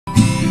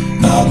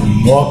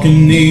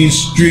Walking these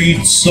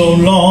streets so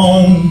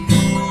long,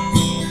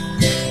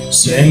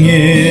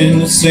 singing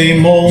the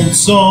same old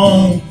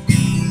song.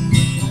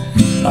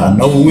 I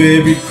know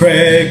every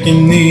crack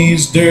in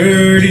these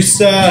dirty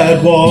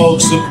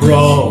sidewalks of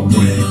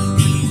Broadway,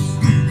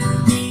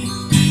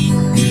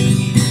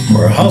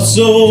 where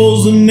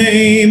hustle's the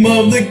name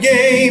of the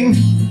game,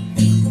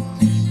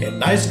 and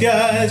nice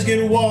guys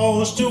get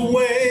washed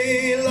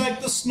away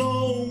like the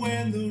snow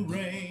and the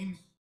rain.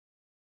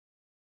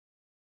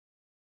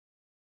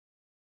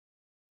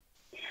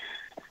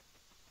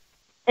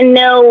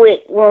 No,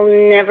 it will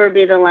never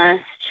be the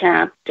last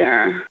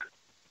chapter.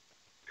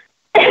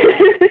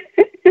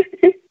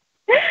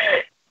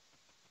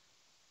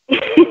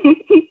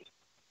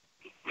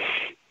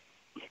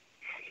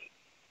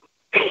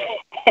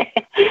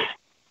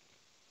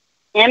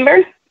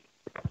 Amber?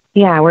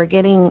 Yeah,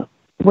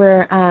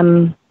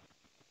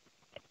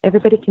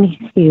 everybody can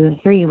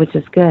hear you, which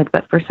is good,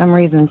 but for some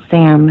reason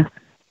Sam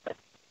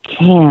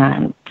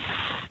can't.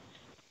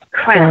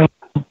 Crap.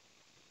 So,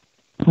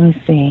 let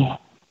me see.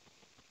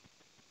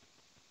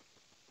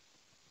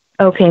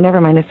 Okay, never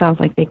mind. It sounds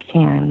like they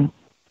can.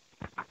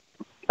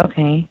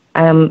 Okay.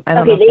 I don't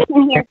know. They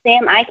can hear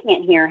Sam. I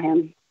can't hear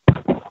him.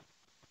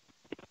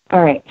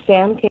 All right.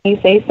 Sam, can you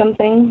say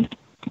something?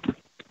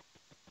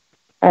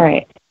 All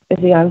right. Is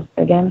he on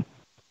again?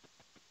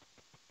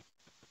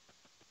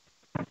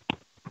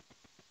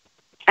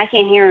 I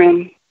can't hear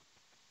him.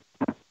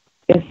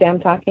 Is Sam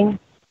talking?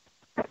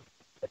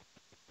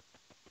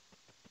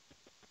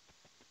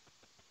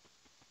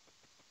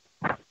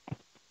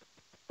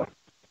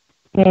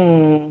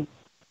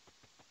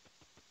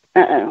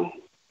 Uh-oh.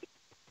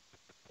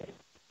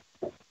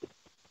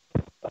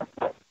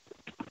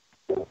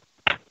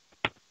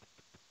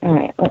 All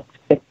right, let's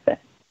fix this.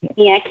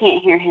 Yeah, I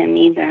can't hear him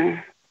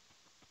either.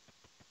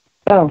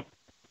 Oh,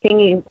 can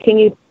you,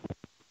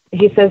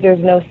 he says there's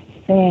no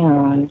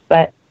sound,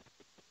 but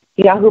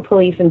Yahoo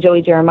Police and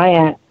Joey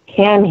Jeremiah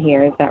can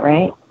hear, is that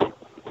right?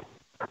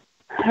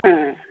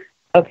 Huh.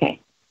 Okay.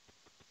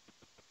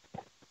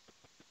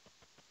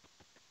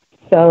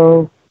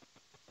 So,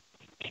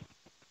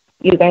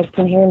 you guys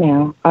can hear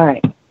now. All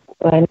right.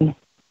 Go ahead and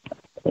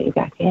put you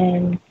back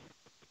in.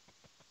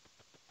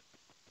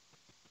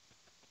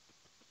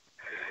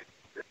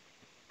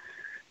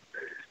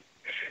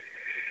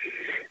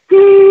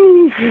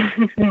 You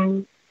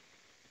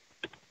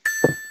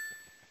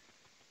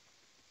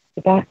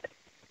back?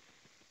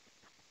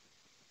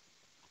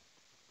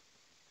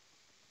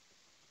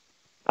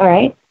 All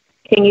right.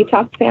 Can you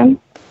talk, Sam?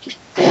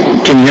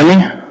 Can you hear me?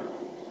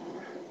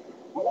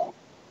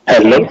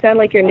 Hello? You sound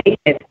like you're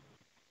naked.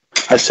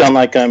 I sound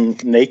like I'm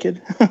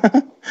naked?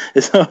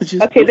 Is that what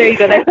you Okay, there you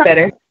go. That's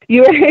better.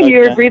 You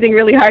were breathing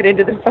really hard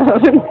into the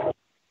phone.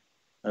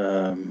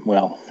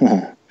 Well,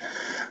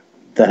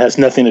 that has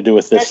nothing to do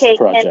with this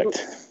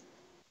project.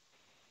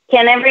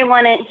 Can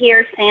everyone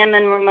hear Sam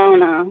and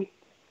Ramona?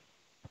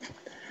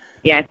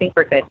 Yeah, I think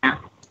we're good now.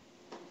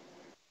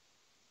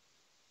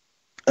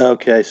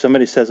 Okay,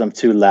 somebody says I'm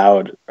too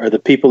loud. Are the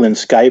people in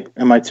Skype,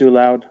 am I too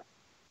loud?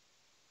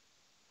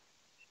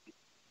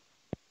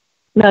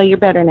 No, you're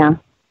better now.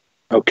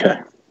 Okay.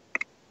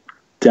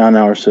 Down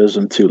Hour says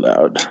I'm too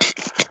loud.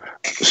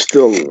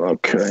 Still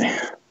okay.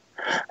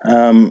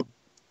 Let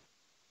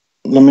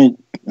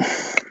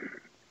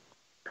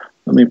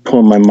me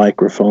pull my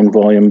microphone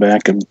volume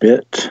back a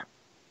bit.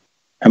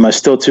 Am I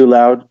still too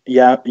loud?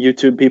 Yeah,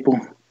 YouTube people?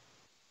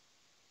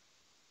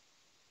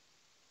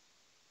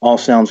 All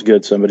sounds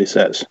good, somebody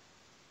says.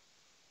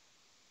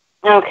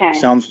 Okay.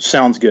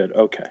 Sounds good.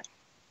 Okay.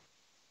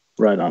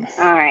 Right on.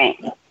 All right.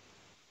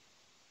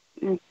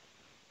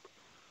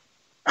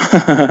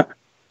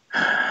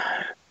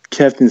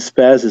 Captain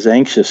Spaz is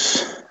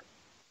anxious.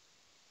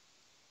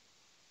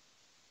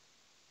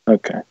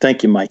 Okay.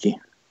 Thank you, Mikey.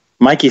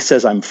 Mikey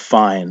says I'm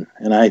fine,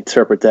 and I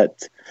interpret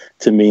that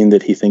to mean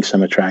that he thinks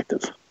I'm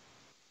attractive.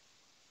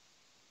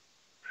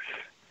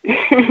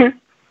 Okay,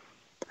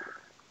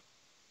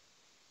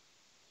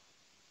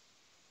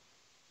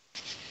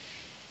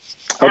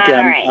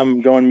 right.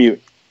 I'm going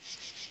mute.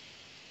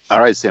 All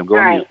right, Sam, go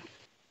on mute.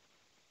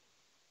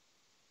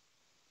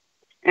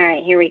 All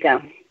right, here we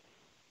go.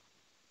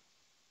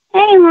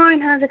 Hey,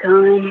 Lorne, how's it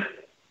going?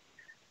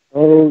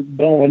 Oh,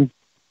 going.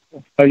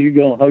 How you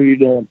going? How you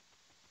doing?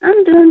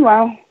 I'm doing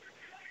well.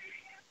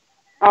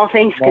 All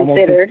things Mom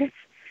considered. Okay?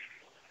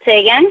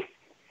 Say again?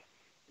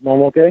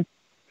 Mom okay?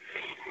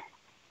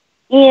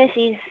 Yeah,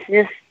 she's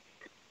just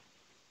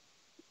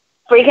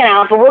freaking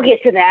out, but we'll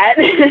get to that.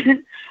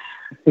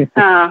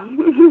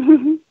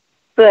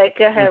 But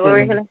go ahead, what were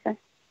you going to say?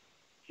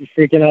 She's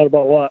freaking out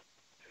about what?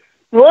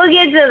 We'll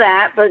get to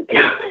that, but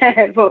go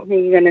ahead, what were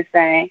you going to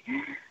say?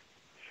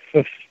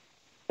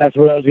 That's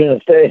what I was going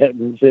to say. I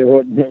didn't say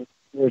what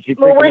she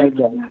freaking out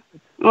about.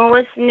 Well,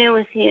 what's new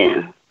with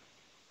you?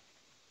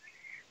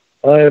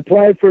 I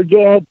applied for a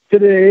job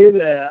today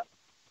that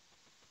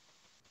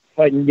if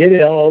I can get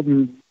it, I'll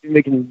be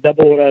making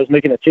double what I was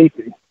making at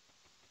Chafee.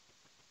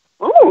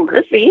 Oh,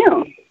 good for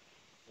you.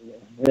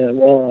 Yeah,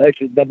 well,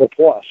 actually double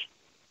plus.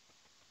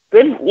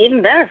 Good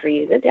even better for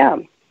you. Good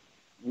job.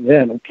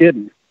 Yeah, no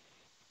kidding.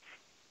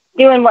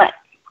 Doing what?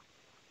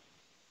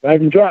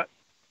 Driving truck.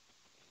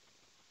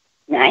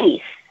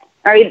 Nice.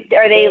 Are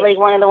they like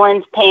one of the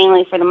ones paying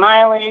like for the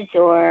mileage,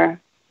 or?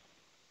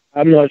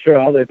 I'm not sure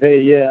how they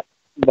pay yet,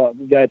 but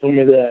the guy told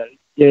me that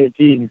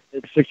guaranteed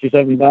it's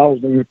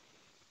 $67,000.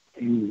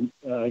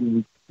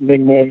 And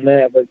make more than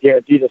that, but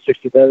guaranteed at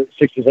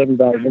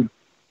 $67,000.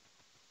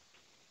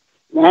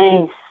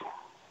 Nice.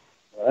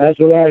 That's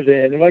what I was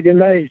saying. If I get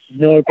nice,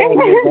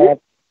 probably off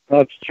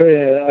the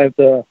train. I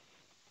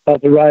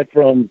have to ride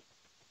from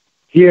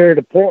here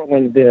to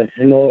Portland,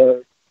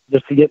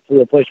 just to get to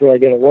the place where I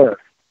get to work.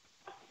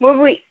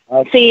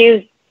 So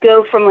you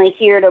go from like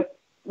here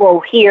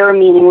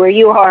meaning where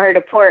you are,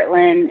 to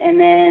Portland, and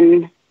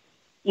then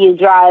you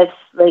drive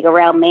like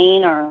around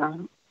Maine, or?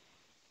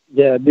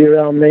 Yeah, be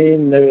around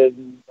Maine.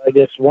 I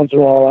guess once in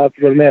a while I have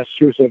to go to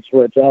Massachusetts,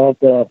 which I'll have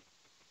to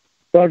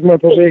talk to my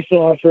probation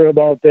officer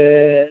about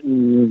that,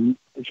 and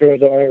I'm sure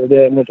it's all right with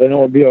them, which I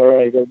know will be all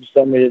right. They'll just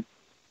tell me to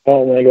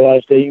call when I go out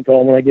of state and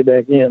call when I get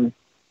back in.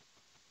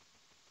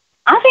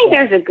 I think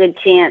there's a good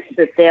chance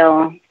that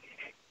they'll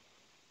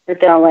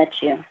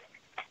let you.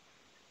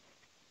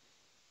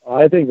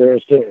 I think there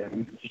is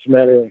too. It's just a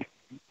matter of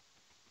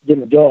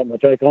getting a job. I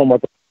try to call my.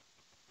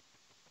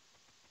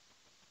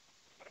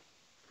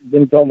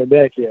 Didn't call me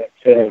back yet.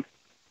 So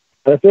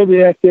I filled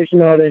the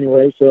application out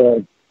anyway.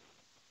 So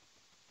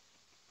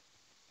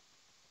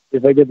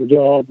if I get the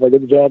job,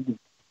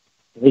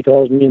 he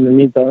calls me in the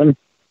meantime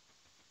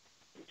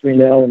between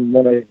now and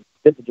when I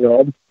get the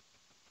job,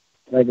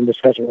 and I can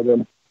discuss it with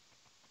him.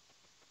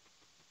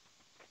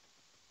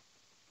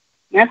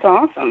 That's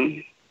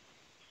awesome.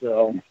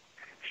 So,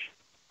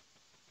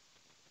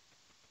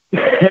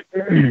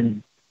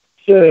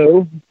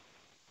 so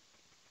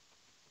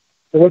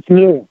what's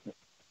new?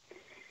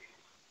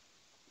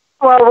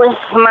 Well, with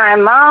my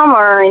mom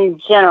or in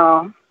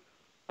general?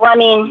 Well, I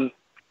mean...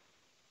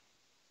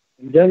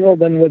 In general,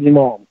 then with your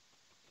mom?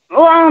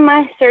 Well,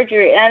 my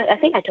surgery, I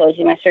think I told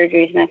you my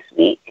surgery is next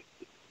week.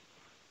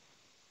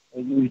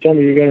 You told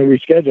me you're going to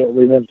reschedule.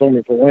 You never told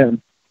me for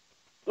when.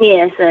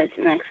 Yeah, so it's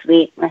next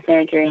week, my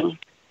surgery.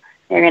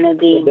 They're going to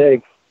be...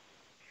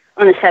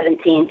 On the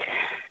 17th.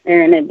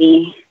 They're going to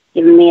be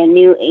giving me a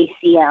new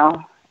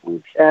ACL.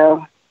 And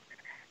so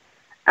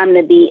I'm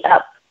going to be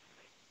up,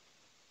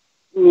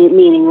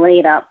 meaning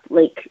laid up,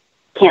 like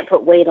can't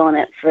put weight on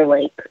it for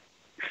like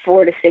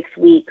 4 to 6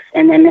 weeks.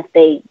 And then if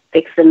they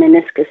fix the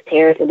meniscus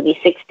tears, it'll be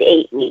 6 to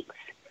 8 weeks.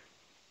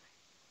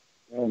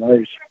 Oh,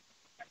 nice.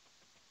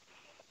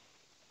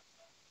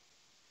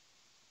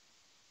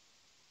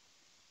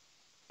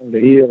 And to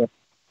heal.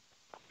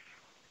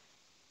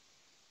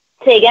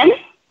 Say again?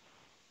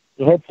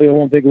 So hopefully it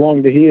won't take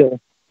long to heal.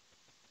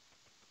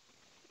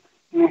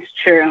 That's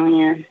true,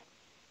 yeah.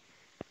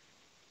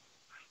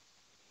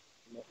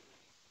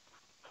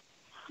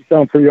 You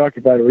sound pretty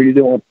occupied. What are you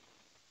doing?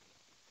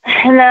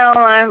 No,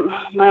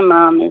 my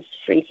mom is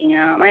freaking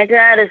out. My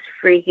dad is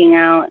freaking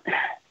out.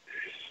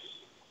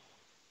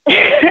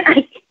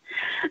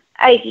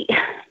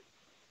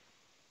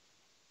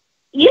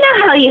 You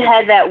know how you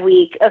had that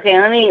week? Okay,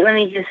 let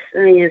me just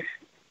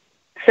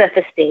set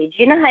the stage.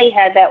 You know how you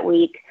had that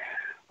week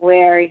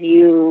where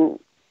you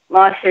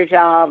lost your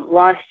job,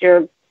 lost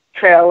your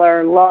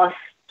trailer, lost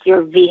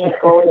your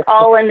vehicle,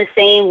 all in the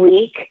same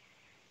week?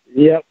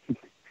 Yep.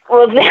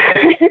 Well,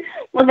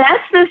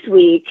 that's this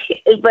week,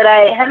 but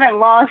I haven't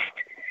lost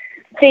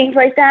things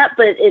like that,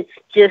 but it's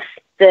just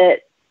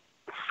that,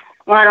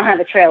 well, I don't have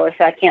a trailer,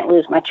 so I can't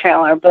lose my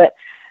trailer, but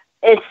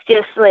it's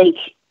just like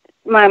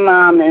my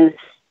mom is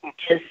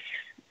just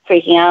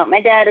freaking out.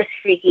 My dad is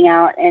freaking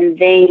out, and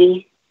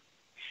they,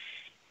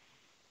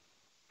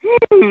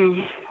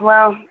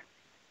 well,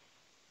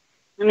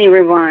 let me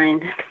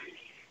rewind.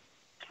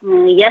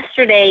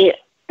 Yesterday,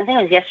 I think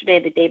it was yesterday,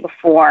 the day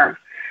before,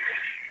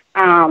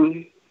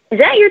 is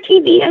that your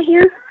TV I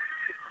hear?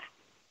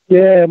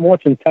 Yeah, I'm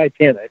watching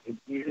Titanic.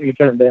 You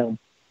turn it down.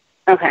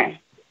 Okay.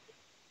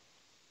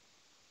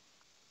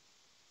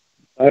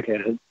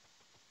 Okay.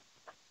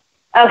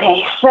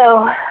 Okay,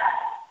 so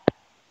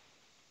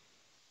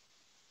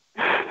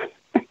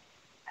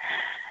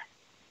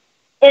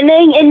and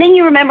then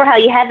you remember how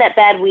you had that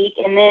bad week,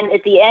 and then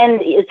at the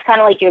end it's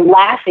kind of like you're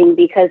laughing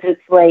because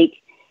it's like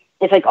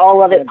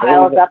all of it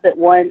piles up at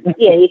once.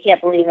 Yeah, you can't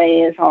believe it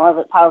is. All of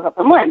it piles up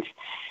at once.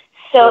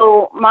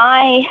 So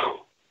my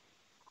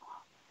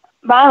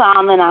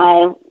mom and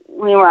I,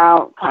 we were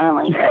out kind of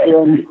like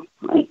doing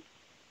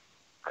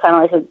kind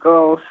of like a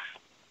girls'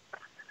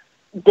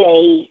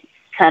 day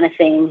kind of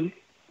thing.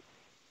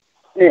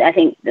 I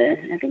think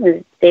it was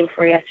the day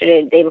before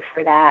yesterday, the day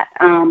before that.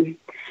 And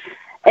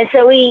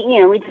so we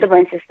did a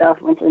bunch of stuff,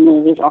 went to the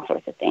movies, all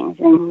sorts of things.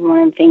 And one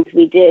of the things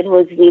we did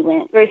was we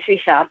went grocery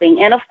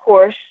shopping. And of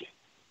course,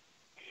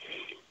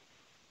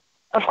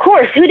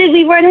 who did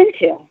we run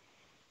into?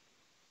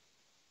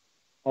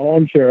 Oh,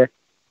 I'm sure.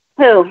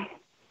 Who?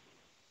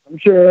 I'm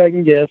sure I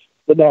can guess.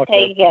 The doctor.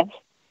 Take a guess.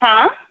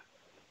 Huh?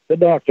 The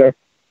doctor.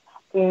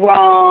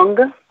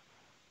 Wrong.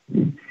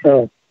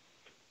 Oh.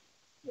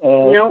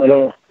 Nope. I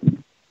don't.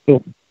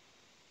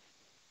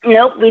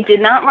 Nope, we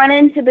did not run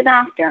into the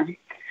doctor.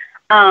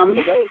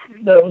 That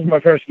was my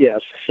first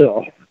guess.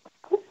 So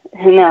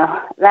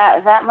no,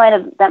 that might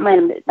have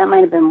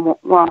been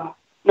well.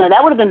 No,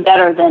 that would have been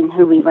better than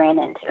who we ran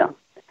into.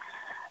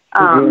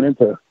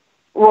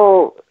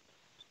 Well,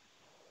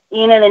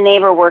 you know, the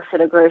neighbor works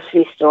at a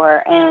grocery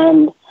store,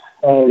 and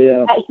oh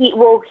yeah, he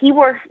works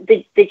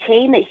the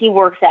chain that he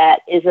works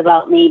at is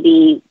about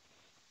maybe.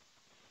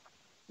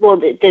 Well,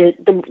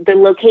 the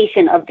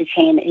location of the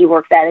chain that he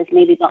works at is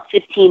maybe about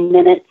 15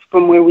 minutes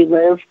from where we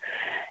live.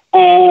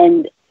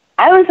 And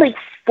I was like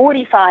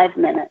 45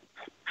 minutes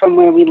from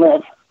where we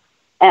live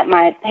at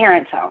my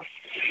parents' house.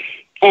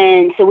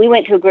 And so we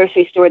went to a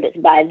grocery store that's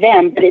by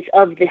them, but it's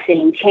of the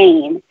same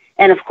chain.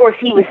 And of course,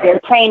 he was there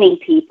training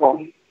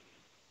people.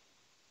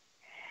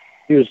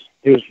 He was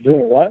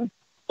doing what?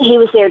 He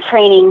was there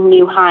training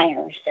new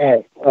hires.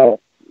 Oh.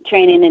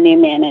 Training a new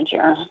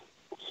manager.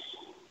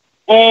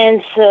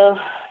 And so,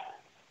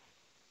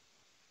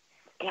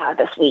 God,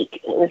 this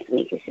week has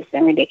just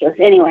been ridiculous.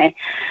 Anyway,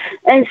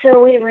 and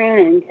so we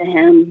ran into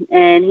him,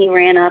 and he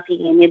ran up, he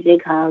gave me a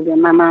big hug,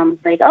 and my mom's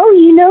like, oh,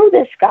 you know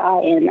this guy?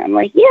 And I'm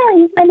like, yeah,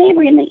 he's my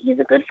neighbor, and he's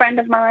a good friend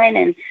of mine.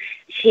 And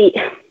she,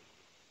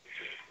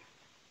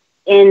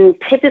 in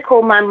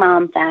typical my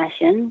mom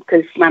fashion,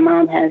 because my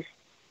mom has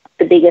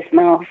the biggest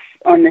mouth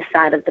on this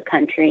side of the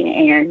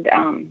country,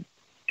 and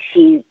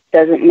she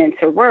doesn't mince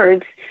her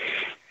words,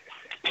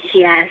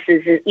 she asked,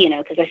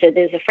 because I said,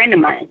 there's a friend of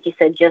mine. She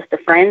said, just a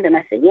friend? And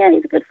I said, yeah,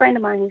 he's a good friend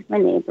of mine. He's my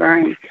neighbor.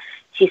 And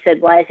she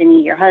said, why isn't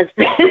he your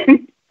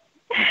husband?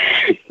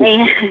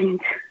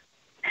 and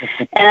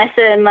I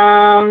said,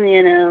 Mom,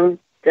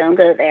 don't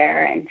go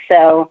there. And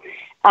so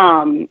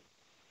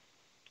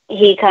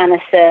he kind of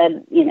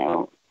said, he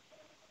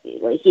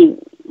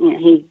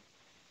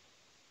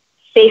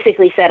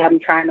basically said, I'm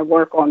trying to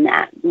work on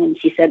that.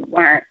 And she said,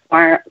 why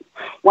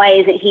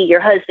isn't he your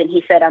husband?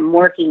 He said, I'm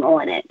working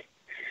on it.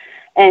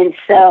 And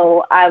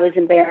so I was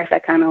embarrassed. I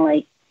kind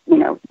of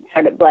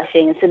started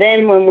blushing. And so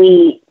then when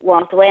we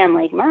walked away, I'm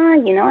like, Ma,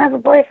 I have a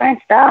boyfriend,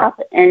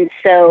 stop. And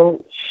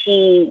so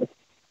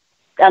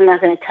I'm not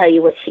going to tell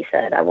you what she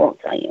said. I won't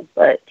tell you,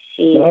 but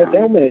she. No,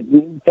 tell me.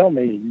 You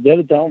got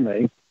to tell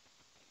me.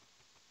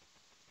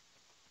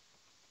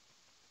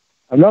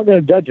 I'm not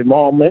going to judge your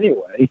mom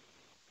anyway.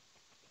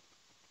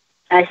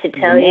 I should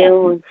tell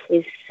you what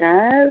she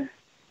said?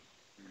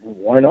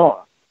 Why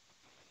not?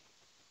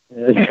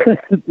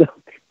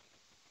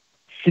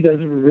 She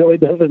really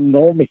doesn't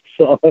know me,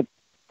 so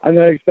I'm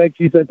going to expect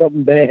she said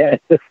something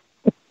bad.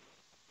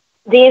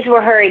 These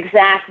were her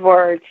exact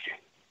words.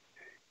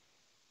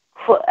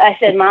 I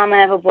said, Mom, I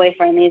have a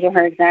boyfriend. These are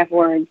her exact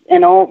words.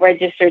 An old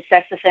registered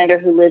sex offender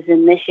who lives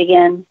in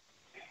Michigan.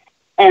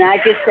 And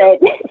I just said,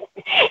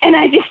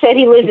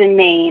 he lives in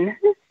Maine.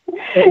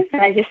 And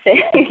I just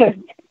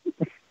said,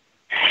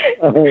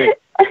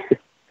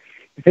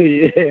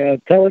 yeah,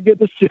 tell her get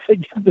her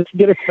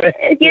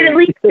back. Get at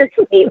least the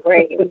state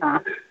break.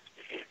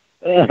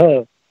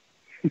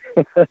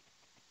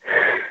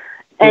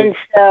 And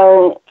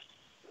so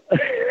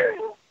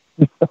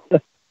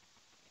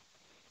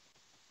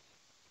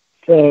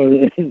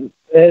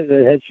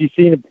has she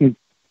seen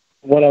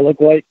what I look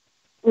like?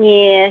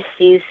 Yeah,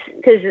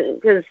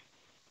 because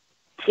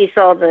she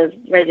saw the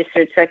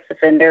registered sex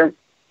offender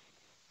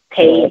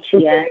page.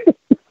 Yeah.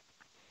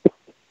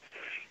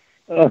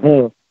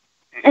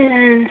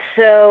 And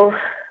so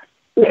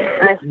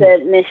I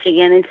said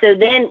Michigan. And so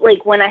then,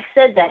 when I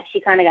said that, she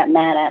kind of got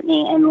mad at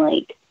me and,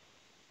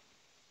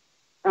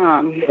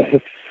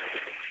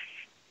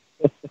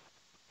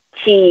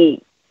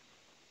 she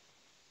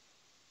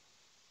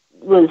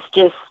was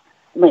just,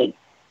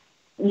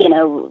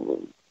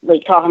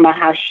 talking about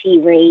how she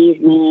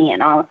raised me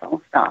and all this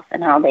old stuff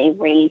and how they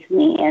raised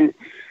me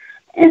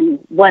and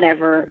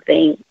whatever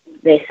they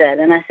said.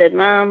 And I said,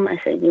 Mom,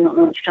 you don't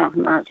know what you're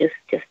talking about. Just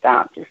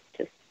stop.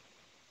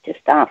 Just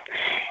stop.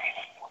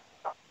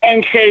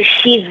 And so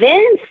she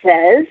then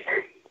says,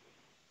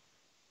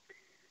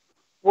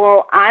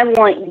 well, I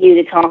want you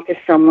to talk to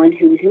someone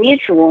who's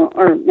mutual,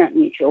 or not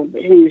mutual,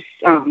 but who's,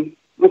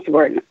 what's the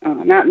word?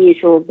 Not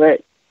mutual,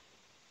 but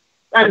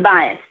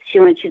unbiased. I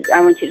want you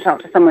to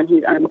talk to someone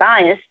who's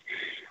unbiased.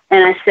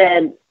 And I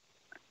said,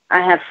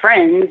 I have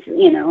friends,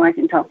 I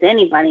can talk to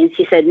anybody. And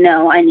she said,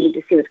 no, I need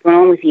to see what's going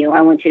on with you.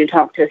 I want you to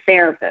talk to a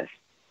therapist.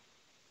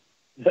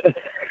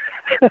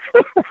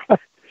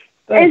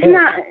 It's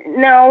not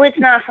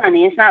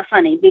funny. It's not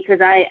funny because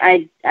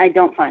I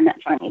don't find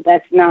that funny.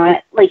 That's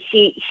not,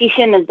 she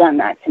shouldn't have done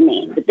that to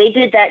me. But they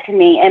did that to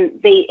me,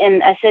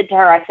 and I said to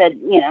her, I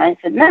said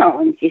no.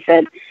 And she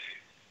said,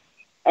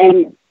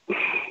 and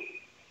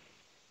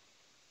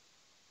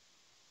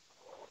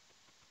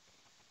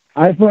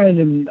I find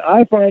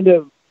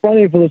it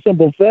funny for the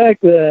simple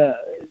fact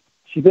that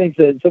she thinks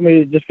that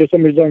just because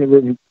somebody's on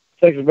the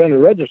sex offender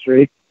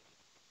registry,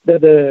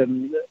 that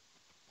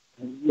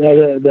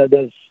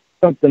there's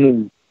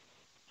something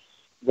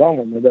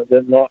wrong with them.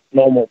 They're not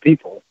normal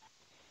people.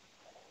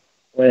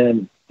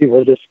 When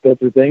people just go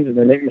through things and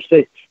they make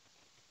mistakes.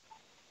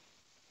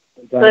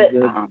 But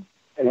my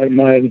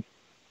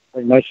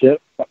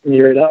shit fucking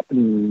me right up,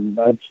 and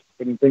I just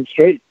couldn't think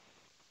straight.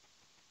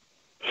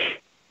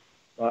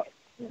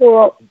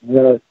 well,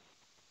 the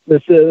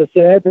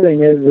sad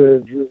thing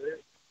is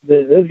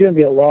there's going to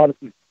be a lot of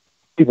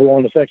people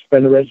on the sex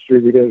offender registry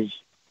because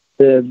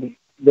they're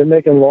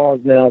making laws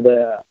now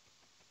that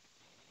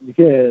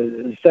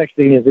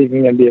sexting is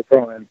even going to be a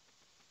crime.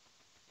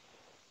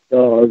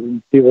 So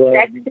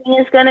sexting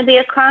is going to be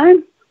a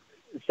crime?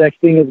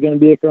 Sexting is going to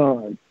be a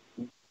crime.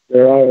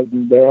 They're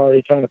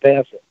already trying to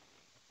pass it.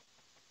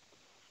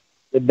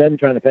 They've been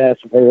trying to pass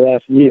it for the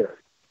last year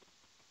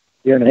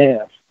and a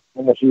half,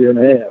 almost a year and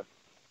a half.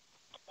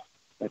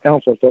 My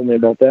counselor told me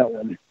about that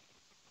one.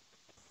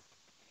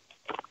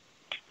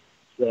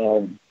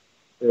 So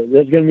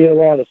there's going to be a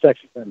lot of sex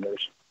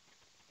offenders.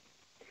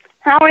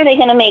 How are they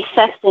going to make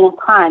sexting a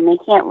crime? They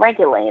can't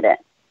regulate it.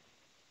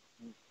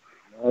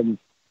 I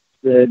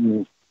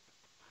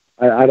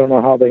don't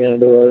know how they're going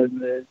to do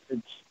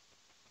it.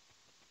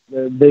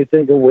 They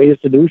think of ways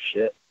to do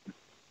shit.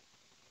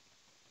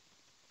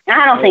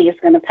 I don't think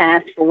it's going to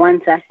pass for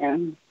 1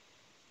 second.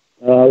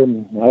 I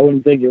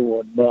wouldn't think it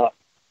would, but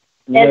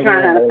it's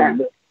not going to pass.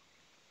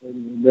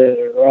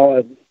 They're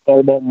all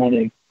about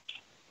money.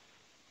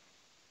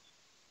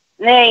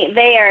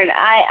 They are.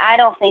 I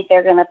don't think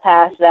they're going to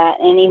pass that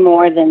any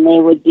more than they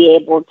would be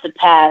able to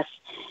pass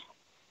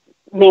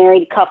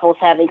married couples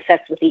having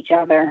sex with each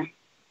other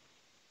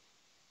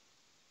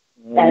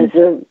as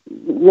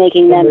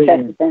making them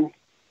sex offenders.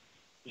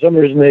 For some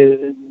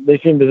reason, they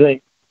seem to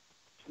think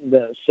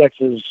that sex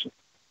is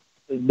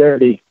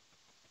dirty,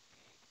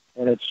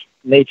 and it's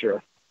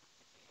nature.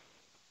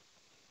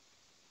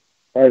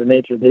 Part of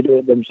nature. They do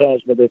it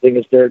themselves, but they think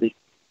it's dirty.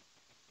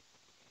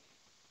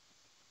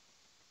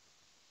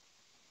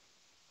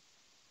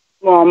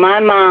 Well, my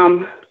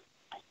mom,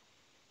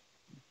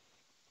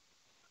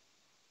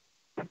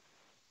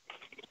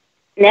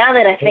 now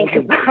that I think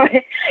about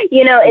it,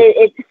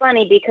 it's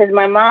funny because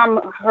my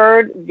mom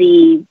heard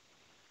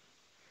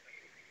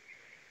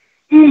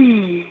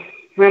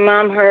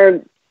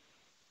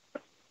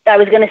I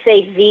was going to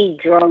say the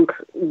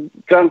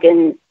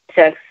drunken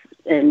sex,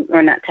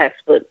 or not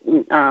text, but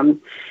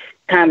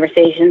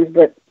conversations,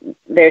 but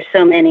there's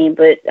so many,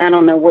 but I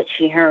don't know what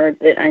she heard,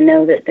 but I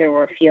know that there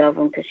were a few of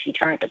them because she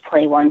tried to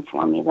play one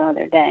for me the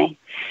other day.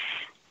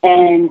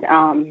 And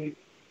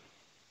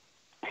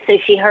so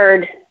she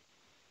heard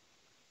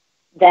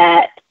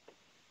that,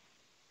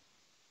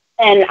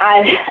 and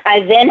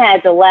I then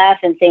had to laugh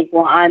and think,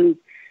 well, I'm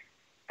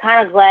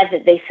kind of glad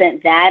that they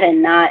sent that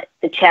and not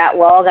the chat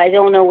log. I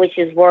don't know which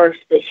is worse,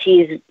 but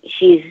she's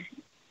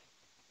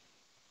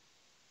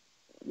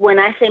when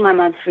I say my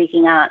mom's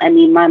freaking out, I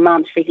mean my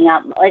mom's freaking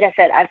out. Like I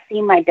said, I've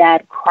seen my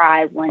dad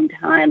cry one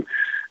time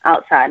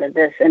outside of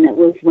this, and it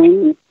was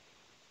when,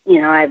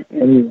 I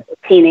was a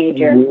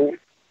teenager.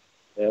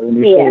 Yeah,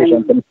 when you saw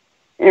something.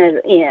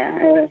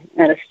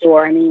 At a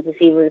store. I mean, because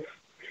he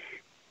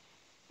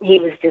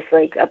was just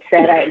like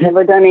upset. I had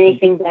never done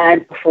anything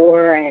bad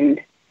before,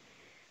 and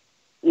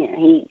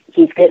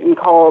he's getting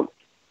called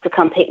to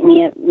come pick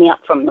me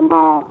up from the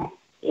mall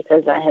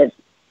because I had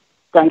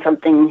done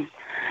something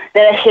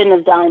that I shouldn't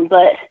have done.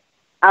 But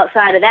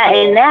outside of that,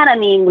 and that, I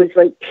mean, was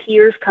like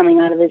tears coming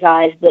out of his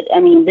eyes. But I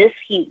mean, this,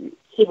 he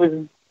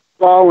was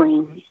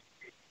bawling.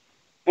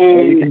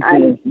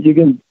 And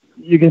you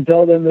can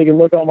tell them they can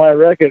look on my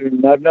record,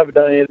 and I've never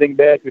done anything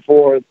bad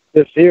before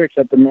this year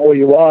except an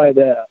OUI.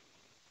 That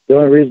the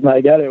only reason I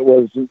got it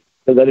was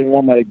because I didn't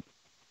want my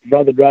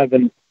brother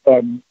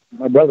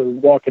my brother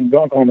walking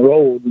drunk on the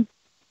road.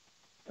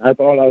 I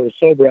thought I was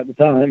sober at the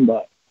time,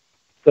 but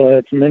still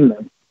had some in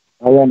there.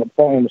 I wound up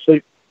falling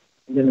asleep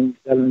and then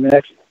got in an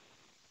accident.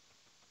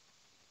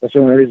 That's the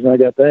only reason I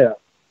got that.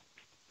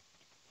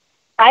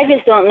 I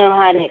just don't know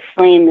how to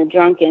explain the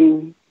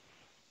drunken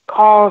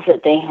calls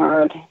that they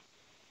heard.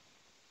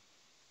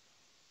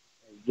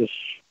 They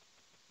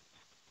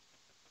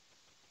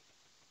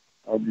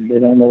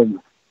don't know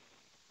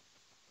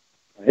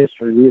my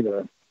history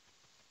either.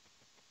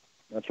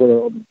 That's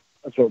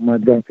what my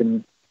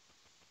drunken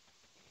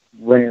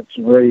rants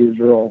and raves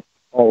are all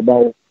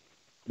about,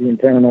 being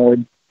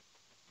paranoid.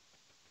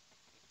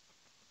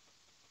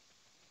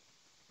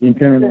 Being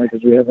paranoid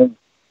because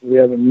we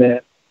haven't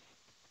met.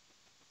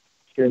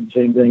 Scared the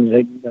same things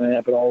ain't gonna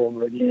happen all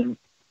over again.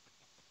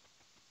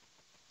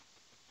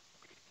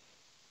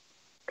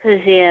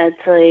 Because,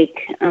 it's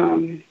like,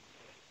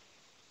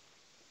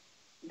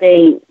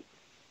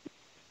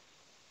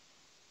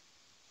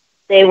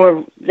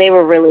 they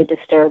were really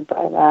disturbed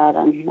by that,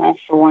 and that's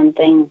the one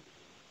thing.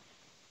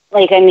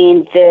 Like, I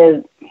mean,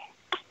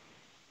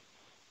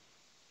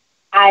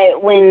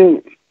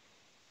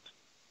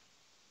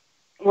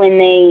 when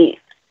they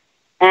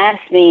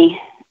asked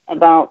me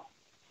about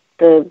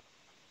the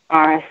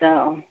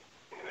RSO,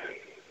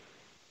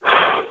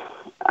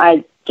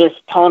 I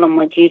just told them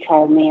what you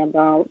told me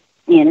about,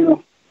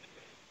 it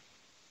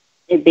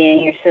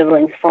being your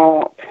sibling's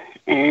fault,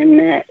 and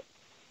that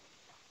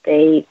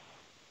they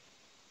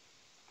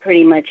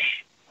pretty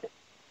much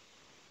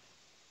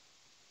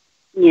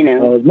you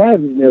know. It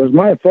was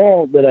my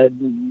fault that I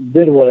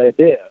did what I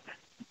did,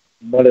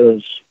 but it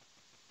was.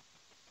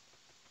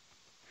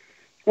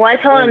 Well, I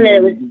told him that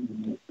it was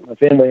my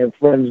family and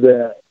friends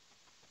that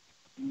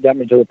got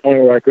me to the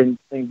point where I couldn't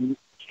think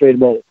straight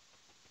about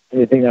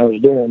anything I was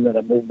doing, that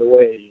I moved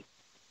away.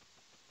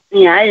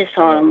 Yeah, I just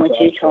told him what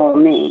you told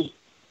me.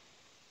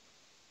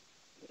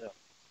 Yeah.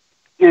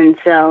 And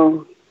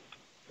so...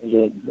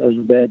 That was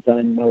a bad time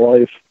in my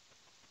life.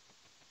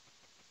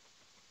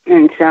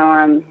 And so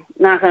I'm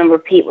not going to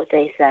repeat what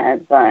they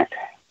said, but...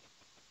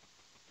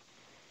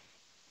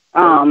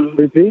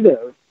 Repeat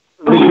it.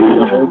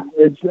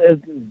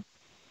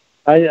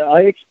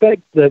 I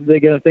expect that they're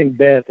going to think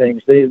bad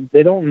things.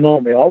 They don't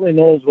know me. All they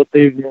know is what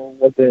they've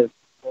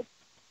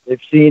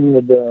seen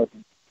with the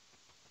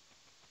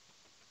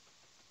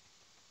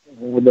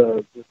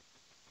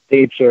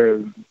tapes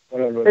or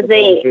whatever the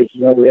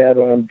conversations that we had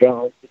when I'm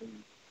drunk.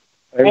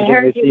 Everything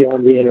they see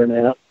on the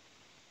internet.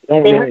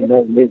 They don't really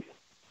know me.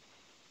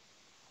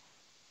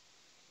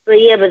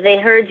 But yeah, but they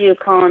heard you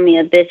calling me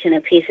a bitch and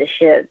a piece of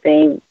shit.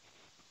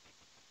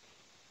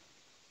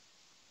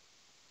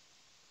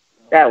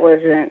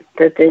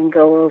 That didn't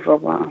go over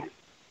well.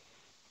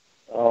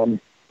 I'm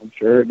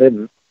sure it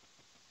didn't.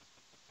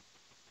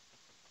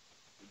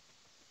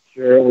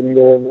 Sure it wouldn't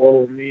go over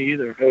well with me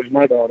either if it was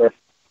my daughter.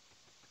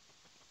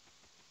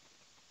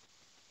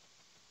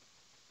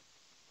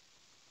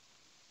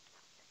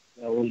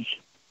 I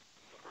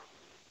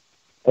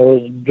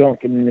was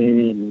drunk in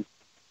me, and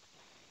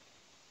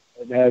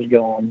it has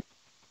gone.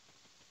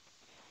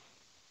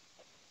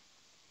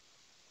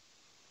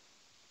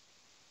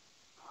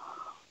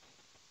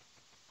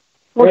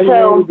 Well, I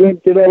don't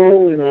drink it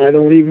all, and I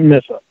don't even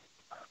miss it.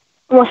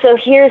 Well, so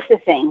here's the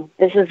thing.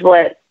 This is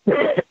what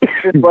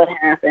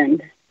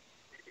happened.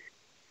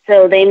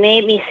 So they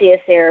made me see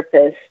a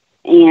therapist,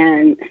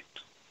 and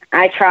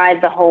I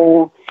tried the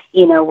whole,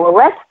 well,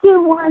 let's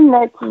do one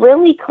that's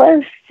really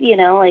close,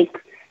 like,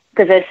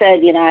 because I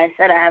said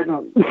I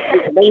haven't,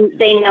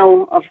 they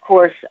know, of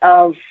course,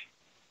 of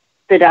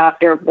the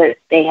doctor, but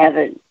they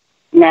haven't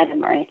met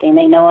him or anything.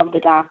 They know of the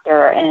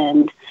doctor,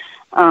 and,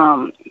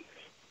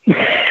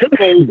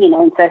 they, and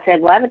so I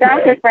said, well, I have a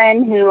doctor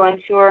friend who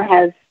I'm sure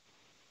has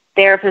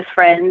therapist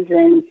friends,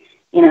 and,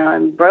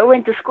 and bro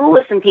went to school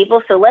with some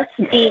people, so let's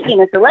see,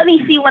 so let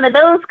me see one of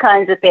those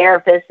kinds of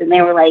therapists. And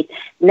they were like,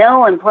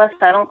 no, and plus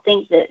I don't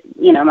think that,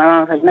 my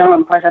mom was like, no,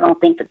 and plus I don't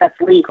think that that's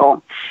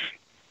legal.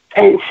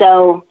 And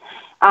so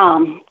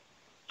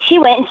she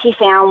went and she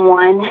found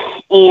one,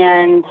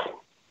 and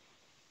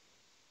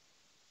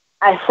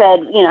I said,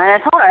 and I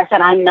told her, I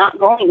said, I'm not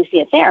going to see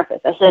a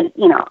therapist. I said,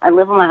 I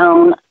live on my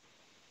own.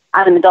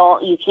 I'm an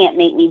adult. You can't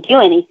make me do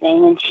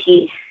anything. And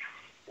she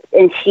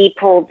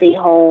pulled the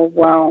whole,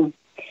 well,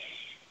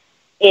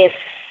 if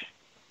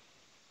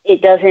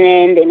it doesn't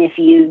end and if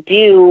you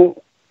do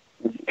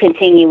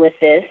continue with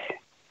this,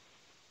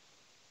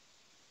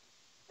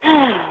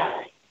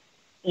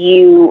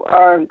 you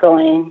are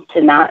going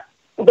to not.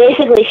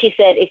 Basically, she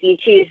said, if you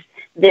choose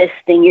this,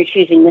 then you're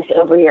choosing this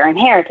over your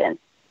inheritance.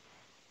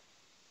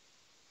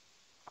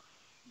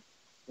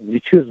 You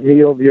choose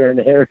me over your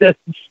inheritance?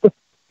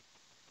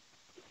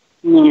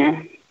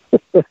 Yeah.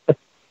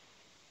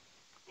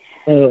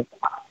 Say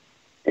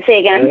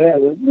again.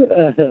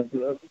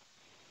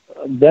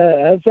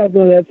 That's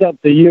something that's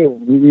up to you.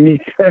 Me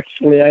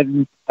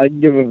personally,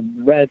 I'd give a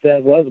rat's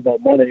ass less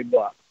about money,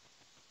 but.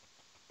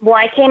 Well,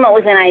 I came up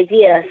with an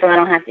idea, so I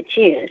don't have to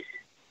choose.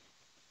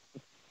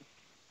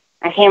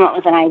 I came up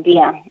with an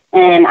idea,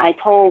 and I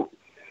told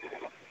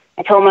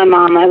my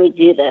mom I would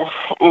do this,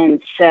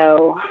 and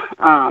so.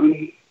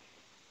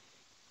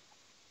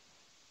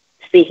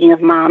 Speaking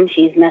of mom,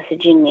 she's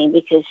messaging me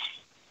because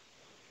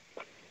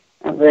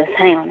of this.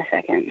 Hang on a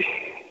second.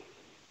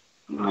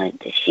 What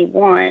does she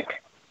want?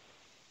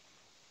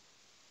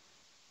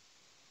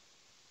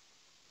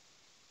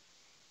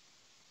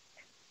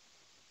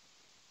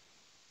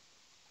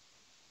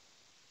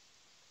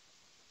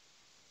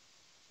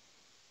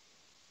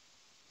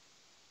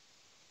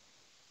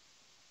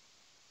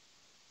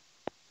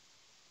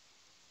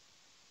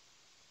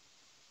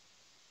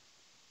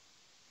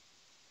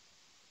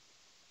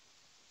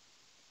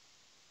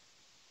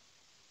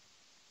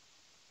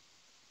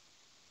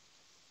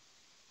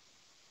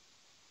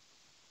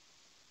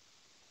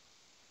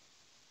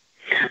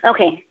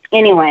 Okay,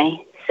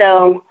 anyway,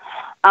 so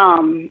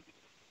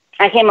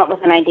I came up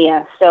with an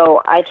idea.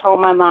 So I told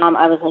my mom,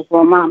 I was like,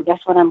 well, Mom, guess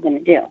what I'm going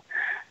to do?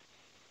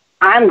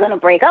 I'm going to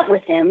break up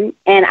with him,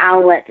 and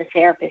I'll let the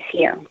therapist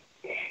hear.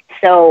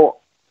 So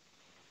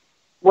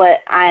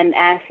what I'm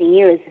asking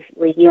you is,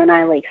 like, you and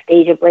I, like,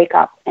 stage a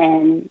breakup,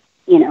 and,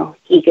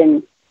 he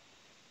can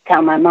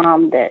tell my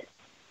mom that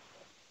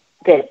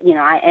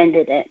I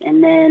ended it,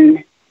 and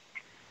then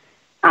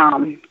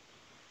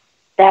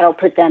that'll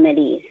put them at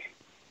ease.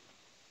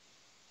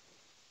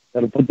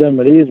 That'll put them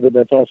at ease, but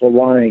that's also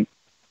lying.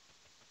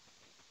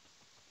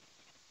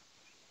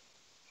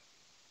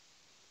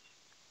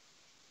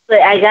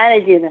 But I gotta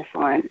do this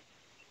one.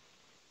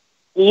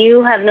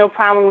 You have no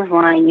problem with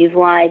lying. You've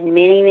lied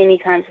many, many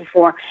times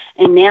before,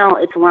 and now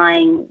it's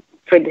lying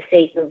for the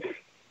sake of...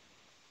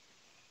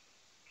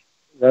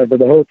 But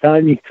the whole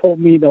time you told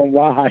me don't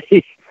lie.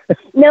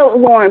 No,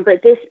 Lorne,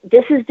 but this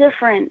is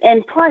different.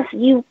 And plus,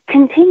 you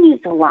continue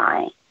to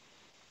lie.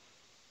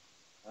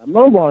 I'm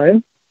not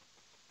lying.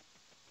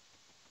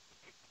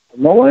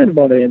 I'm not lying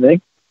about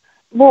anything.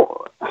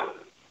 Well,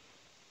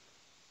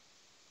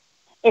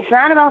 it's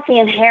not about the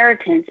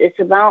inheritance. It's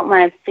about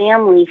my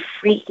family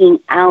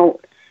freaking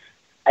out.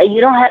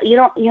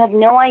 You have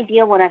no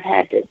idea what I've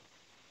had to...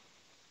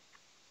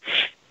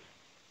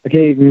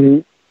 Okay,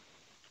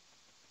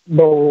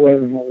 but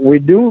when we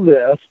do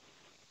this,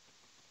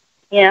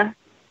 Yeah.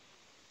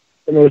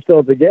 and we're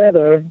still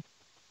together,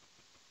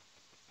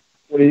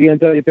 what are you going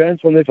to tell your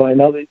parents when they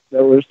find out that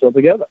we're still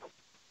together?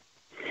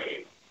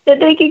 That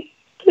they can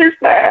kiss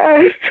my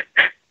ass.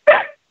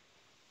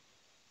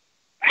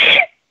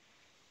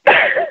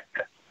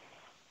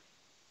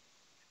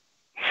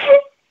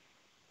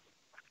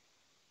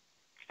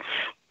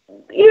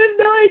 You have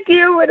no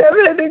idea what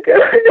I've had to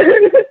go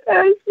through the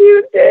past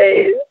few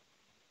days.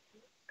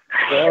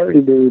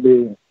 Sorry,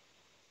 baby.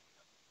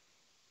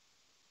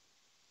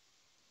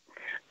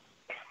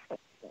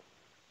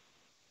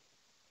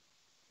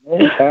 No,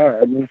 it's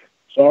hard. I'm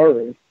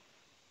sorry.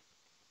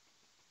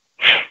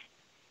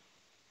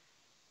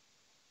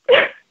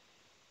 Just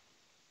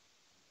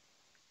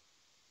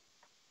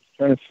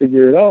trying to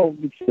figure it out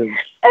because...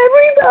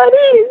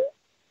 Everybody,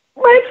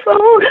 my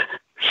phone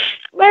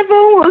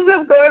won't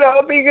stop going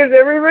off because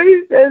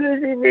everybody's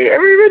messaging me,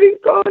 everybody's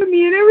calling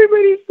me, and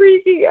everybody's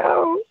freaking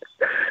out.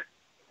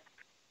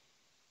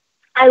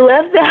 I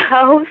left the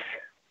house.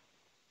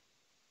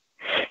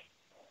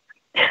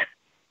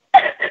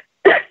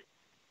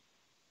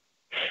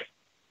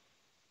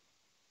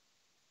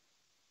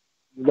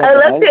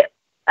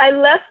 I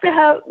left the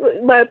house,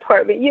 my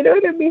apartment, you know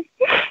what I mean?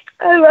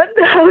 I left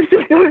the house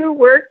to go to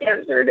work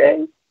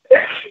yesterday.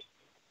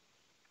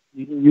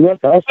 You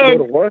left the house to go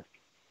to work?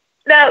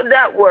 No,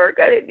 not work.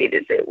 I didn't need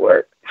to say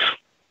work.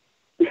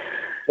 Hey,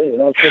 you're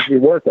not supposed to be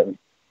working.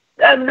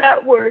 I'm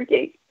not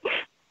working.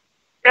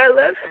 I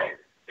left.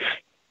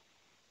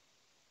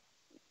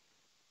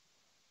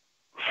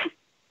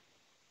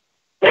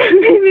 I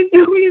don't even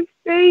know what I'm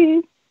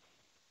saying.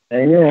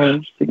 Hang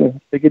on. Just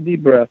take a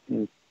deep breath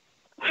and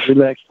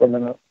relax for a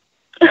minute.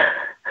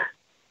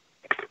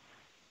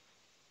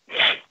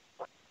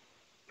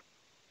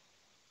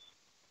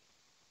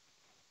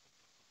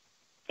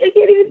 I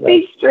can't even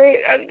think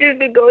straight. I've just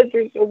been going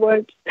through so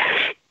much.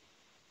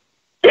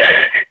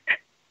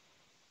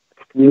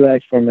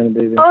 Relax for a minute,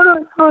 baby.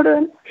 Hold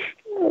on.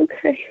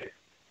 Okay.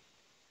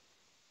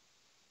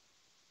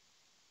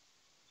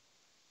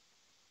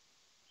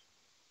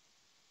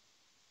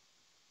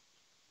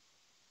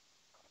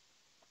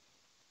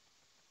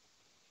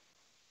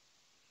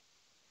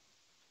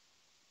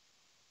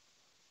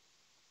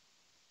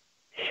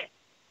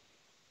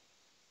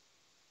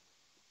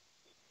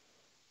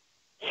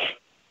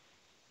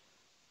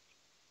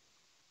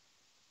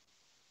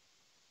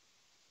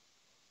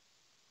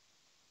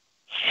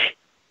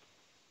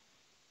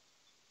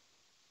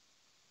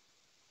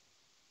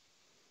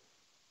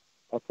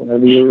 Talk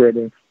whenever you're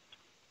ready.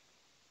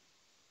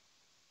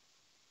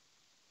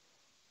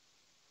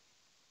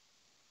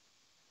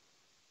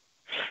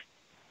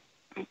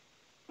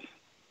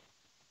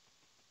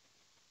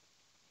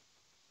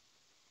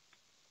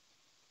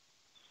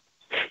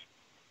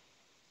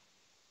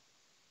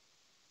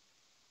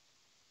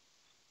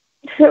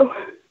 So,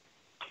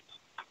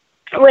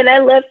 when I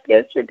left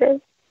yesterday,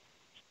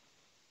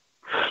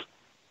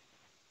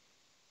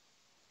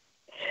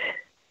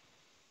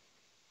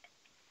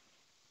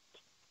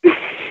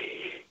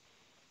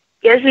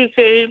 guess who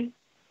came?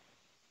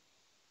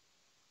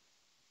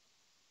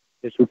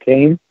 Guess who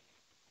came?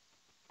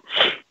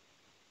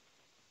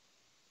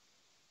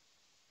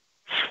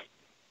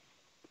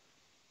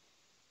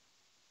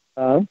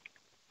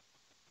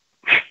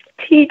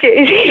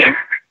 TJ's here.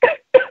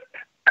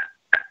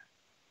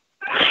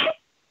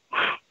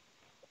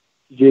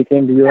 TJ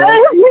came to your I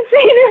house? haven't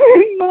seen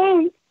him in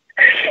months.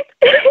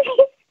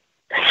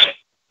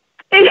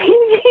 And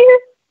he's here.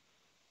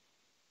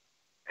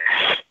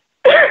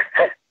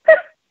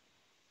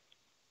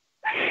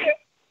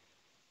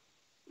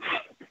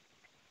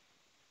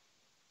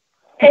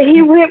 And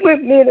he went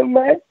with me to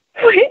my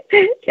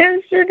appointment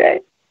yesterday.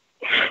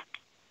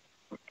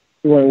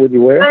 He went with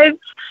you where?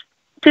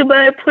 To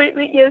my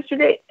appointment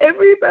yesterday.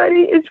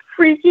 Everybody is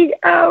freaking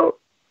out.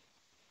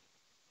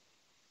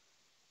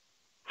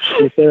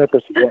 Your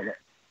therapist appointment.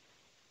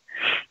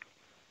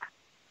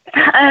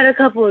 I had a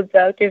couple of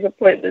doctor's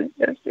appointments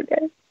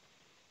yesterday.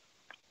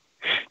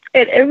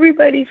 And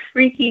everybody's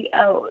freaking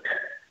out.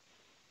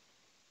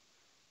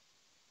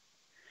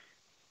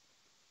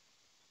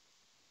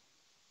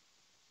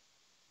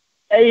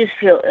 I just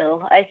feel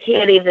ill. I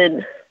can't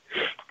even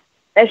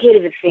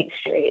think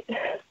straight.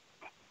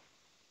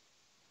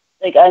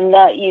 Like, I'm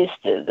not used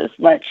to this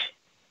much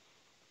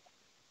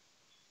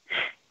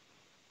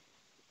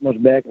Much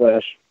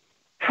backlash.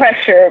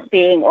 pressure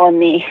being on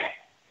me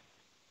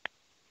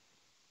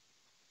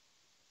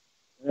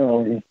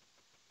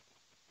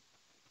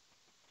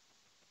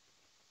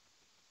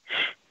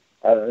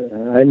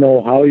I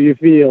know how you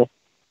feel.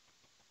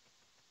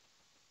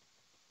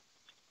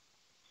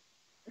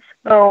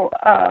 So,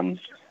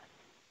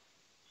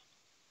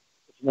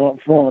 It's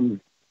not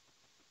fun.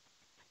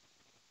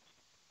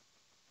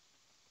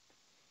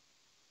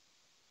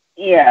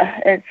 yeah,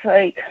 it's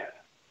like...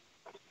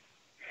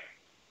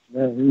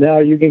 Now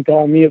you can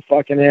call me a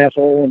fucking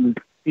asshole and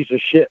piece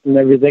of shit and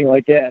everything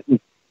like that.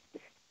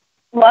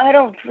 Well, I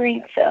don't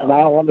think so. And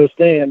I'll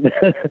understand.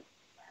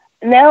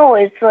 No,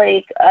 it's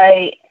like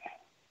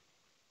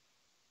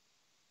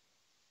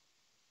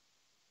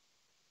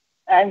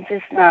I'm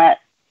just not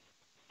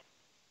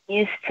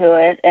used to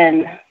it,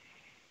 and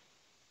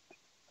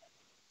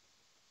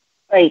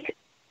like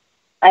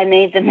I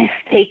made the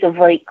mistake of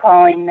like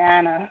calling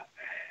Nana.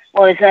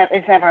 Well, it's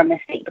never a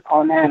mistake to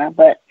call Nana,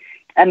 but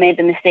I made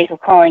the mistake of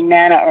calling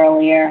Nana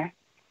earlier,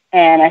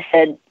 and I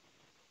said,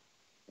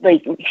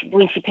 like,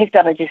 when she picked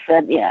up, I just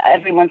said, yeah,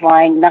 everyone's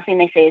lying, nothing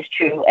they say is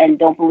true, and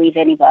don't believe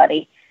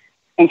anybody.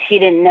 And she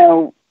didn't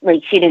know,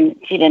 like, she didn't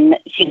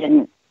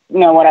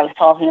know what I was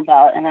talking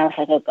about, and I was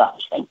like, oh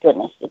gosh, thank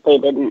goodness that they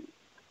didn't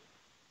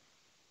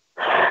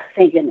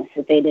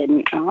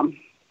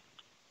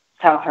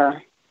tell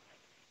her.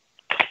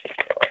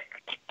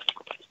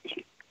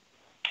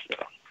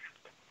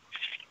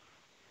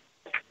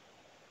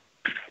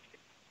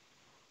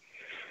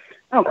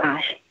 Oh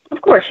gosh,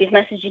 of course, she's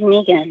messaging me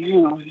again.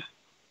 Hang on.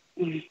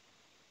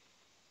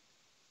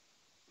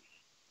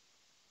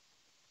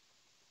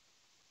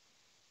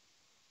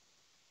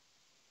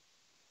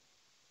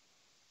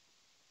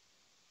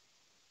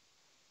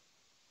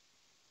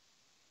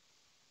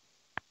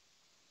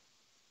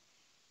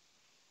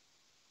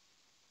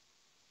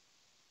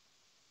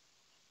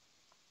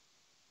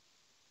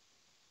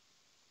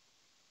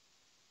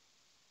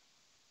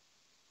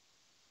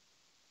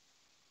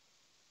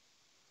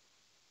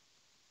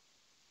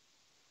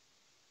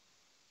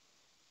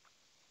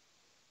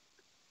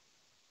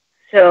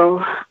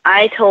 So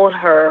I told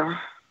her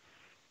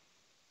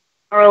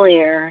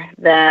earlier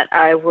that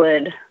I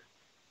would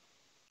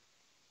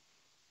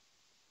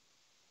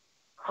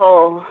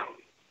call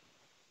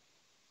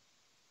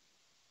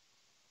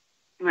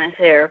my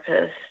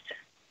therapist,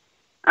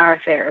 our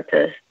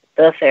therapist,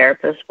 the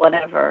therapist,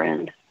 whatever,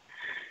 and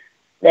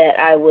that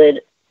I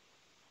would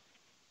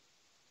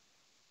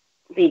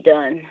be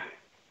done.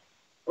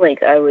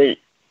 Like I would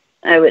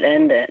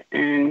end it,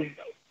 and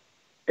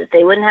that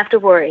they wouldn't have to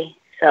worry.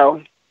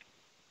 So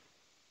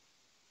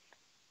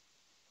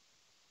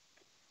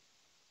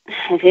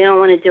if you don't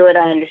want to do it,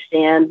 I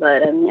understand,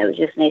 but I mean, it would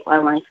just make my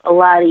life a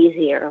lot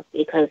easier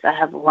because I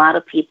have a lot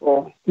of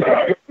people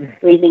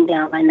breathing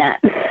down my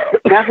neck.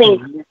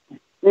 Nothing's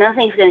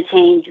going to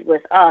change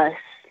with us,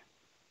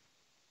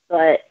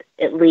 but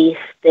at least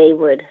they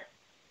would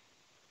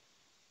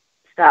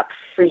stop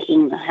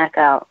freaking the heck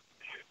out.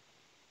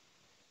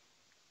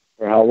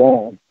 For how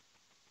long?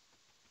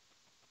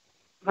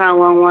 For how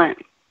long what?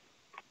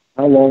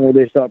 How long will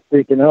they stop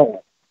freaking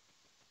out?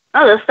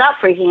 Oh, they'll stop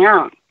freaking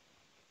out.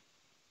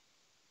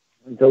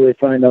 Until they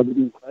find out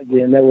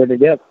again that we're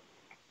together.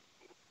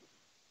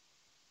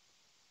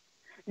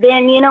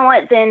 Then you know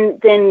what? Then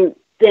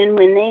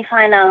when they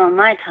find out on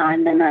my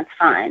time, then that's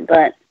fine.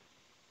 But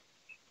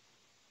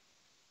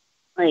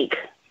like,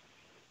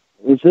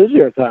 this is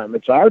your time.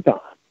 It's our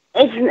time.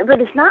 But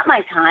it's not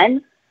my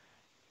time.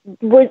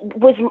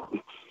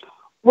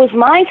 Was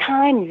my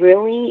time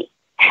really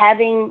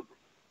having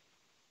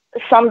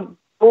some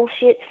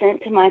bullshit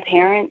sent to my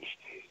parents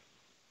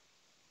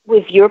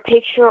with your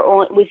picture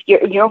on, with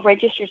your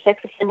registered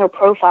sex offender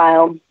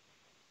profile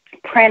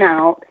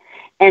printout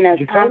and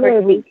a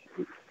conversation?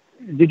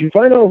 Did you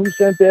find out who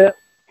sent that?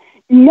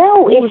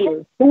 No.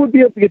 Who would be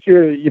able to get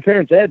your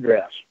parents'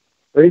 address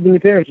or even your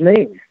parents'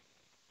 name?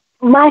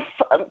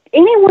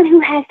 Anyone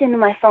who hacked into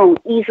my phone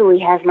easily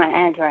has my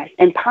address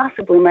and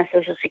possibly my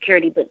social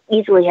security, but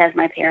easily has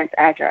my parents'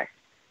 address.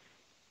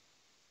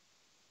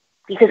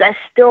 Because I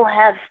still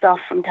have stuff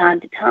from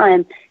time to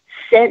time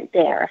sent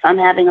there. If I'm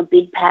having a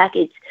big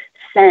package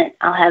sent,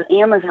 I'll have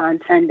Amazon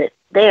send it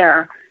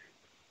there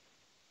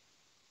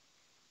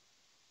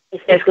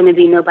if there's going to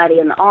be nobody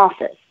in the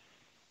office.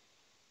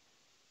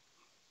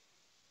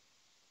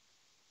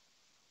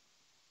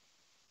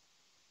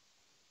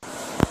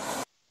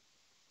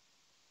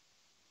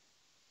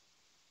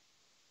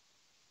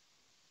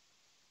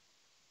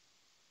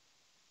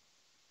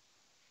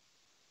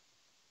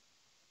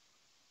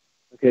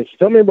 Okay, so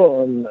tell me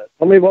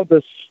about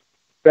this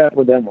crap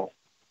with Emma.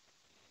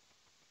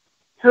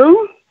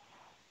 Who?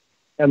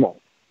 Ember.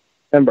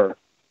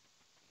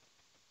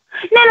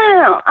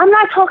 No. I'm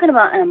not talking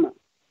about Emma.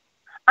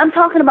 I'm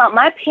talking about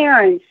my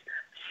parents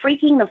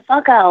freaking the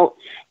fuck out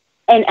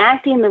and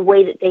acting the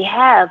way that they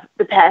have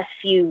the past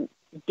few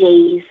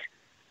days.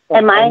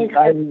 And I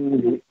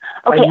can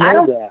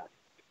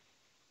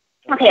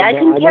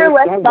care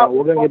less about.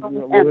 We're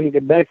gonna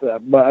get back to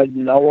that, but I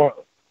want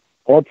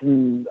to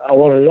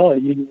know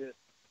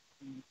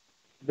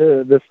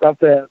the stuff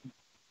that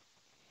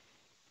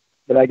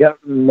I got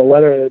in the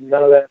letter.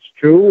 None of that's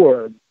true,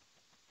 or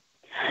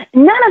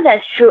None of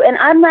that's true. And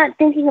I'm not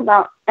thinking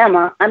about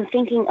Emma. I'm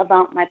thinking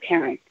about my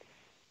parents.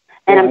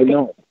 And I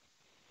know.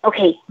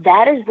 Okay,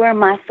 that is where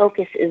my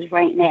focus is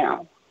right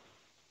now.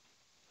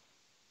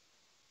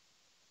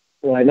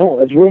 Well, I know.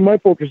 That's where my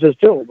focus is,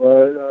 too.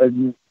 But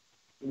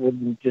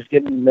just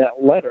getting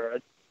that letter,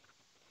 it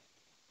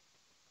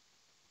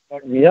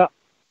fucked me up.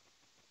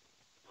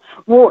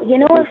 Well, you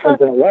know what?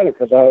 That letter,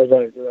 because I was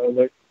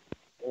like,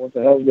 what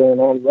the hell's going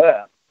on with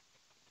that?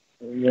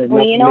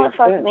 Well, you know what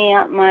fucked me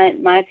up?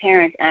 My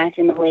parents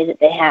acting the way that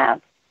they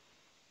have.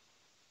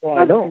 Well,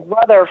 my I know.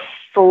 brother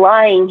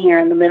flying here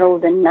in the middle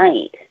of the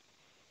night.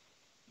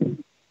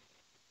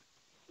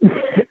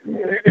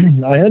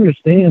 I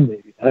understand,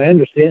 baby. I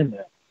understand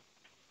that.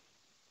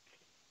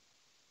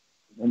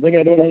 One thing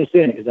I don't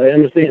understand is I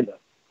understand that.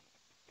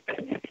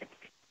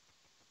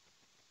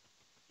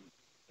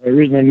 The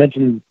reason I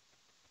mentioned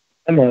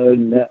Emma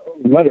in that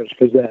letters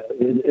because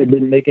it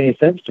didn't make any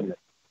sense to me.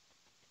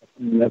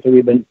 And after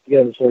we've been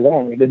together so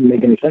long, it didn't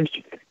make any sense to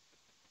me.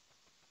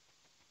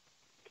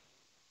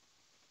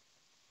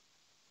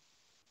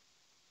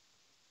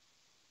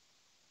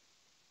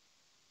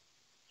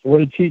 So what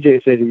did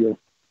TJ say to you?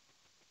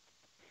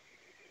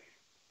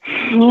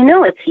 You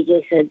know what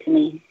TJ said to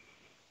me.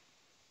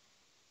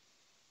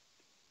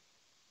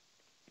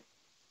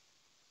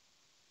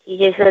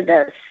 TJ said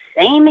the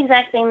same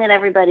exact thing that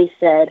everybody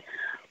said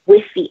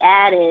with the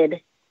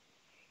added...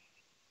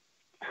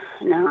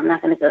 No, I'm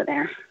not going to go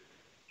there.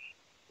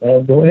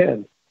 Go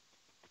ahead.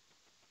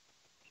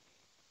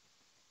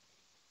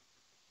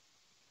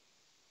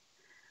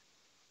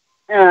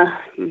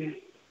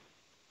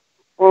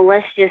 Well,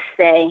 let's just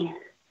say...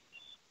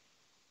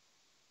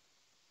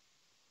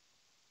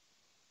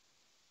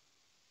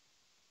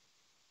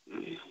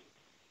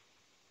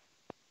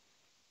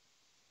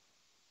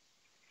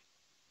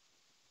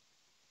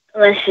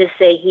 Let's just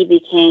say he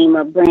became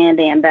a brand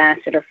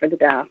ambassador for the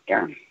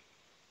doctor.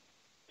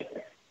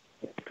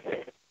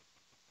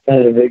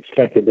 Kind of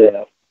expected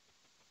that.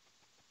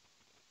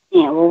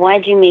 Yeah, well,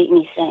 why'd you make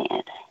me say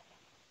it?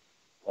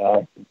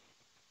 Well,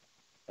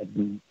 I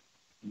didn't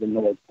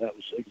know that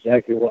was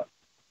exactly what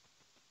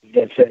you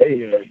got to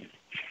say or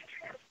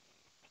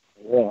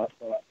what.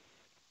 But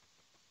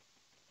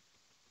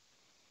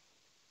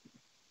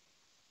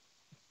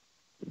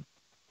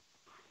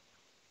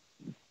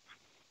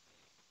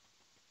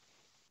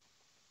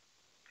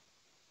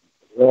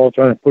we're all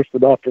trying to push the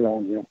doctor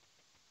on you.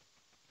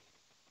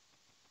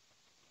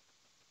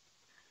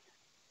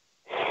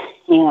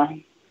 Yeah.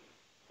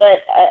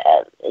 But,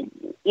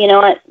 you know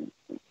what?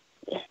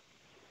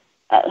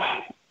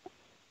 I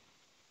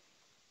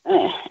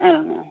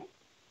don't know.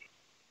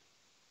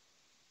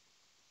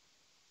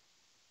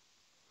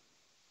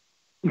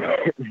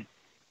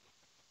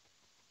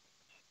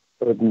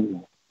 But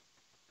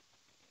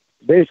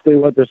basically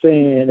what they're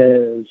saying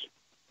is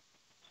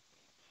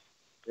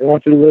they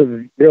want you to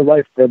live your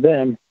life for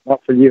them,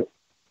 not for you.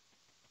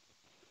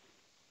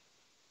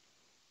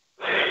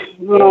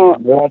 Well,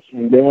 they want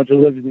you to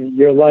live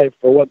your life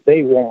for what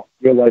they want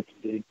your life to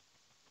be,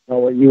 not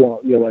what you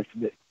want your life to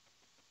be.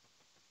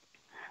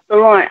 But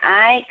Lorne,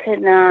 I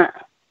could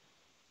not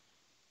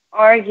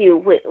argue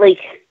with,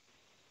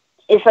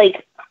 it's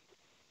like,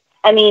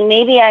 I mean,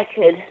 maybe I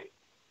could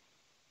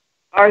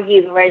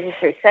argue the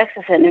registered sex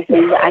offender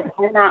thing, but I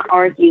cannot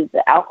argue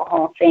the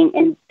alcohol thing,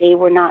 and they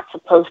were not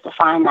supposed to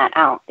find that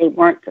out. They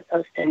weren't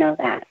supposed to know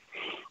that.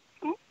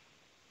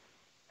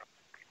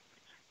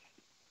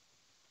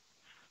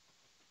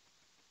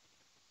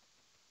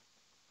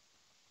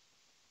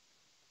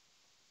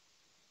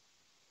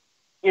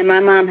 And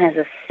my mom has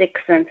a sick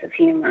sense of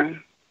humor.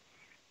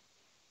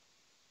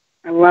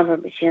 I love her,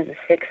 but she has a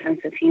sick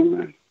sense of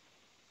humor.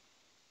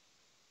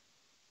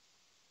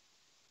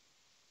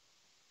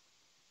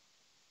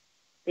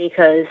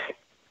 Because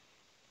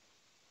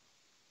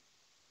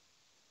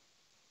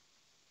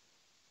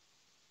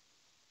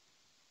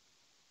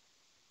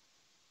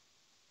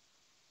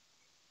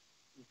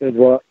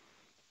What?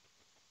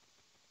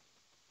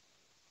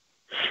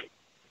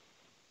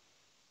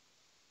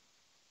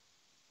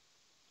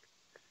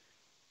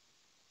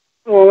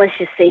 well, let's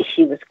just say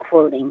she was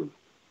quoting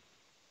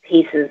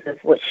pieces of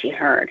what she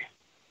heard.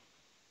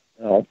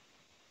 No.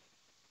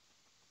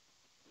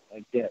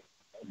 I can't.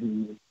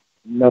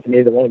 Nothing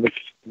either one of us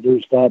can do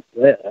to stop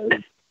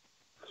that.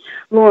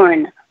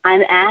 Lorne,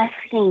 I'm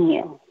asking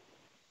you.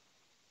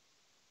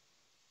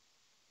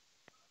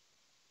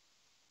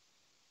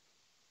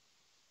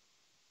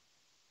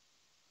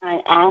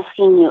 I'm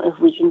asking you if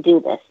we can do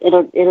this.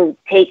 It'll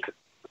take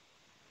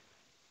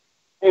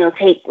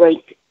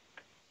like,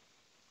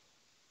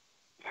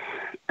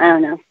 I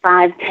don't know,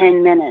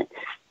 5-10 minutes.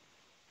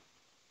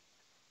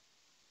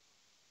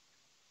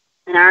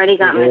 And I already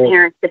got my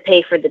parents to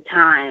pay for the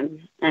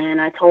time, and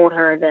I told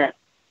her that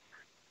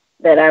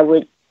I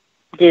would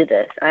do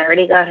this. I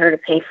already got her to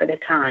pay for the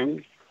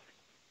time.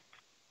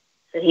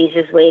 So he's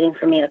just waiting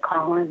for me to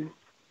call him.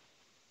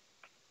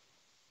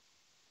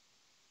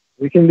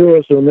 We can do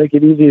it, so it'll make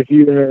it easier for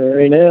you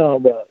right now,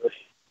 but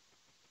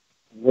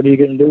what are you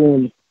going to do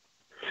when...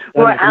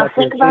 Well, I'll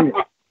think about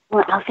that.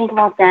 Well, I'll think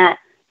about that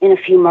in a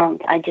few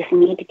months. I just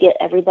need to get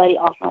everybody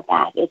off my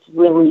back. It's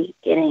really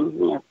getting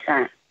me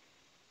upset.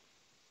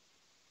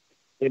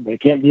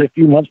 It can't be a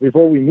few months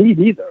before we meet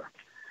either.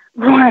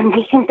 Lorne,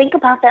 we can think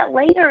about that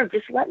later.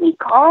 Just let me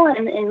call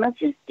him and let's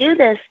just do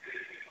this.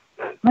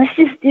 Let's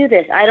just do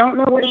this. I don't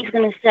know what he's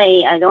going to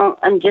say.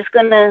 I'm just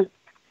going to...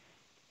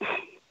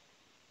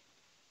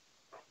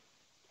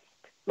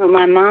 Well,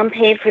 my mom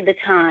paid for the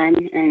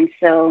time, and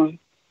so...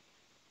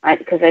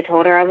 Because I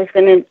told her I was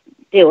going to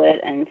do it,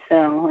 and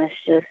so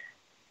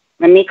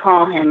let me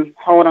call him.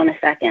 Hold on a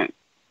second.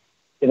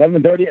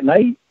 11:30 at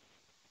night?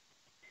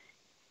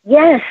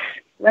 Yes,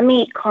 let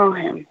me call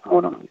him.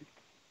 Hold on.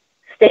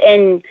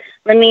 And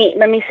let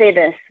me say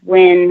this: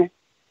 when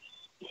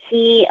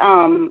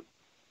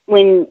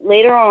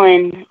later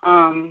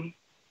on,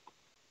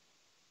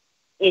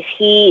 if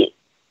he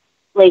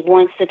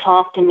wants to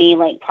talk to me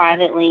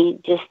privately,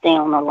 just stay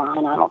on the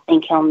line. I don't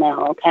think he'll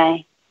know.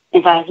 Okay.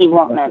 In fact, he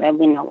won't know. There'll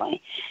be no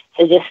way.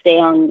 So just stay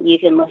on. You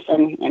can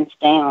listen and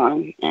stay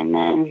on, and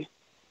then.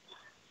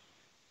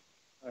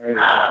 All right.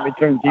 Let me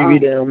turn the TV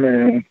down,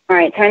 man. All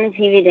right, turn the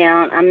TV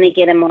down. I'm gonna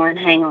get him on.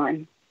 Hang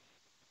on.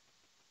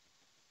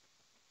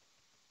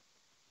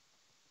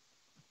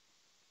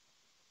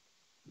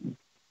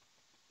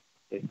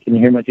 Can you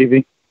hear my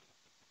TV?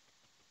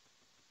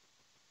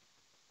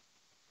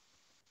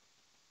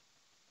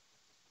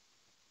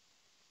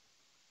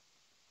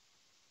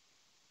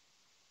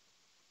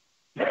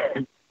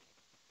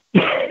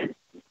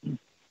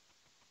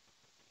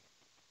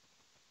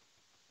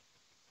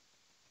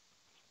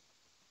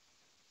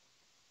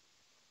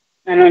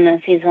 I don't know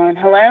if he's on.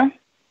 Hello?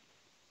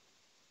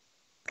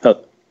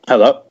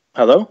 Hello?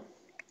 Hello?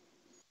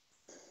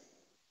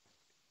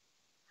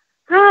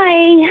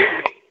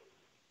 Hi.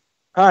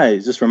 Hi,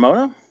 is this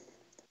Ramona?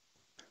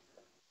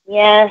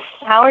 Yes.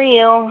 How are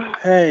you?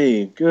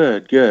 Hey,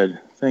 good.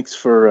 Thanks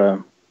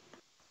for,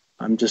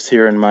 I'm just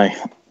here in my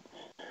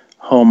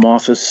home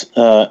office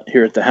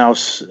here at the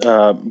house,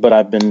 but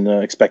I've been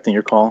expecting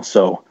your call,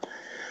 so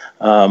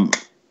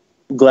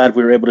glad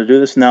we were able to do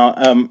this. Now,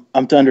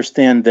 I'm to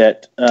understand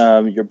that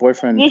your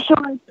boyfriend... Are you sure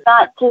it's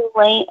not too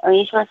late? Are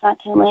you sure it's not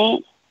too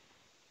late?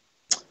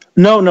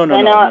 No,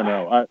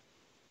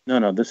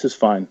 this is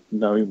fine.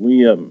 No,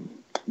 we,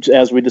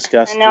 as we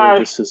discussed,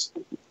 this is...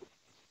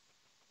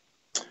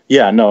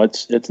 Yeah, no,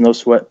 it's no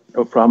sweat,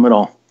 no problem at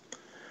all.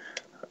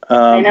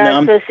 I know I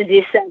was supposed to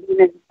do 7,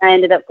 and I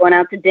ended up going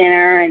out to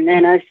dinner, and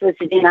then I was supposed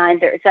to do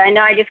 9:30. So I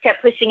know I just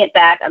kept pushing it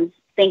back.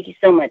 Thank you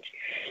so much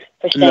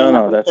for staying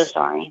up. I'm so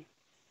sorry.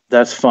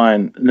 That's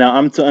fine. Now,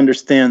 I'm to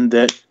understand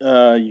that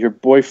your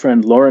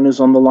boyfriend, Lorne, is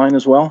on the line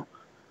as well?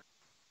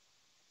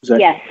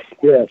 Yes.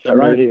 Yes, I'm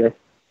right here.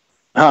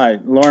 Hi,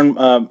 Lorne.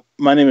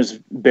 My name is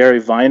Barry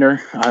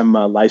Viner. I'm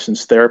a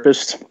licensed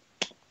therapist.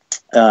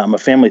 I'm a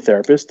family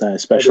therapist. I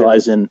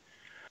specialize in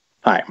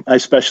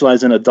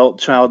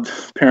adult-child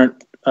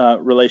parent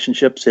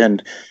relationships,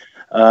 and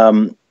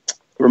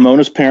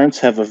Ramona's parents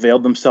have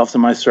availed themselves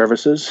of my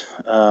services.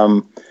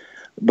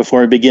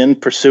 Before we begin,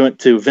 pursuant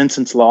to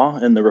Vincent's Law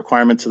and the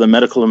requirements of the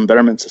Medical and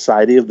Betterment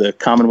Society of the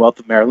Commonwealth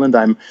of Maryland,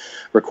 I'm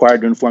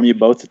required to inform you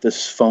both that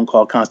this phone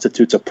call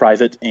constitutes a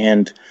private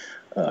and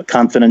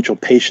confidential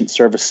patient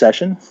service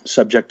session,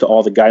 subject to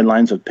all the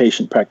guidelines of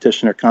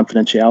patient-practitioner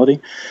confidentiality,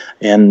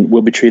 and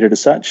will be treated as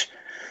such.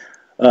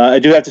 I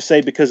do have to say,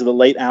 because of the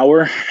late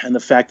hour and the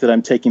fact that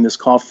I'm taking this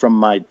call from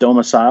my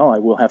domicile, I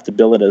will have to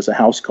bill it as a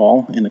house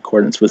call in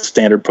accordance with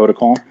standard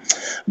protocol.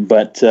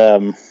 But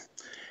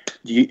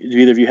do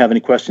either of you have any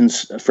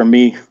questions for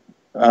me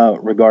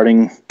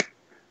regarding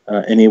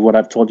any of what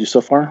I've told you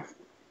so far?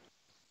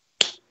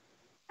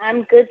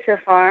 I'm good so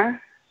far.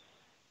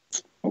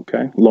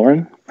 Okay.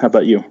 Lorne, how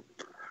about you?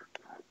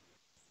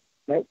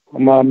 Nope,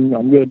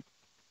 I'm good.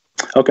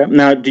 Okay.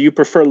 Now, do you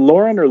prefer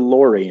Lorne or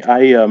Lori?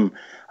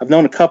 I've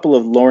known a couple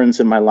of Lornes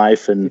in my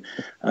life, and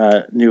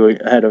I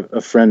had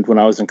a friend when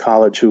I was in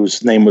college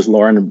whose name was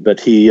Lorne, but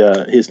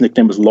his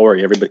nickname was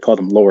Lori. Everybody called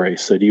him Lori.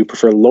 So do you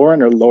prefer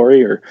Lorne or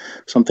Lori or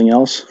something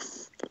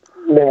else?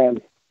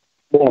 Lorne.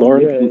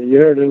 Lorne? Yeah, you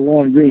heard of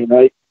Lorne Green,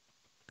 right?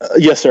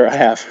 Yes, sir, I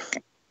have.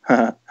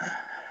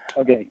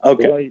 Okay.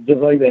 Okay.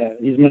 Just like that.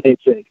 He's my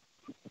namesake.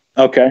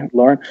 Okay,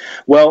 Lorne.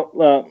 Well,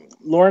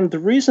 Lorne, the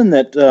reason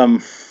that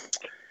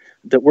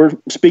that we're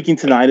speaking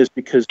tonight is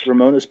because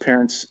Ramona's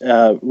parents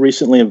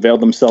recently availed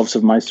themselves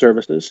of my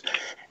services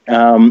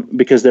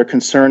because they're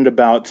concerned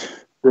about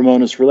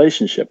Ramona's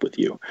relationship with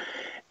you.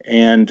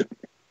 And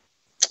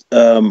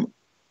I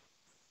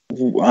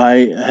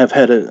have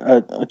had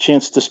a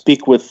chance to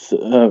speak with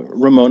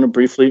Ramona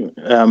briefly.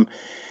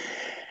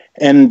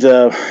 And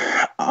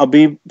I'll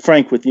be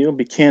frank with you, I'll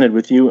be candid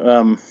with you.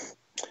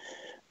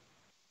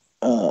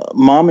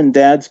 Mom and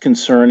Dad's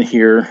concern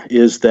here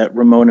is that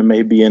Ramona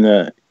may be in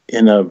a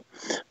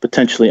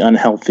potentially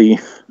unhealthy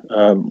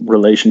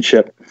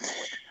relationship,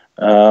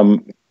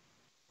 and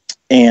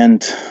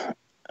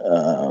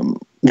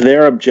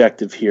their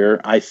objective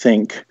here, I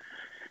think,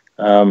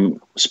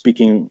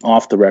 speaking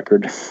off the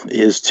record,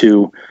 is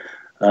to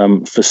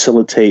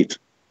facilitate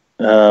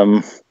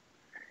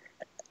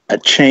a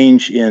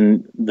change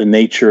in the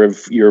nature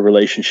of your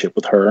relationship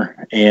with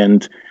her.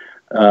 And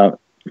to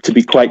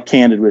be quite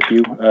candid with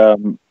you,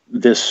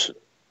 this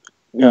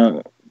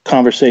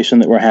conversation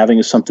that we're having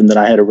is something that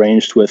I had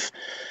arranged with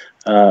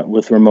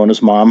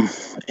Ramona's mom.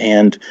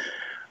 And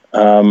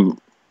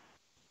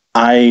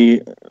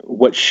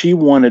what she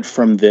wanted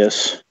from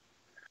this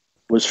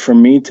was for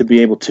me to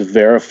be able to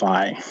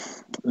verify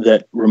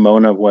that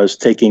Ramona was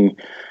taking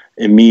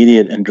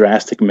immediate and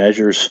drastic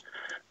measures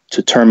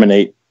to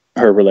terminate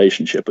her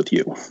relationship with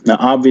you. Now,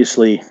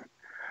 obviously,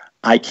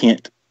 I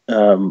can't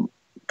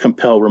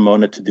compel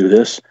Ramona to do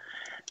this.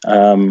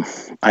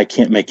 I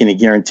can't make any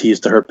guarantees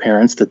to her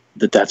parents that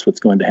that's what's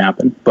going to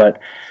happen.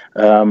 But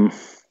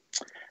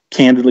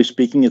candidly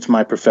speaking, it's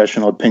my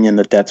professional opinion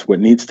that that's what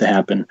needs to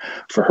happen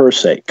for her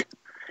sake.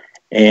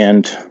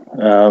 And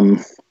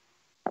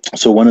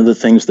so one of the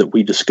things that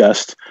we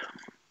discussed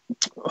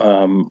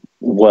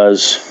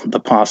was the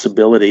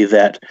possibility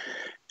that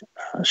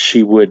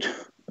she would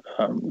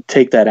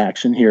take that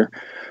action here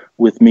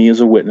with me as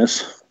a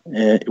witness.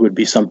 It would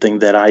be something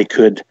that I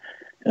could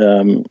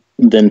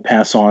then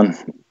pass on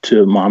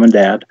to mom and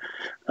dad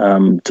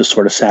to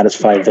sort of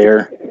satisfy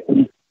their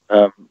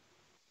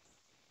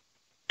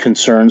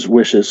concerns,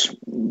 wishes,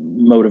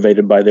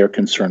 motivated by their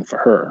concern for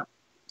her.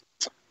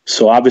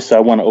 So obviously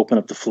I want to open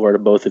up the floor to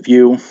both of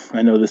you.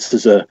 I know this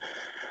is a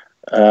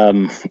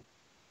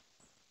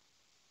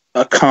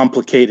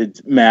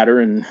complicated matter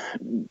and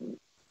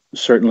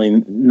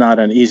certainly not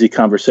an easy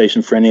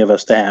conversation for any of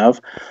us to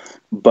have,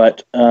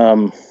 but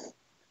I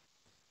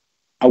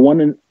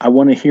want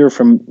to hear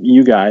from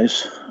you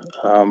guys.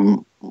 I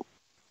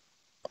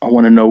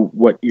want to know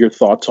what your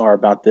thoughts are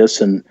about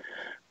this, and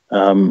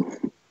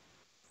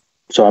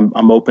so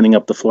I'm opening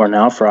up the floor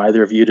now for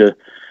either of you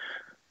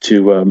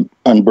to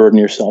unburden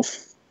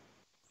yourself.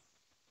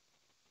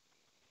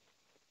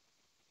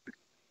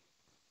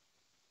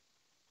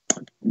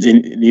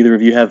 Neither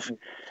of you have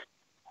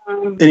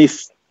any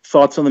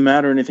thoughts on the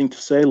matter, anything to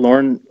say?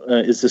 Lorne,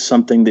 is this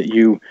something that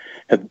you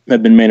have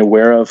been made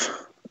aware of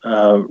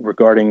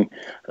regarding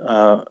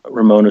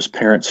Ramona's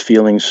parents'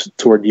 feelings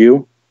toward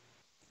you?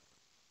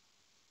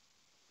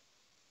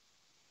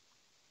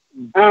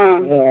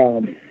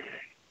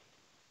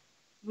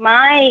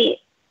 My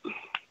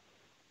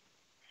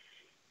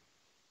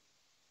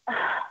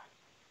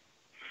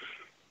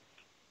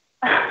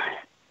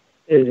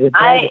It's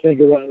hard to think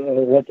about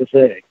what to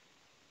say.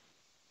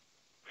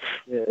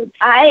 Here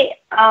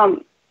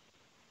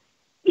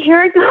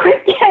I go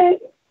again.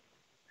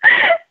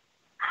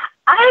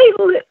 I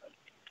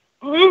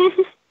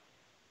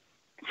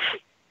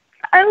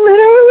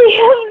literally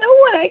have no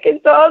one I can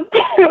talk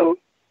to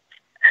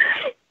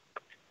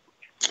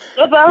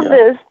about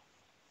this.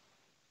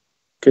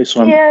 Okay,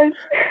 so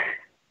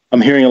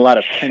I'm hearing a lot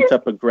of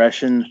pent-up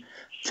aggression,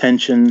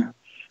 tension.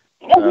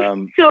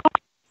 I'm so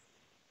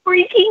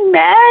freaking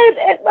mad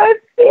at my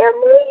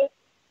family.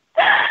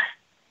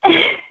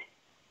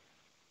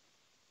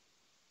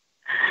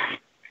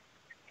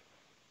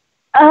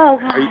 Oh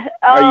God!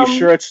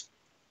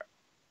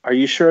 Are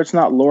you sure it's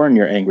not Lorne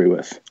you're angry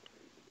with?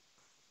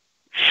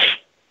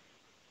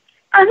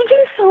 I'm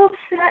just so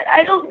upset.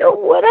 I don't know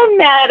what I'm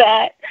mad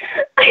at.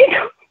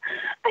 I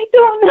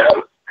don't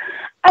know.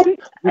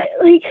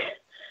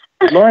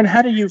 Lorne,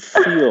 how do you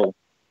feel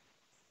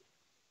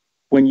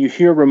when you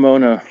hear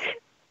Ramona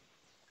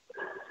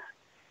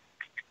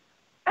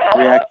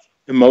react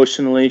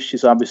emotionally?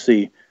 She's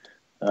obviously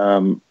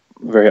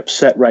very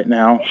upset right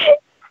now.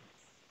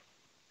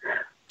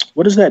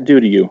 What does that do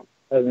to you?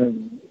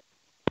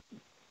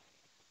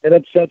 It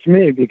upsets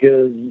me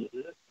because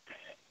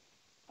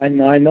I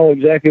know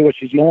exactly what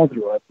she's going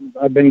through.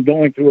 I've been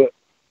going through it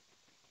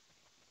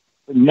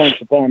for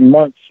months upon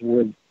months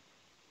with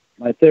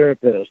my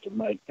therapist and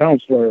my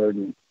counselor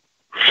and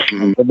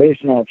my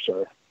probation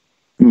officer.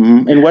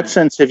 Mm-hmm. In what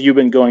sense have you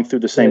been going through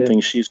the same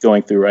thing she's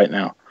going through right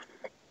now?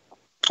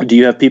 Do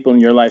you have people in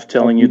your life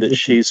telling you that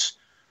she's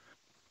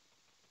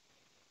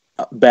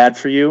bad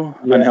for you,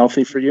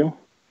 unhealthy for you?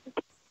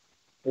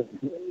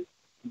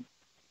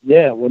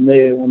 Yeah, when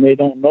they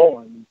don't know,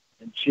 and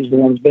she's the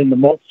one who's been the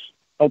most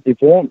healthy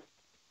for me.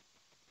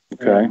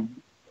 Okay.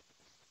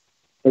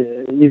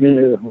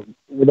 Even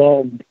with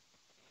all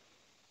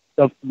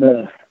stuff,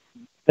 the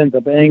pent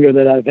up anger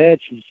that I've had,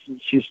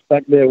 she's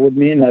stuck there with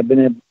me, and I've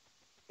been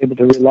able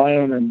to rely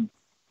on and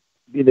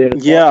be there to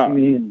talk to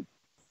me. And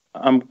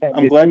I'm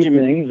glad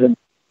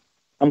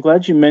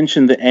you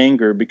mentioned the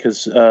anger,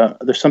 because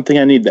there's something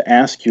I need to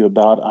ask you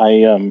about.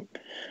 I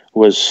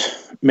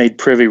was made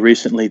privy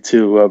recently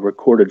to a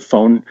recorded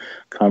phone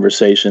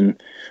conversation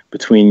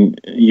between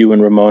you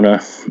and Ramona,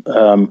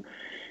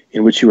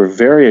 in which you were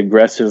very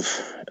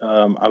aggressive,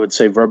 I would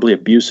say verbally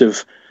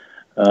abusive,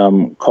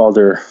 called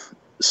her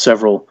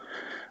several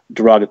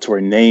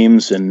derogatory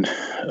names, and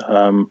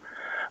I'm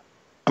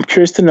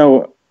curious to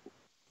know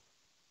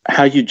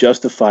how you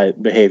justify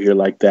behavior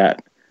like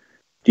that.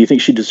 Do you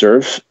think she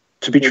deserves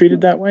to be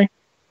treated that way?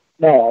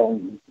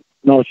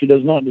 No, she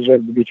does not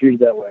deserve to be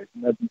treated that way.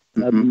 I've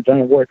been trying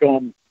to work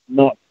on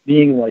not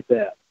being like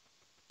that.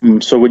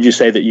 So would you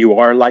say that you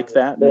are like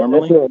that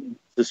normally?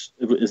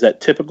 Is that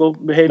typical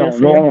behavior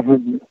for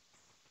you?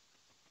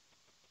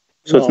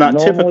 So it's not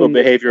typical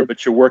behavior,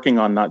 but you're working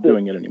on not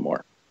doing it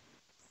anymore.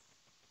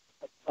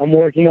 I'm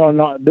working on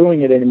not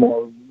doing it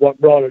anymore. What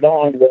brought it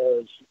on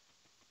was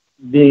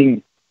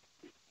meeting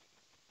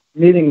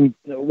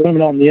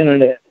women on the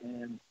internet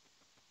and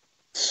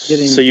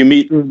getting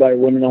screwed by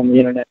women on the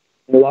internet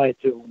and lied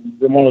to.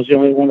 Ramona's the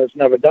only one that's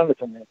never done it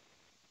to me.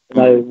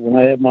 And when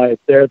I had my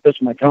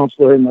therapist, my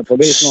counselor, and my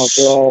probation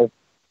officer all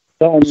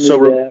telling me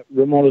that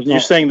Ramona's not.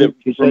 You're saying that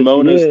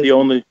Ramona's the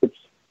only.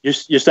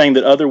 You're saying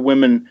that other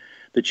women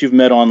that you've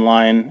met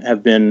online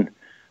have been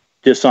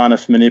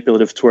dishonest,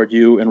 manipulative toward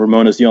you, and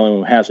Ramona's the only one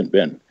who hasn't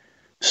been.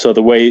 So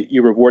the way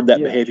you reward that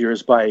behavior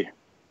is by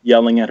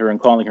yelling at her and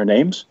calling her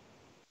names?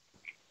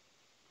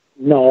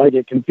 No, I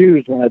get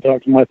confused when I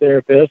talk to my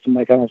therapist and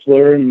my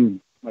counselor and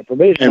my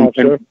probation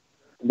officer.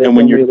 And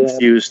when you're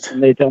confused.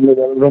 And they tell me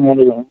that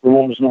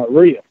Ramona's not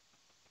real.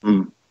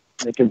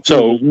 It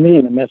confuses me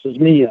and it messes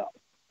me up.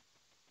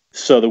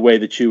 So the way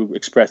that you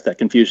express that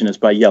confusion is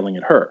by yelling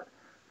at her,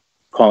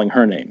 calling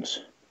her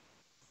names.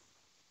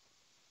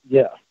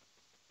 Yeah.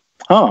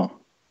 Oh.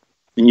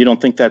 And you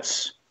don't think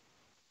that's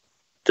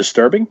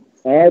disturbing?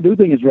 I do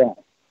think it's wrong.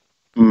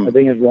 I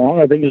think it's wrong.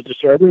 I think it's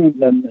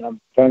disturbing, and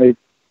I'm trying to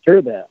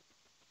cure that.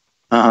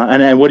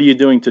 And what are you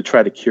doing to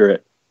try to cure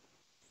it?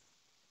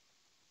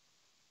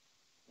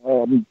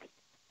 Talking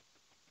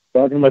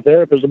to my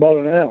therapist about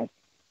it now.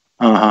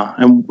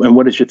 And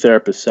what does your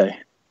therapist say?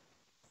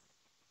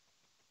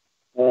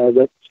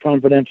 That's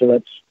confidential.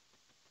 That's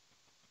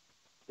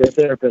their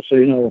therapist, so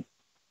you know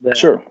that.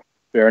 Sure.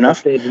 Fair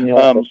enough.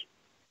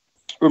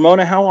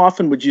 Ramona, how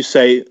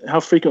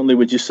frequently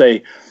would you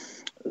say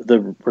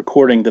the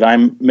recording that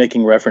I'm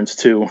making reference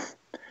to,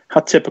 how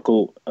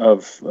typical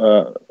of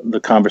the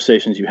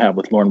conversations you have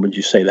with Lorne would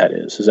you say that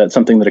is? Is that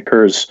something that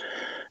occurs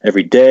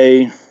every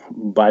day,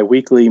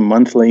 bi-weekly,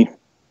 monthly?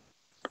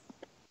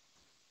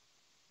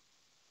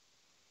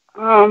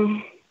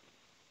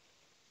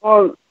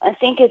 Well, I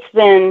think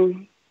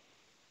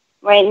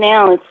right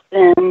now it's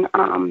been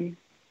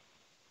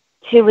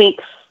 2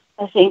 weeks,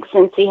 I think,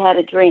 since he had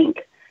a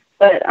drink.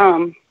 But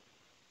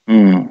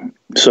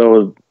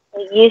so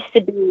it used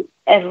to be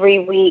every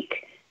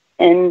week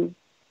and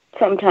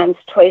sometimes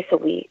twice a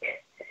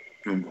week.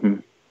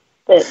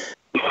 But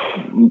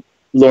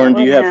Lorne,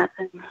 do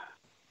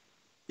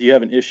you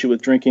have an issue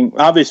with drinking?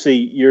 Obviously,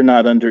 you're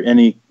not under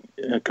any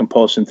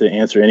compulsion to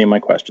answer any of my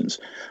questions.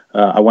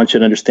 I want you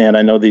to understand.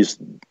 I know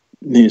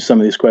some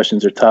of these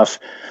questions are tough,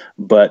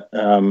 but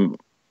I'm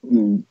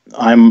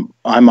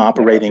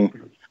operating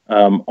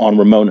on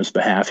Ramona's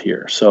behalf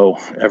here. So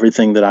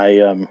everything that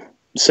I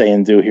say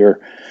and do here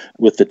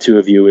with the two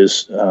of you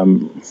is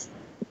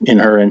in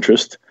her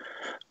interest.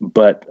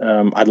 But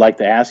I'd like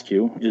to ask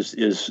you: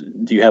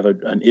 do you have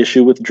an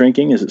issue with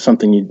drinking? Is it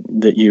something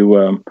that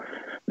you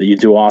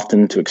do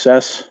often to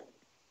excess?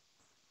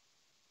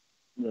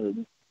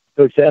 To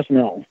excess,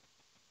 no.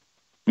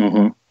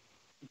 Well,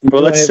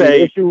 let's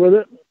say an issue with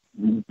it.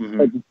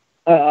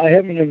 I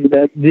haven't.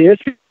 The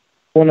issue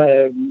when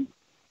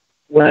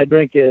I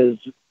drink is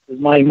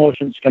my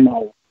emotions come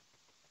out.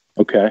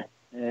 Okay.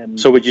 And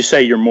so would you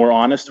say you're more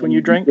honest when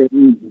you drink?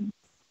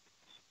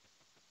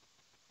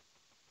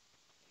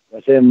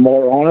 I say I'm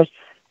more honest.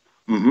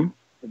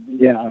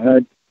 Yeah.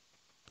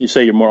 You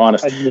say you're more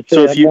honest.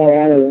 So if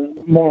you're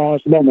more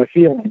honest about my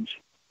feelings.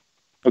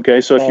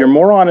 Okay, so if you're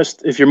more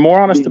honest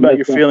about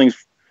your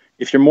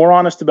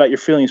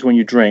feelings, when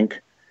you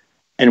drink,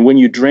 and when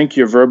you drink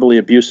you're verbally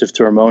abusive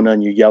to Ramona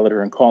and you yell at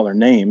her and call her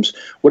names,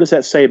 what does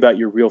that say about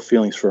your real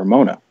feelings for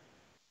Ramona?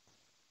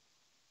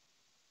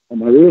 Well,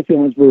 my real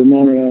feelings for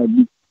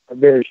Ramona are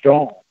very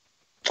strong.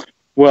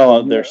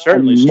 Well, they're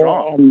certainly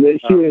strong.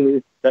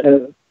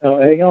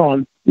 Hang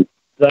on. I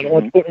don't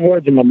want to put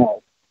words in my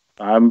mouth.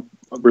 I'm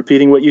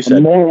repeating what you said.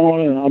 I'm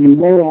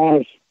more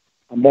honest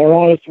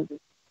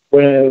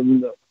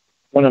when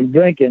I'm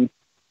drinking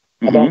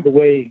about the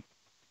way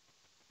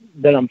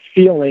that I'm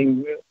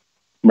feeling.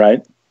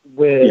 Right.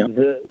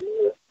 With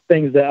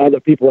things that other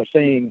people are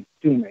saying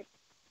to me,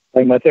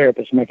 like my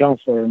therapist, my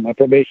counselor, and my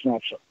probation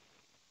officer.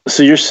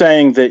 So you're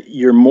saying that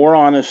you're more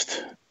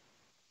honest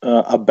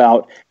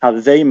about how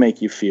they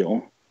make you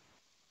feel.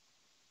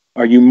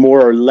 Are you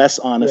more or less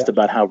honest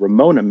about how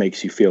Ramona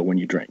makes you feel when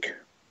you drink?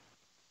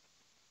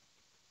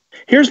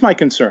 Here's my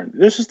concern.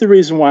 This is the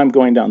reason why I'm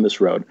going down this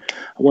road.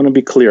 I want to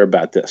be clear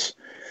about this.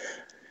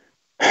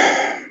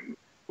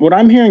 What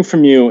I'm hearing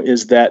from you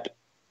is that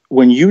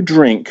when you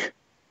drink,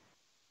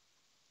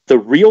 the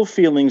real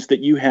feelings that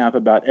you have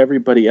about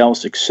everybody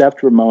else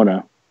except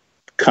Ramona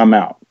come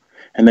out.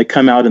 And they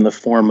come out in the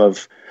form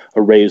of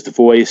a raised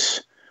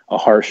voice, a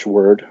harsh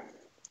word.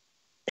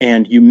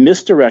 And you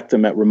misdirect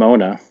them at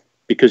Ramona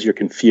because you're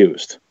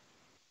confused.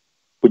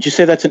 Would you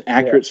say that's an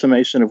accurate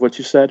summation of what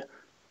you said?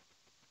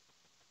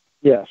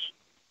 Yes.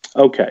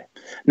 Okay.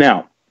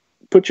 Now,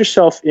 put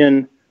yourself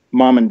in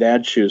mom and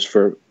dad's shoes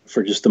for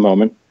just a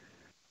moment.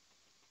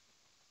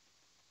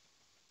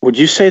 Would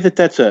you say that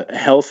that's a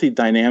healthy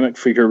dynamic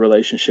for your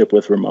relationship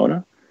with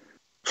Ramona?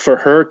 For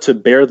her to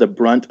bear the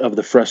brunt of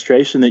the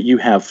frustration that you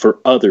have for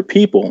other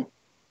people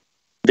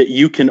that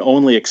you can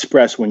only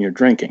express when you're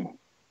drinking?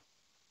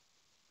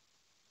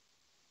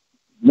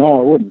 No,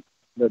 I wouldn't.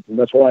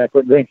 That's why I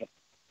quit drinking.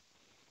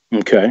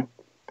 Okay.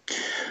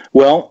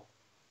 Well,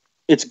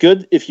 it's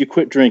good if you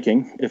quit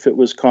drinking, if it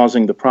was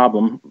causing the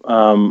problem,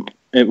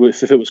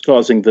 if it was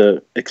causing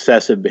the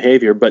excessive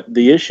behavior. But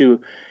the issue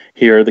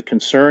here, the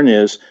concern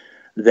is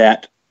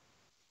that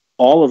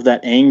all of that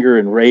anger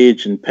and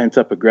rage and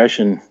pent-up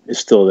aggression is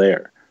still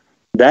there.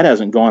 That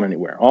hasn't gone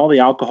anywhere. All the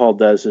alcohol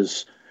does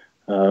is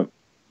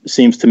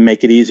seems to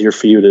make it easier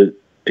for you to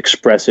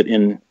express it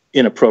in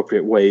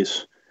inappropriate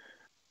ways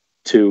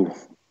to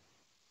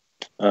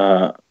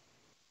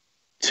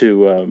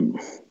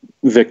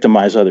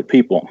victimize other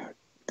people.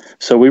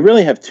 So we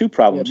really have two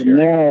problems here.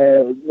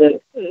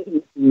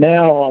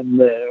 Now I'm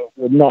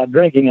with not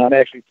drinking, I'm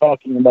actually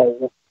talking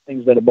about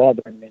things that are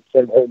bothering me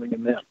instead of holding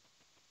them in.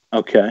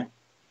 Okay.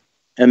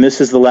 And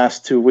this is the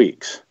last 2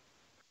 weeks,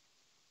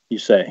 you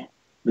say?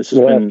 This has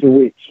been... last 2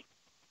 weeks.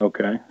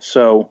 Okay.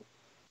 So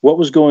what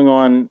was going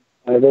on?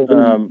 I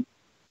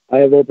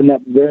have opened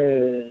up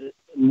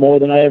more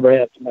than I ever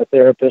have to my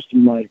therapist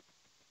and my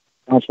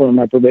counselor and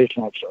my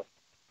probation officer.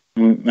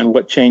 And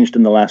what changed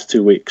in the last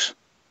 2 weeks?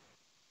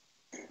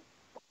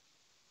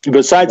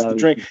 Besides the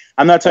drink,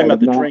 I'm not talking about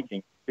the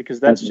drinking, because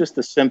that's just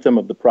a symptom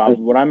of the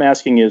problem. What I'm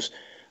asking is,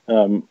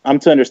 I'm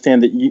to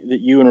understand that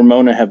you and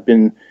Ramona have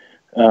been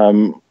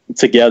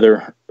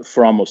together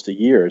for almost a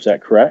year. Is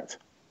that correct?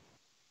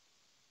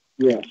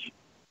 Yes.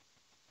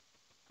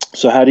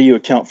 So how do you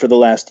account for the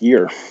last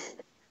year?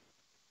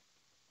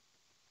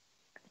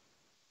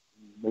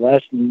 The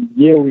last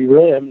year, we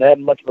really haven't had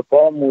much of a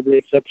problem, with the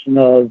exception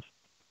of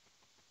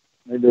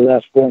maybe the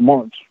last 4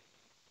 months.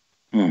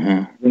 Mm-hmm.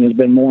 I think it's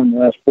been more in the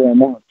last 4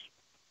 months.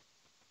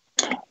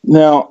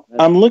 Now,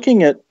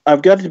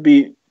 I've got to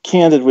be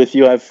candid with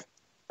you. I've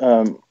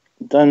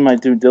done my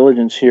due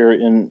diligence here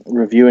in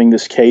reviewing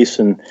this case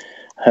and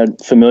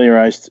had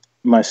familiarized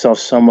myself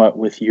somewhat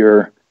with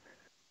your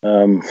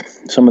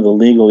some of the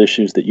legal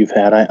issues that you've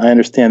had. I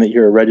understand that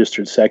you're a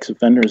registered sex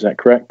offender. Is that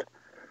correct?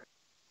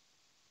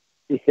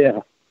 Yeah.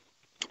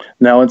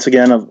 Now, once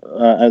again,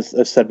 as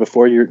I said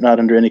before, you're not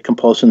under any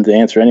compulsion to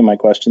answer any of my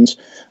questions,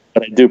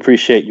 but I do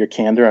appreciate your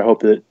candor. I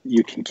hope that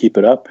you can keep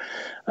it up.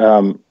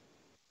 What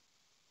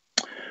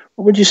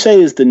would you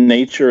say is the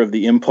nature of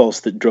the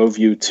impulse that drove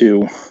you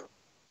to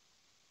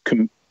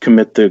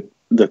commit the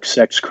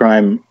sex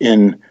crime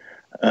in,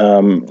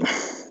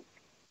 was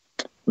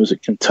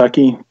it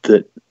Kentucky,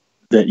 that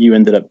you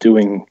ended up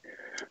doing,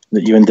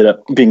 that you ended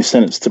up being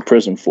sentenced to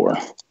prison for?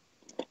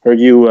 Are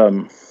you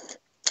a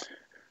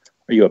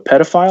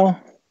pedophile?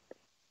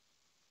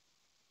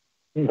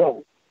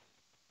 No.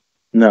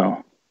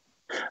 No.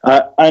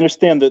 I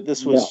understand that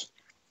this was,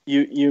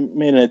 you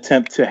made an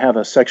attempt to have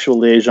a sexual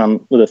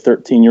liaison with a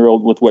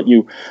 13-year-old with what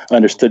you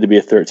understood to be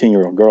a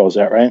 13-year-old girl. Is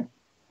that right?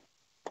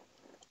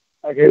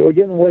 Okay, we're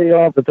getting way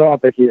off the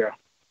topic here.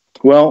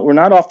 Well, we're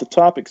not off the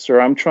topic,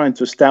 sir. I'm trying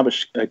to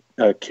establish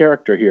a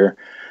character here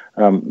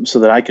so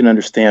that I can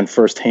understand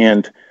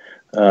firsthand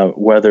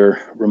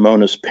whether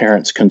Ramona's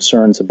parents'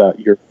 concerns about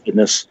your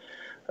fitness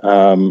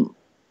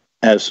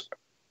as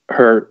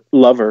her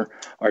lover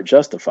are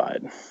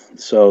justified.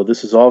 So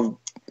this is all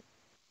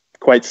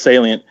quite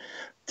salient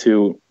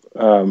to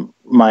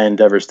my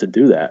endeavors to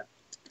do that.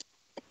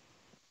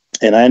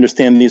 And I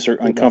understand these are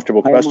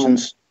uncomfortable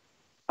questions.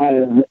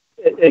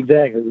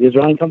 Exactly. These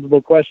are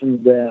uncomfortable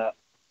questions that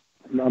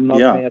I'm not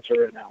going to answer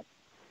right now.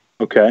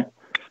 Okay.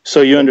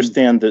 So you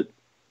understand that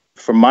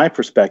from my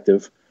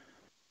perspective,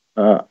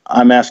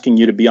 I'm asking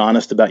you to be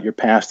honest about your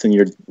past and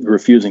you're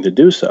refusing to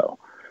do so.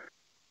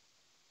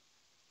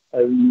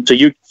 I'll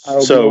be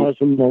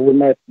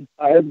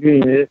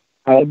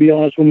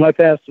honest with my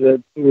past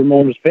to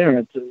Ramona's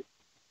parents if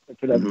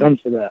it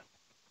comes to that.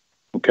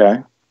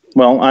 Okay.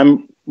 Well,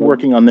 I'm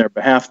working on their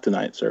behalf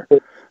tonight, sir.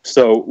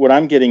 So what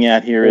I'm getting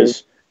at here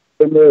is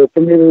for me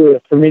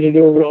to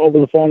do it over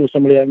the phone with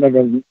somebody I've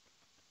never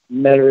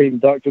met or even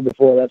talked to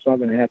before, that's not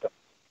going to happen.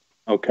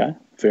 Okay,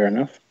 fair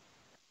enough.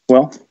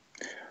 Well,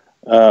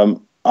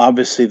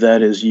 obviously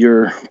that is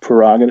your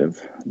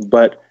prerogative,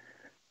 but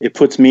it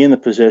puts me in the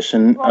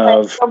position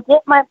of... I'll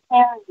get my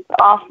parents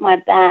off my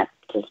back.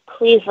 Just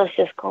please, let's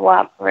just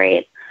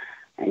cooperate.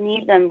 I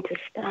need them to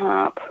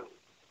stop.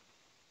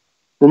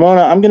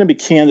 Ramona, I'm going to be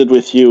candid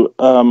with you.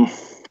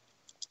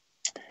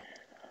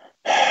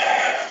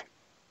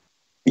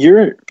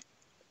 You're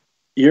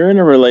in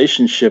a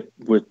relationship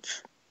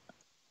with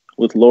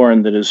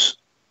Lorne that is,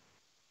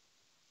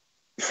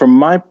 from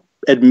my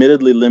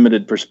admittedly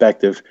limited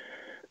perspective,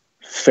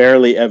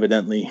 fairly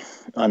evidently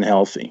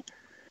unhealthy.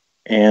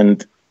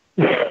 And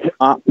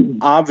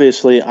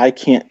obviously, I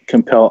can't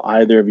compel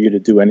either of you to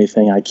do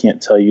anything. I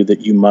can't tell you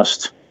that you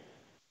must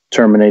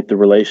terminate the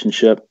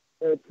relationship.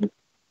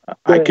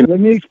 Let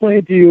me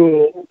explain to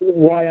you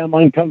why I'm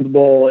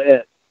uncomfortable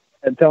at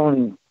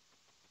telling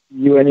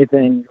you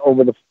anything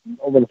over the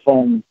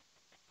phone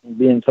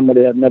being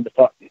somebody I've never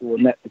talked to or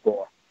met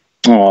before.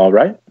 All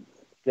right.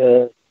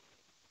 It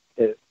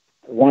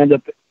winds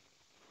up,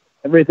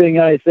 everything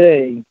I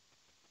say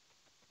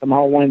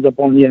somehow winds up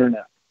on the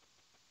internet.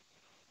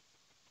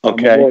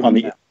 Okay, on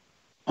the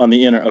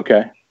internet.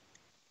 Okay.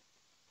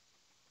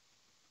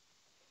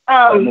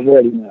 I'm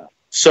avoiding that.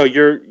 So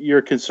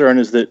your concern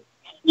is that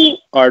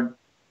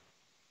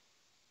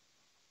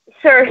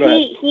Sir,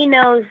 he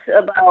knows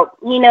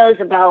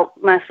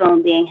about my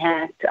phone being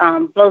hacked.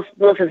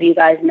 Both of you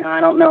guys know. I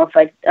don't know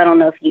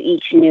if you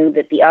each knew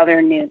that the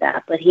other knew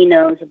that, but he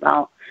knows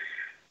about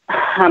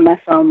how my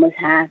phone was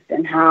hacked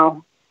and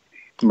how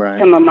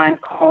some of my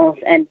calls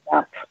ended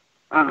up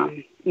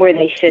where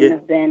they shouldn't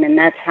have been, and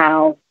that's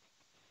how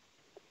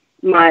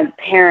my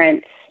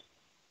parents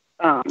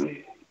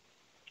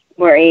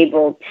were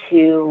able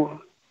to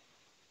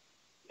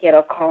get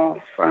a call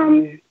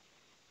from.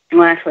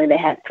 Well, actually, they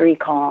had 3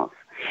 calls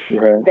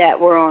that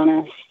were on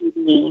a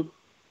CD,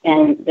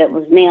 and that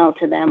was mailed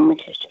to them,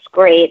 which is just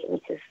great,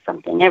 which is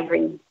something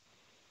every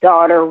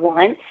daughter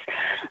wants.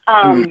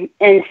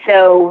 And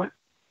so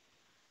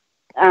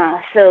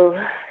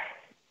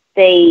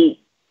they,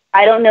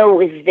 I don't know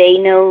if they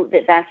know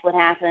that that's what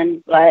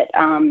happened, but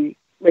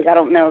like I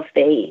don't know if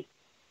they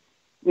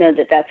know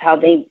that that's how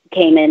they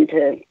came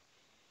into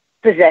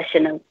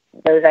possession of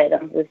those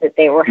items, was that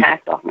they were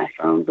hacked off my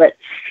phone. But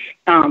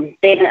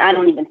I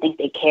don't even think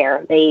they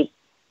care. They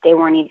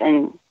weren't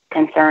even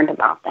concerned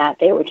about that.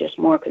 They were just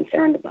more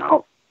concerned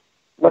about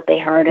what they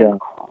heard in the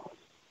calls.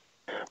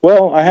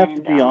 Well, I have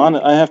to be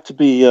honest. I have to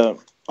be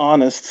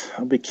honest.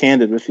 I'll be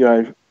candid with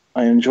you.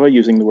 I enjoy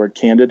using the word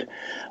candid.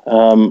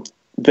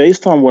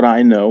 Based on what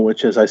I know,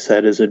 which, as I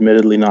said, is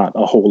admittedly not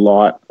a whole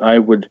lot, I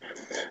would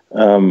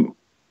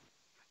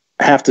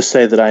have to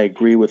say that I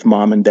agree with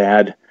Mom and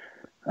Dad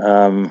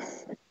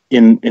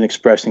in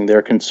expressing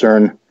their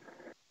concern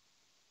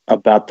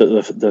about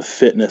the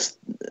fitness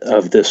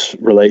of this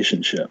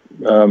relationship.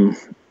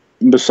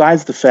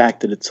 Besides the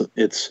fact that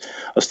it's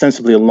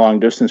ostensibly a long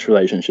distance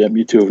relationship,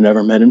 you two have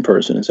never met in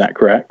person. Is that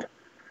correct?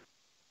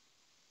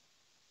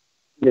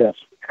 Yes.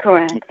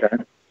 Correct.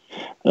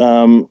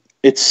 Okay.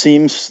 It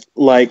seems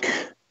like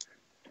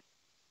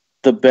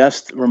the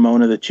best,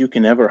 Ramona, that you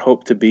can ever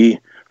hope to be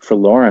for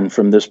Lorne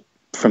from this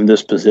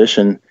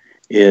position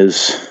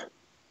is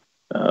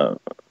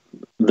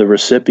the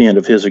recipient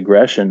of his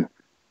aggression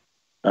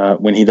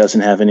when he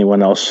doesn't have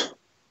anyone else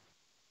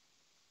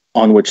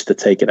on which to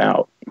take it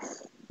out.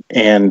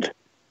 And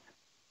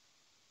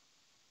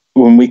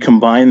when we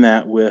combine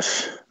that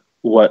with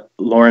what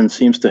Lorne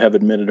seems to have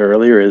admitted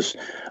earlier is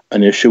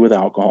an issue with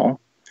alcohol,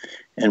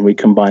 and we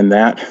combine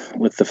that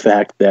with the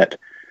fact that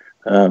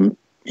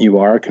you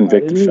are a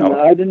convicted felon.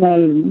 I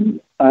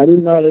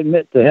did not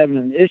admit to having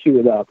an issue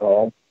with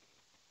alcohol.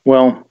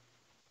 Well,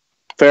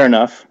 fair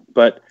enough,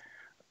 but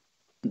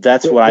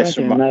that's what I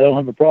surmise. I don't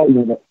have a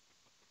problem with it.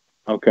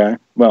 Okay.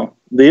 Well,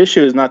 the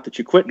issue is not that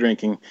you quit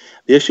drinking.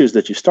 The issue is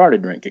that you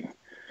started drinking.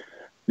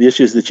 The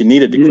issue is that you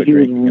needed to quit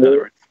drinking, in other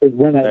words.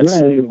 When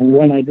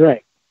I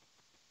drank.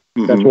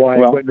 That's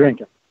why I quit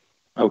drinking.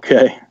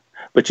 Okay.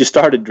 But you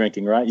started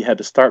drinking, right? You had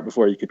to start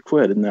before you could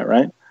quit, isn't that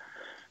right?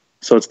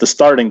 So it's the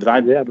starting that I...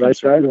 Yeah, but I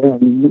started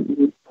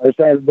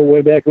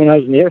way back when I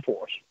was in the Air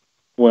Force.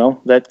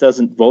 Well, that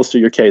doesn't bolster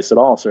your case at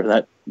all, sir.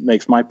 That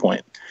makes my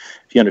point,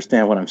 if you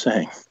understand what I'm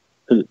saying.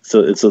 It's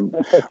a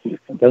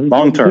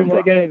long-term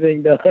like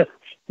anything does.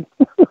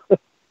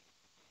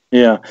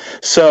 Yeah.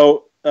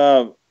 So,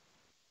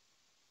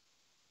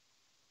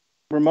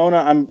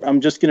 Ramona,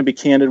 I'm just going to be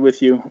candid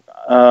with you.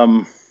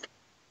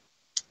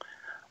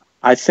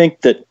 I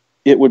think that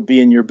it would be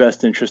in your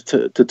best interest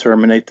to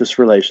terminate this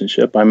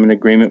relationship. I'm in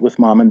agreement with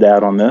Mom and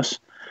Dad on this.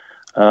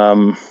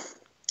 I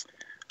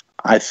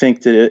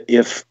think that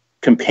if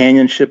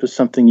companionship is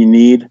something you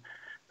need,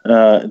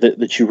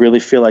 that you really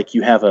feel like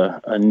you have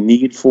a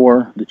need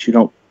for, that you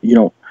don't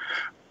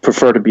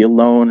prefer to be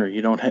alone, or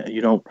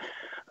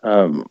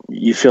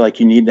you feel like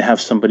you need to have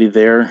somebody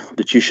there,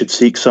 that you should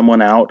seek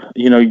someone out.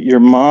 Your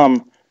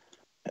mom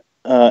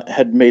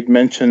had made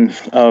mention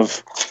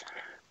of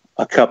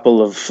a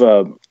couple of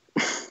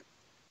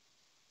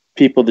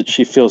people that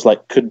she feels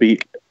like could be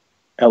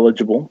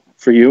eligible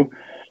for you.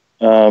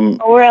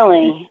 Oh,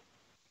 really?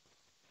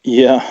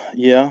 Yeah.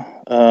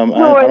 I don't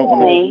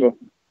want to go.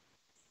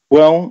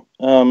 Well,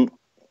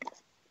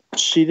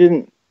 she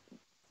didn't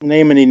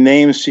name any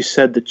names. She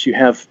said that you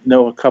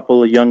know a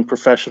couple of young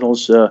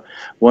professionals,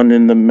 one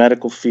in the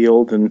medical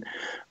field and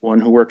one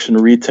who works in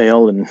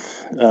retail, and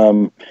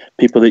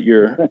people that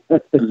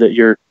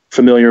you're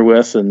familiar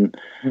with. And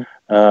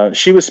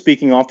she was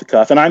speaking off the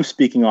cuff, and I'm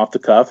speaking off the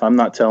cuff. I'm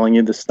not telling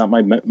you, this is not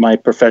my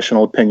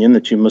professional opinion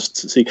that you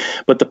must see.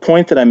 But the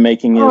point that I'm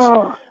making is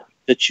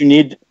that you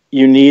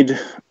need.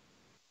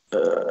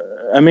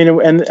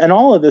 And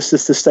all of this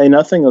is to say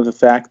nothing of the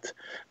fact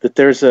that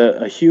there's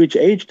a huge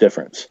age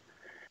difference,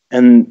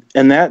 and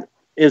that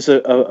is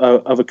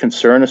of a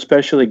concern,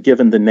 especially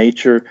given the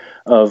nature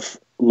of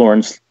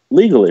Lorne's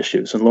legal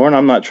issues. And Lorne,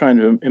 I'm not trying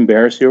to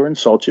embarrass you or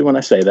insult you when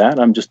I say that.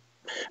 I'm just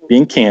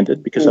being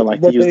candid, because I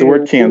like to use the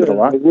word candid a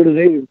lot. What does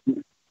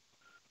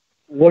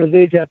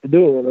age have to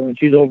do with it when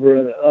she's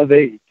over of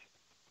age?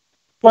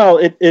 Well,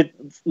 it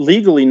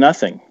legally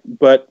nothing,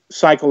 but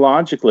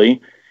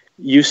psychologically,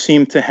 you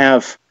seem to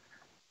have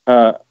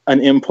an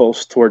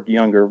impulse toward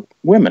younger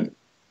women.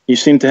 You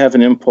seem to have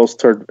an impulse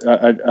toward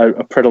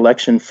a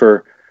predilection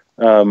for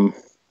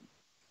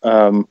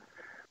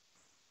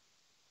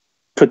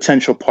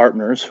potential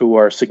partners who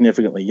are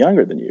significantly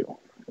younger than you,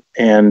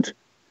 and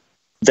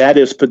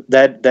that's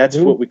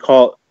what we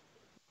call.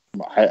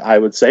 I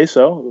would say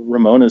so.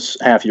 Ramona's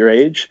half your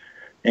age,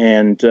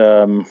 and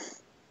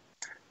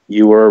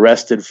you were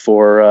arrested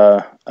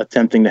for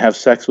attempting to have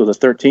sex with a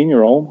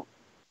 13-year-old.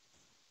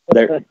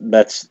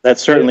 That's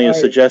certainly a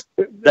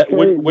suggestive.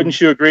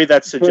 Wouldn't you agree?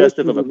 That's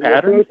suggestive of a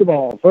pattern.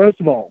 First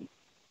of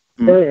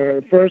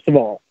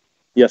all,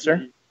 yes,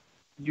 sir.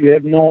 You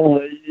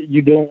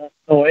don't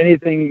know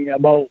anything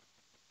about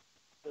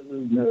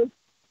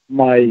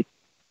my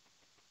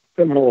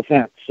criminal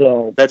offense.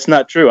 So that's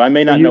not true. I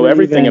may not know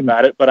everything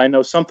about it, but I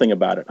know something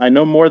about it. I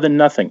know more than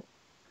nothing.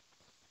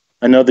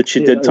 I know that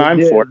you did time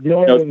for it. I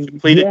know that you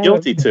pleaded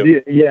guilty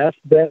to. Yes,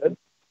 that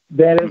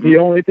is the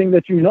only thing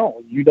that you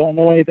know. You don't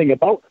know anything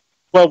about it.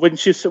 Well,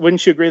 wouldn't you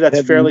agree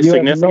that's fairly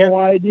significant? You have no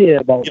idea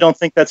about it. You don't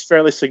think that's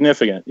fairly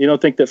significant? You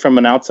don't think that from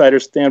an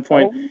outsider's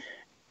standpoint?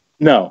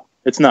 No,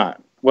 it's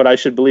not. What I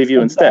should believe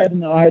you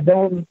instead. I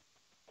don't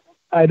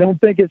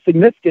think it's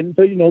significant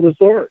until you know the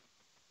story.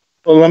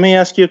 Well, let me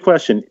ask you a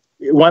question.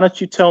 Why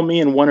don't you tell me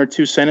in one or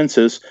two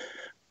sentences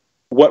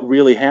what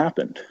really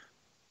happened?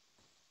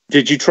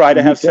 Did you try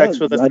to have sex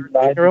with a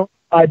 13-year-old?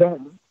 I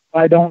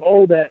don't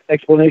owe that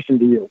explanation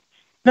to you.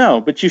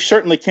 No, but you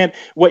certainly can't.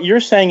 What you're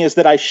saying is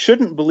that I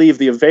shouldn't believe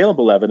the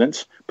available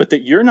evidence, but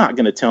that you're not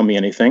going to tell me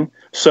anything.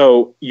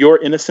 So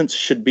your innocence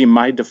should be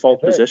my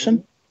default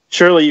position?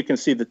 Surely you can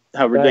see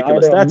how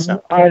ridiculous that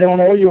sounds. I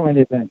don't owe you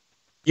anything.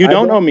 You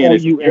don't owe me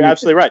anything. You're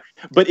absolutely right.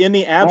 But in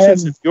the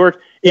absence of your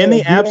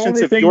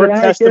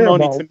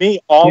testimony to me,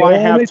 all I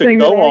have to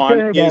go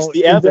on is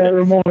the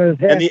evidence.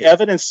 And the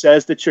evidence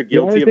says that you're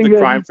guilty of the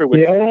crime for which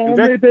you're convicted.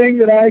 The only thing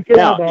that I care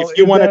about now, if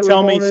you want to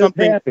tell me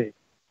something,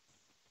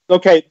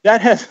 okay,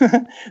 that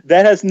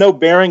has no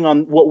bearing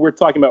on what we're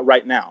talking about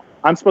right now.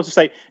 I'm supposed to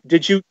say,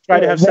 did you try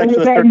to have sex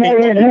with a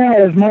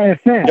 13-year-old? My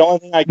offense. The only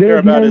thing I care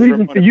about is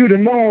reason for you to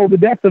know the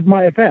depth of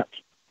my offense.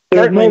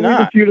 Certainly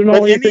not.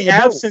 But in the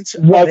absence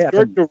of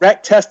your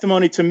direct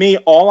testimony to me,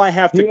 all I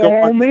have to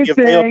go on is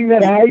the only thing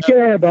that I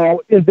care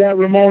about is that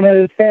Ramona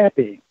is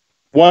happy.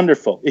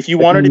 Wonderful. If you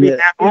want her to be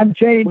happy, I'm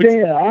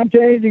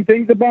changing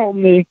things about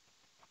me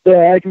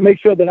so I can make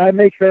sure that I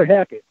make her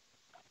happy.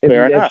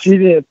 Fair enough. She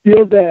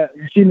feels that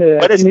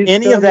what does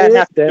any of that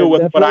have to do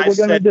with what I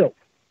said?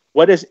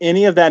 What does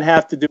any of that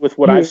have to do with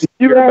what I've said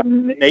about the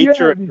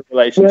nature of the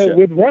relationship?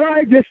 With what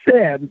I just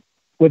said,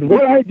 it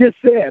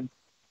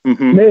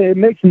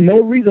makes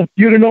no reason for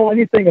you to know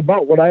anything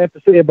about what I have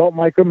to say about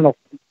my criminal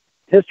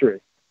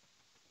history.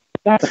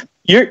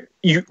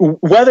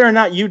 Whether or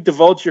not you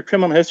divulge your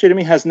criminal history to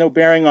me has no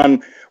bearing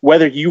on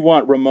whether you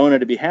want Ramona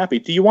to be happy.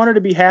 Do you want her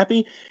to be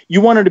happy?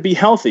 You want her to be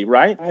healthy,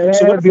 right?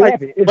 So what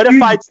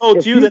if I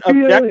told you that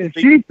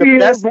objectively the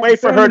best way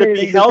for her to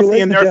be healthy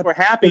and therefore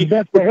happy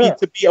would be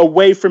to be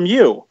away from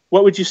you?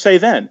 What would you say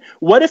then?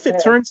 What if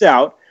it turns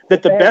out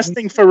that the best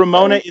thing for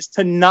Ramona is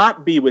to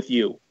not be with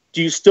you?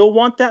 Do you still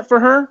want that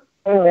for her?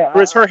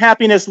 Or is her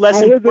happiness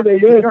less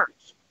important than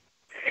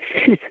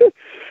yours?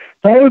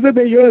 How is it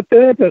that you're a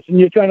therapist and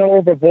you're trying to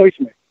overvoice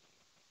me?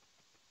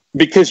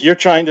 Because you're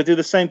trying to do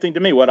the same thing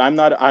to me. I'm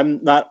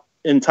not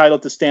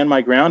entitled to stand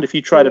my ground. If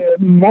you try to,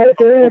 my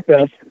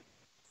therapist.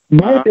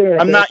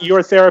 I'm not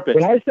your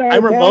therapist.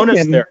 I'm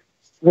Ramona's therapist.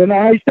 When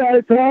I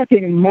started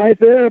talking, my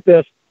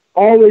therapist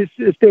always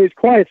stays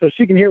quiet so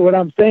she can hear what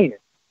I'm saying.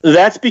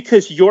 That's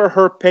because you're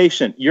her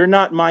patient. You're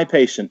not my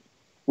patient.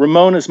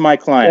 Ramona's my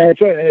client.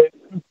 That's right.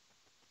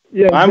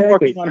 Yeah, exactly. I'm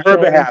working on her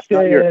behalf,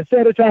 not yours.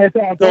 Instead of trying to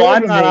talk so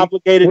I'm not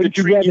obligated to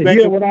treat you.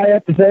 Hear what I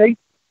have to say?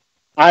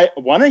 I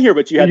want to hear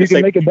what you had to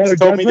say. You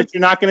told me that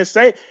you're not going to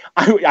say.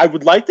 I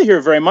would like to hear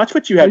very much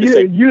what you had to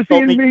say. You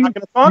seem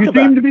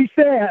to be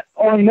set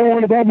on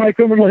knowing about my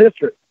criminal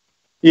history.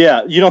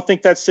 Yeah, you don't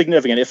think that's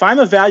significant. If I'm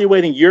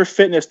evaluating your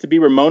fitness to be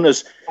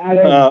Ramona's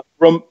romantic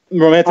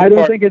partner, I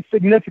don't think it's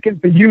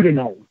significant for you to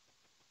know.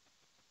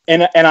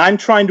 And I'm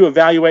trying to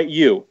evaluate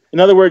you.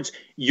 In other words,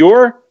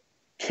 your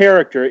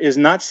character is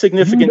not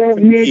significant to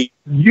me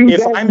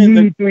if I'm in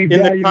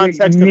the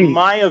context of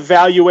my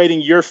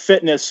evaluating your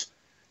fitness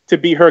to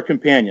be her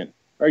companion.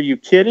 Are you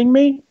kidding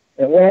me?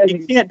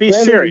 You can't be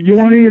serious. You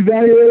want to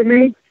evaluate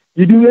me?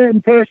 You do that in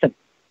person.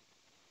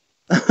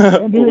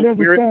 Don't do it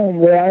over the phone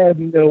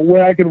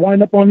where I could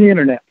wind up on the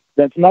internet.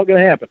 That's not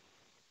going to happen.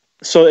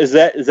 So is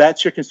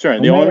that your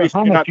concern? The only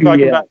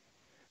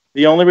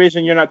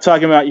reason you're not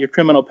talking about your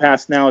criminal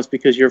past now is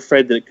because you're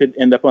afraid that it could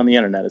end up on the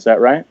internet. Is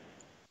that right?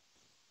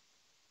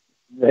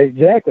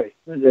 Exactly.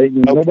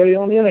 Nobody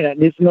on the internet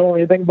needs to know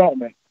anything about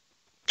me.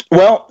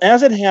 Well,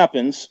 as it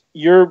happens,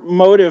 your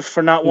motive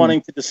for not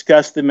wanting to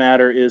discuss the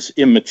matter is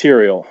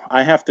immaterial.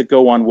 I have to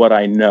go on what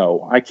I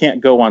know. I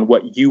can't go on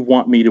what you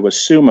want me to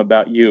assume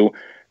about you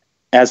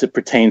as it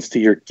pertains to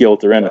your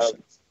guilt or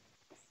innocence.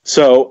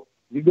 So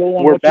You go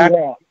on we're what back. you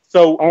want.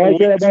 So All I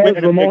care about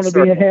is Ramona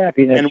being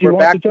happy. and we're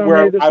back to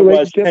where I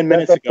was 10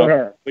 minutes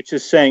ago, which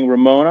is saying,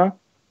 Ramona,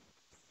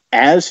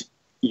 as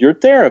your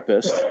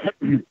therapist,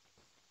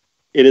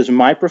 it is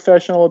my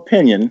professional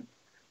opinion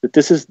that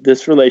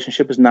this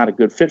relationship is not a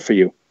good fit for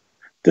you.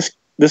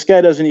 This guy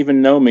doesn't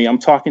even know me. I'm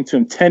talking to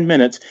him 10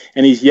 minutes,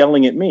 and he's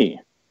yelling at me.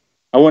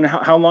 I wonder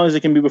how long is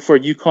it going to be before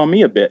you call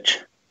me a bitch?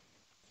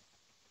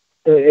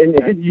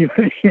 And you're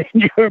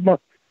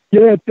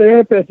a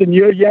therapist, and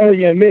you're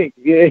yelling at me.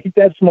 You ain't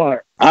that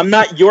smart. I'm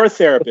not your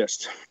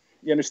therapist.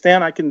 You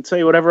understand? I can tell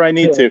you whatever I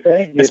need to.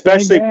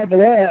 Especially, thank God for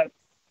that.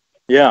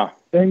 Yeah.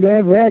 Thank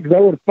God for that,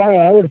 because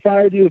I would have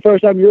fired you the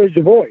first time you raised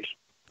your voice.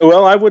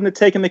 Well, I wouldn't have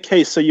taken the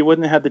case, so you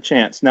wouldn't have had the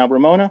chance. Now,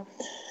 Ramona,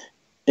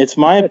 it's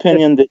my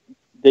opinion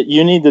that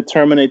you need to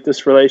terminate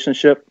this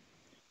relationship.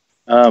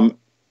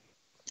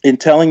 In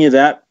telling you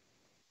that,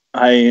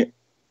 I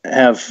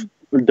have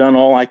done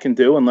all I can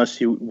do, unless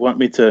you want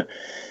me to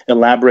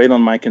elaborate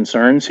on my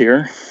concerns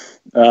here.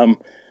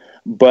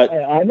 But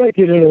I'd like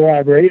you to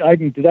elaborate. I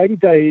can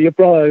tell you, you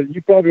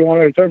probably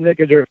want to terminate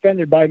because you're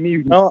offended by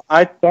me. Well,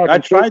 I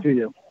tried to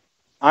you.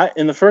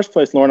 In the first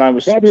place, Lorne, I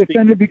was probably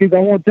offended because I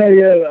won't tell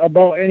you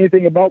about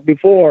anything about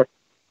before.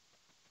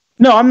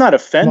 No, I'm not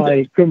offended.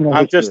 My criminal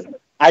history.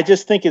 I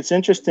just think it's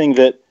interesting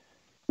that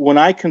when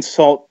I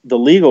consult the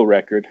legal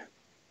record,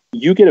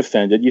 you get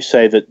offended. You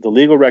say that the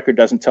legal record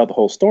doesn't tell the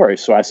whole story.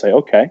 So I say,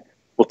 okay,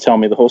 well, tell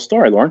me the whole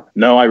story, Lorne.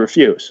 No, I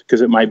refuse, because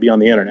it might be on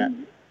the internet.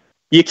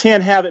 You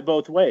can't have it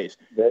both ways.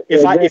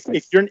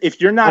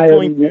 If you're not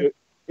going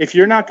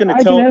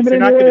to tell,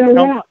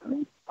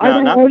 I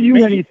don't owe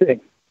you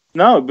anything.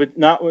 No, but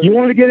not. You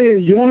want to get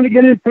in? You want to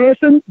get in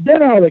person?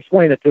 Then I'll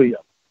explain it to you.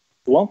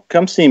 Well,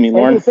 come see me,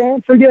 Lorne.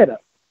 Phone, forget it.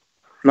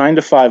 9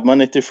 to 5,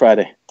 Monday through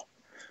Friday.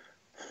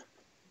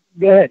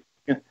 Go ahead.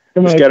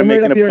 Come on, come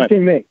right up here and see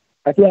me.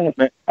 I can't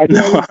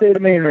stay to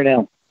Maine right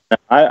now.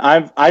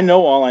 I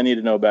know all I need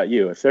to know about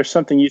you. If there's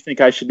something you think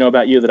I should know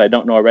about you that I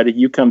don't know already,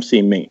 you come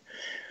see me.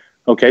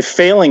 Okay.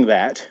 Failing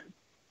that,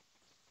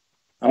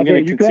 I'm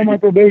going to. You call my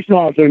probation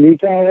officer and you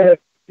tell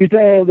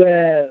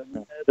that.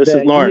 This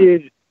is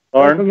Lorne.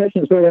 Lorne,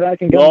 permission so that I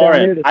can come down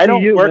here to see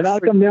you, and I'll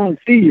come down and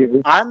see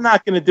you. I'm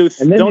not going to do.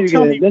 Don't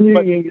tell me. Then you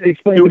can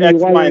explain to me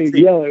why you're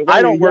yelling.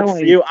 I don't work for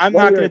you. I'm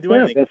not going to do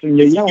anything.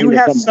 If you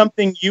have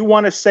something you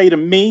want to say to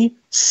me,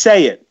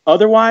 say it.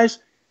 Otherwise,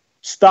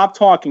 stop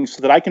talking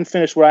so that I can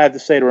finish what I have to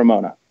say to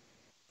Ramona.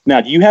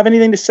 Now, do you have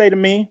anything to say to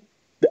me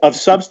of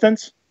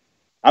substance?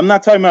 I'm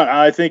not talking about.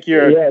 I think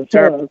you're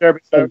terrible.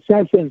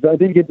 Substance. I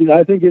think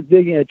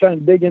it's trying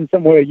to dig in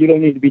somewhere you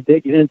don't need to be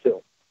digging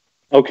into.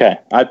 Okay.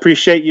 I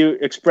appreciate you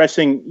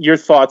expressing your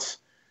thoughts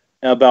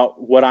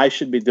about what I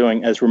should be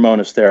doing as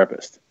Ramona's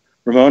therapist.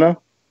 Ramona,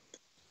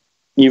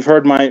 you've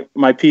heard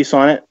my piece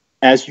on it.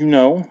 As you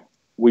know,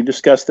 we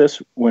discussed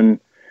this when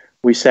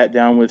we sat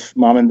down with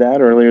Mom and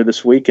Dad earlier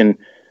this week, and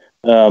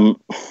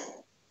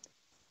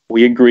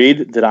we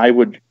agreed that I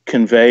would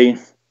convey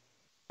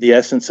the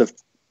essence of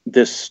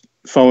this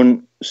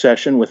phone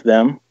session with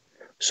them.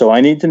 So I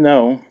need to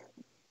know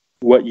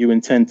what you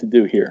intend to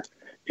do here.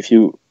 If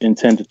you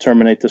intend to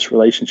terminate this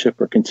relationship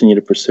or continue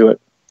to pursue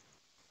it.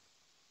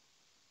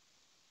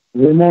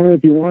 Ramona,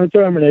 if you want to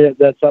terminate it,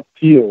 that's up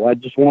to you. I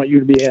just want you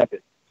to be happy.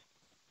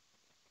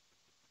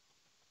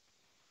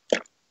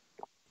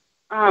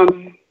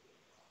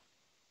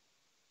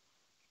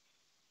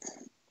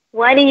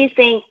 Why do you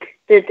think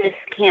that this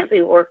can't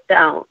be worked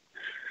out?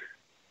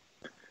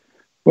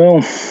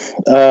 Well,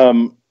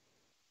 for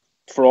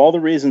all the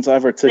reasons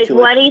I've articulated.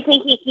 Why do you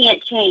think he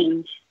can't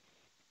change?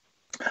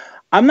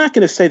 I'm not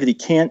going to say that he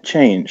can't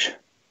change,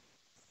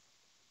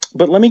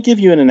 but let me give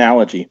you an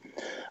analogy.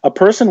 A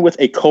person with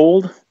a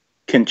cold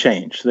can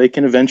change. They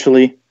can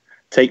eventually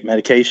take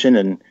medication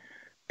and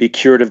be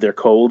cured of their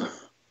cold,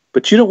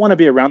 but you don't want to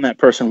be around that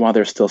person while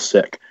they're still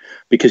sick,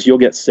 because you'll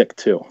get sick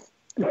too.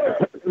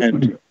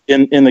 And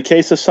in the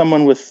case of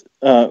someone with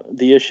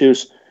the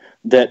issues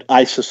that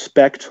I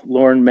suspect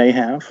Lorne may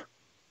have,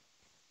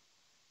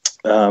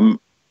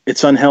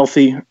 it's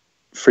unhealthy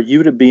for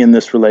you to be in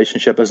this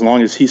relationship as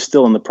long as he's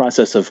still in the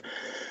process of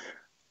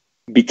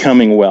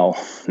becoming well.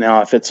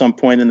 Now, if at some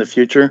point in the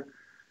future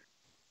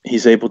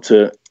he's able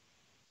to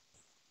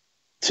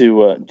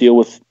deal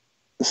with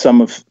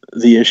some of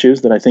the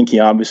issues that I think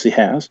he obviously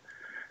has,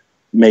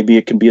 maybe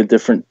it can be a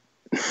different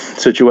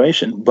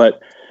situation.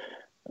 But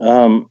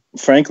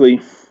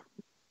frankly,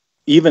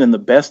 even in the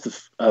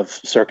best of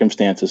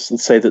circumstances,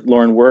 let's say that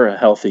Lorne were a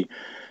healthy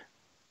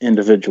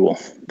individual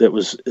that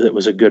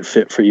was a good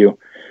fit for you,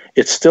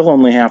 it's still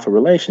only half a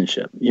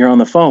relationship. You're on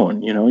the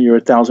phone, you're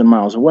 1,000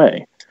 miles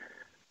away.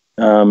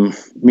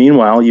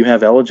 Meanwhile, you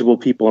have eligible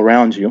people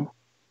around you.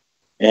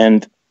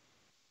 And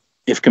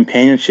if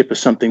companionship is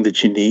something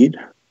that you need,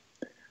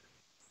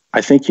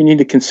 I think you need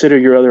to consider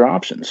your other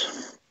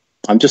options.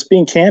 I'm just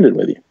being candid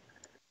with you.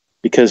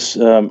 because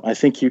I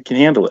think you can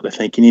handle it. I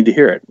think you need to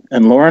hear it.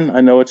 And Lorne,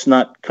 I know it's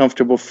not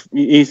comfortable,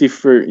 easy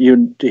for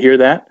you to hear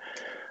that.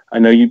 I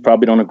know you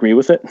probably don't agree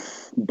with it,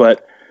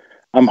 but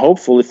I'm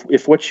hopeful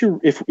if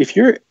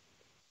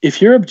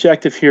your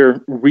objective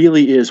here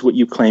really is what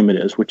you claim it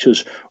is, which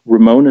is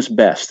Ramona's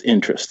best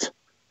interest.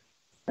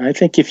 I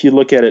think if you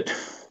look at it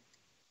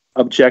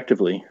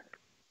objectively,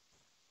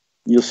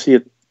 you'll see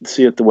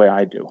it the way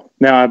I do.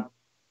 Now,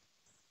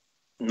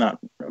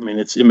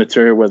 it's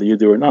immaterial whether you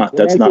do or not.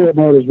 What I care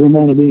about is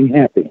Ramona being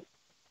happy.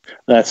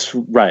 That's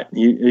right.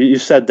 You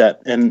said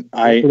that, and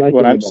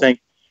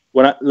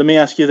let me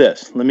ask you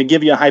this. Let me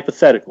give you a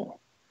hypothetical,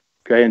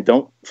 okay? And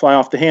don't fly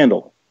off the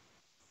handle.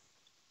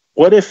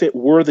 What if it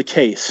were the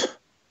case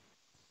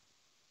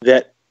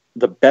that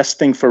the best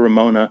thing for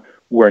Ramona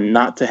were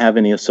not to have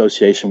any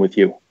association with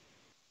you?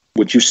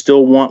 Would you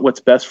still want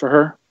what's best for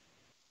her?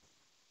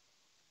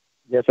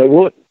 Yes, I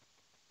would.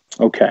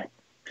 Okay.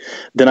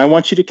 Then I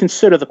want you to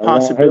consider the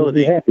possibility. I want her to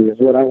be happy is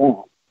what I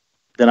want.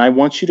 Then I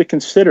want you to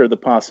consider the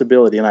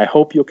possibility, and I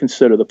hope you'll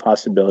consider the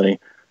possibility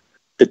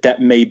that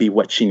may be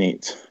what she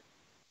needs,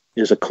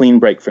 is a clean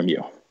break from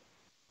you.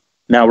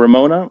 Now,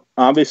 Ramona,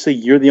 obviously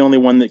you're the only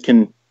one that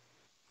can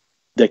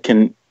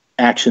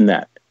action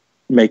that,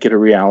 make it a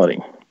reality.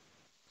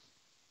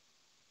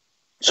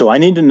 So I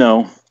need to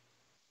know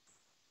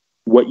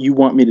what you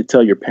want me to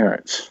tell your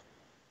parents.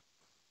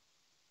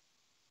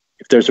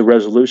 If there's a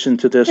resolution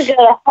to this. To go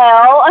to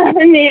hell.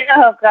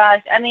 Oh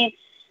gosh.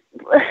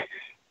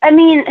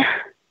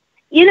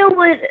 You know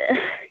what?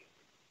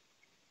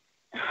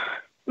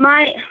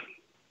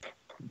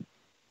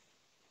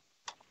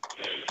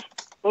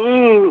 I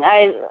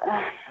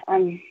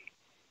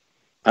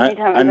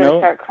know.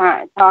 Start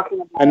crying, talking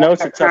about I know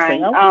it's a tough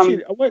thing.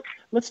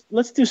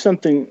 Let's do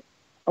something.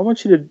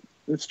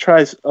 Let's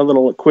try a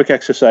little quick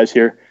exercise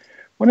here.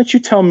 Why don't you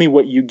tell me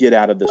what you get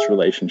out of this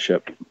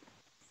relationship?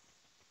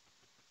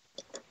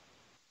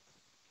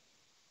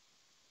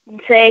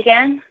 Say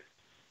again?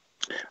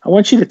 I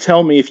want you to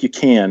tell me, if you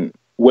can,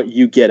 what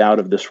you get out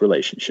of this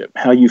relationship,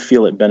 how you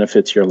feel it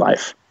benefits your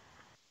life.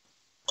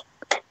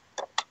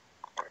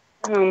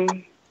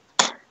 I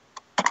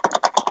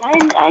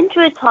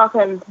enjoy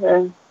talking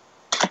to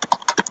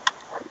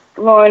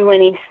Lorne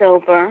when he's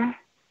sober,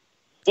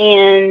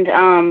 and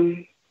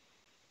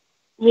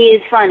he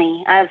is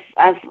funny. I've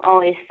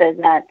always said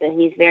that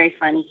he's very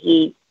funny.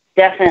 He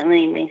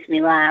definitely makes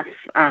me laugh.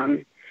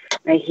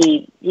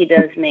 He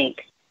does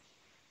make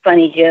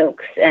funny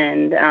jokes,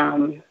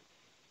 and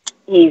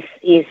he's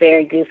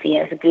very goofy. He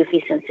has a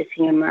goofy sense of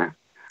humor.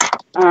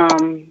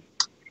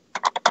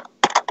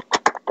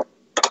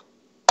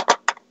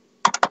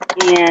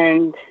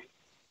 And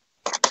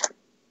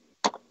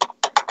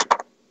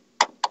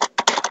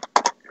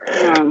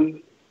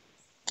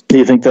do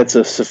you think that's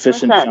a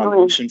sufficient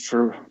foundation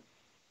for?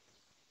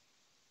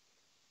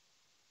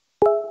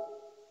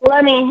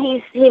 Well,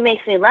 he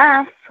makes me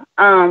laugh.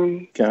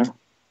 Okay.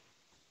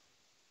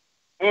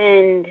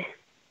 And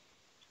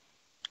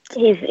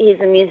he's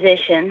a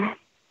musician.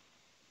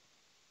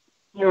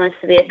 He wants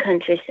to be a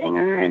country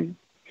singer, and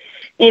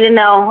even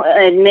though,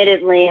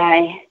 admittedly,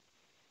 I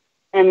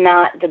am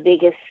not the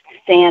biggest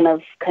fan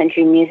of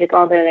country music,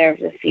 although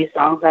there's a few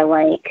songs I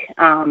like.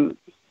 I'm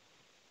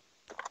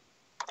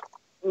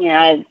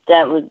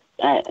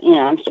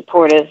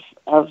supportive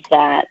of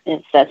that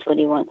if that's what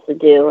he wants to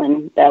do,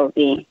 and that would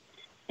be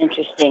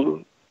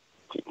interesting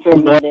for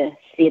me to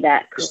see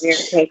that career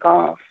take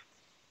off.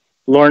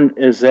 Lorne,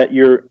 is that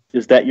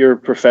your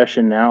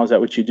profession now? Is that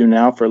what you do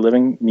now for a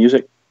living?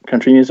 Music,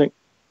 country music?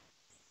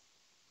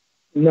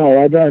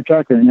 No, I drive a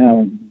tractor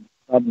now.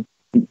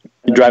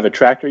 You drive a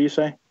tractor, you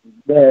say?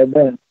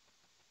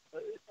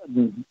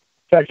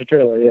 Tractor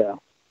trailer, yeah.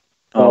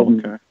 Oh,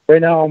 okay.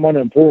 Right now I'm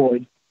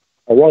unemployed.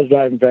 I was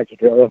driving tractor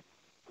trailer.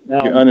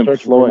 Now You're I'm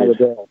unemployed.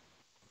 job.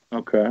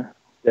 Okay.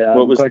 Yeah,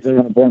 I'm collecting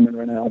unemployment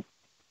right now.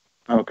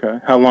 Okay.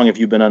 How long have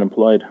you been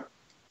unemployed?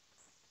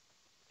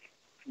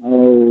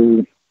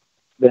 Oh,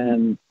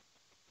 been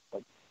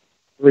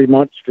 3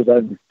 months because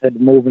I've had to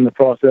move in the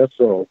process.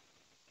 So,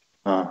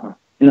 I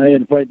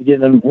had to fight to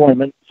get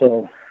unemployment.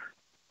 So,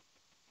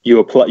 you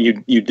apply.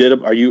 You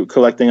did. Are you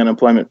collecting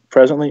unemployment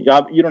presently?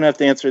 You don't have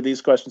to answer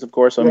these questions, of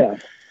course. Yeah.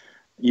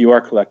 You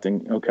are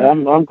collecting. Okay.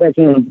 I'm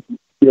collecting.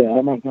 Yeah,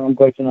 I'm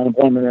collecting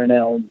unemployment right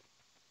now.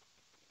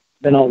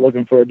 Been out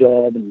looking for a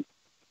job, and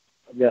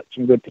I've got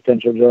some good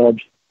potential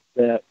jobs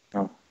that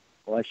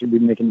will actually be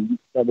making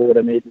double what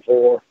I made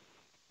before.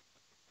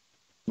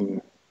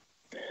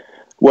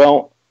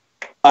 Well,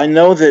 I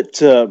know that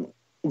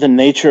the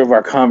nature of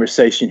our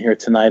conversation here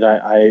tonight,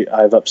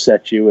 I've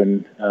upset you,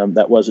 and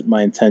that wasn't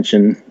my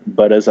intention.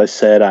 But as I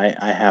said,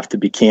 I have to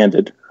be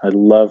candid. I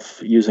love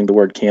using the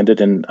word candid,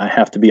 and I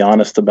have to be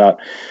honest about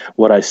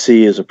what I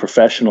see as a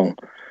professional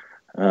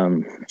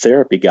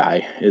therapy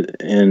guy.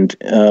 And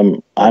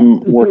I'm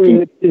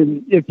working.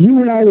 If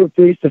you and I were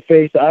face to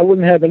face, I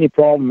wouldn't have any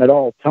problem at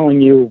all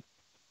telling you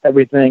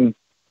everything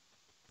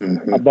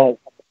about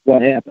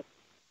what happened.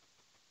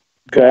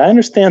 Okay, I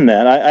understand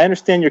that. I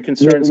understand your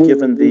concerns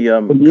given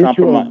the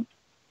compromise.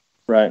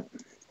 Right.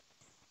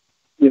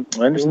 I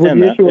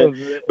understand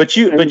that, but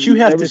you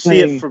have to see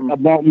it from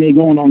about me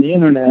going on the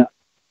internet.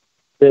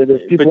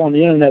 There's people on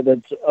the internet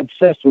that's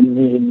obsessed with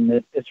me,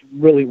 and it's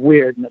really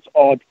weird, and it's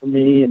odd for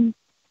me, and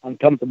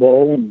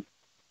uncomfortable, and,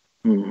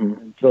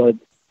 and so.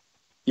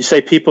 You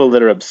say people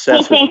that are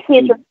obsessed. He thinks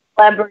he's a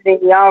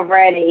celebrity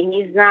already.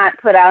 He's not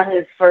put out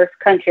his first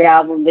country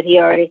album, but he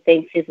already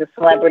thinks he's a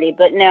celebrity.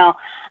 But no,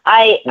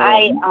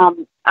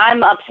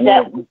 I'm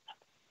upset.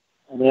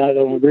 I mean, I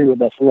don't agree with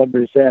that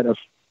celebrity status.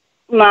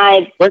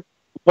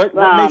 What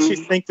makes you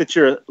think that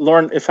you're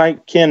Lorne? If I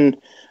can,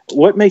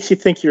 what makes you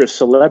think you're a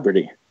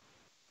celebrity?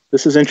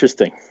 This is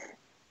interesting.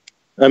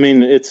 I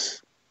mean,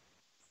 it's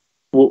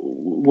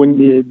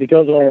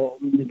because of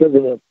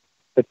the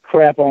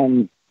crap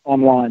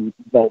online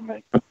about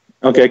me.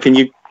 Okay, can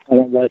you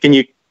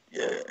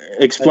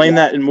explain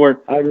that in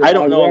more? I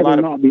don't know a lot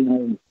of.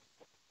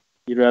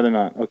 You'd rather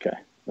not. Okay.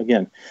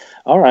 Again,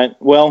 all right.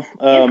 Well,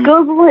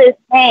 Google his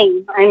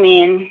name. I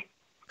mean,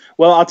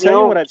 well, I'll tell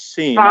you what I've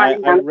seen.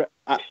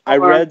 I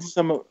read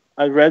some of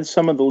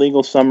the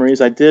legal summaries.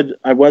 I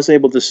was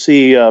able to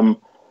see, this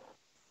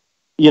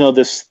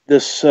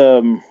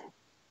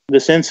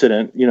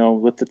incident,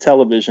 with the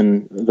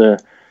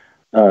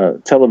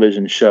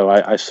television show.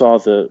 I saw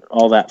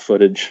all that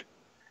footage,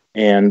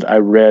 and I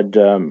read.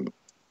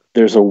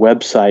 There's a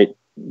website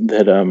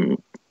that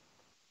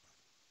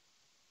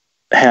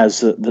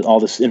has all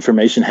this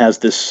information, has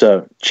this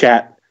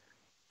chat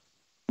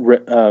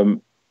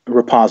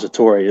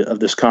repository of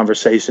this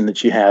conversation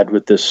that you had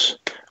with this,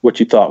 what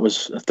you thought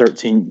was a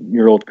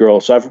 13-year-old girl.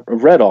 So I've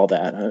read all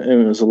that.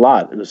 It was a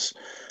lot. It was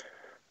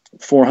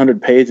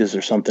 400 pages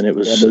or something. It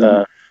was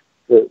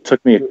it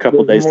took me a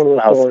couple days to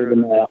plow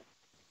through.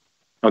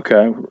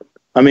 Okay.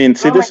 I mean,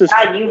 see, this is.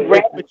 God, you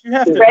read, but you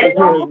have to. Read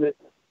it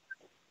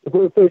if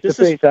we're face to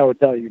face, I would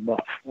tell you,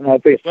 but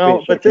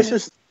but this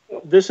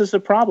is a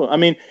problem. I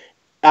mean,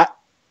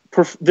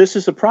 this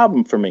is a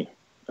problem for me.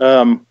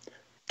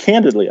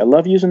 Candidly, I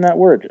love using that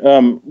word.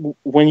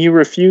 When you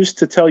refuse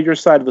to tell your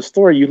side of the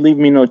story, you leave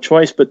me no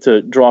choice but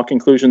to draw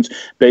conclusions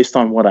based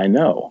on what I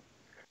know.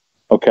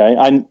 Okay,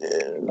 I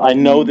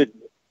know that.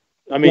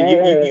 I mean,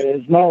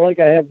 it's not like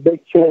I have a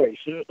big choice.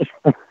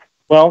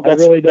 Well,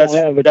 that's choice.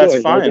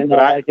 fine,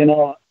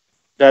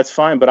 that's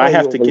fine. But I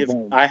have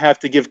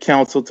to give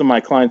counsel to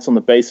my clients on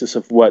the basis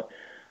of what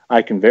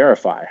I can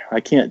verify. I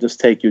can't just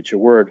take you at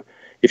your word.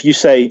 If you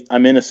say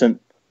I'm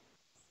innocent,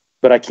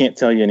 but I can't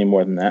tell you any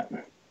more than that.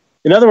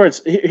 In other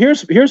words,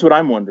 here's what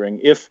I'm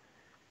wondering: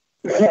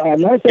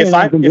 I'm not saying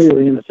I'm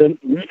completely innocent.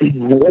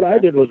 What I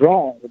did was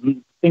wrong.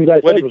 Things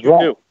I said was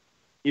wrong.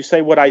 You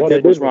say what I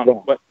did was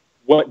wrong.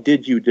 What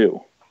did you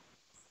do?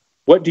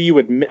 What do you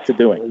admit to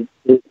doing?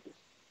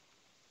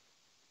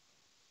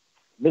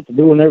 Admit to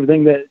doing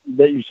everything that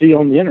you see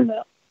on the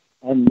internet.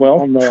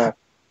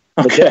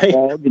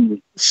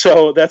 Okay.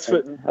 So that's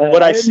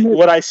what I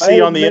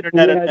see on the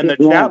internet and the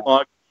chat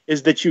log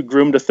is that you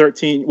groomed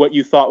what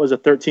you thought was a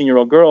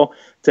 13-year-old girl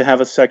to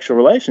have a sexual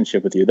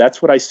relationship with you.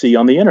 That's what I see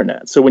on the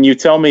internet. So when you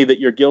tell me that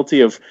you're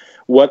guilty of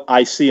what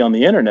I see on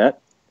the internet,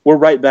 we're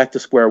right back to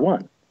square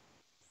one.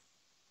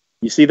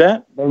 You see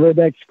that? Well, right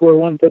back to square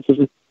one puts us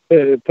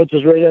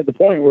right at the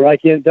point where I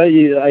can't tell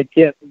you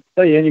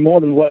any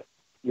more than what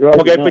you're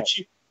already know.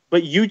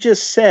 But you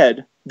just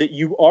said that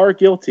you are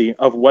guilty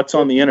of what's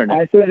on the internet.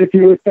 I said if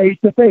you were face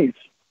to face.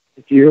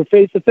 If you're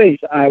face to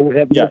face, I would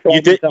have no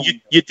problem.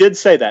 You did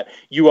say that.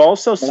 You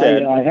also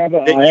said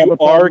that you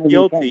are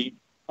guilty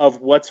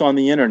of what's on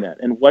the internet,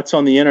 and what's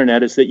on the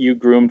internet is that you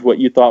groomed what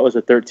you thought was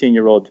a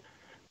 13-year-old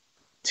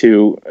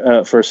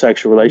for a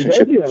sexual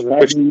relationship.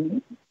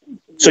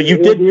 So you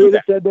did do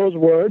that. Said those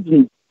words,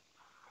 and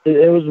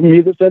it was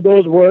me that said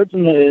those words,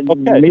 and me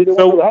that was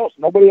the house.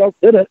 Nobody else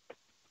did it.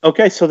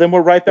 Okay, so then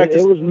we're right back to.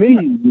 It was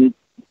me.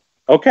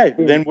 Okay,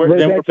 then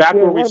we're back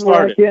where we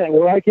started.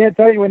 Where I can't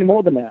tell you any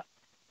more than that.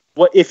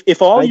 Well,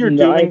 if all you're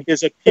doing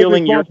is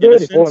appealing your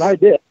innocence, what I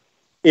did.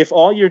 If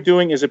all you're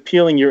doing is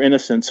appealing your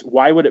innocence,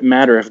 why would it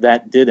matter if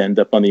that did end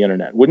up on the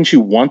internet? Wouldn't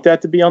you want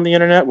that to be on the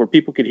internet where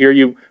people could hear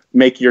you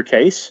make your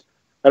case?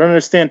 I don't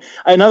understand.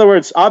 In other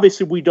words,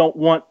 obviously we don't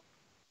want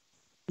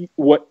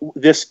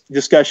this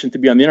discussion to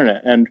be on the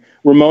internet, and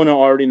Ramona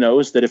already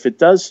knows that if it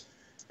does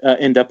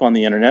end up on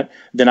the internet,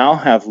 then I'll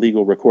have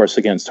legal recourse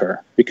against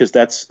her because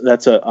that's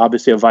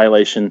obviously a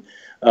violation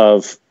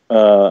of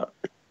the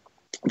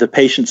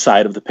patient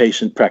side of the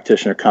patient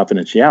practitioner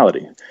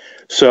confidentiality.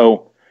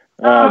 So,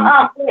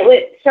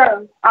 wait,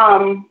 sir.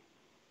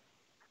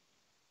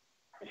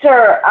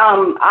 Sir,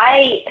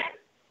 I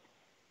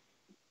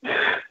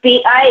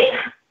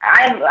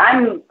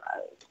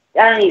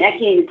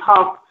can't even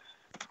talk.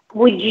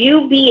 Would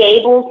you be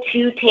able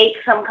to take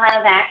some kind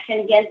of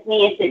action against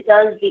me if it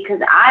does? Because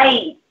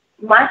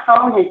my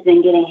phone has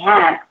been getting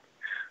hacked.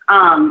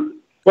 I'm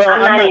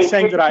not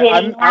saying that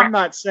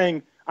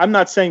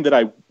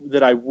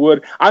I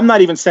would. I'm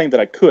not even saying that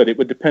I could. It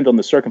would depend on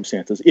the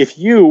circumstances. If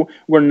you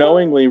were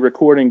knowingly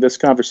recording this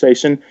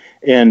conversation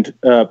and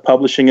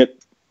publishing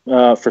it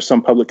for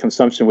some public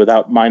consumption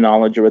without my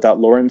knowledge or without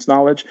Lauren's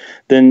knowledge,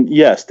 then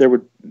yes,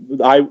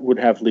 I would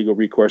have legal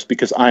recourse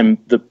because I'm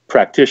the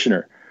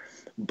practitioner.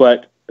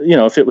 But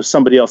if it was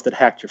somebody else that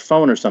hacked your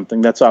phone or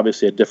something, that's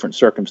obviously a different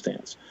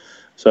circumstance.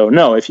 So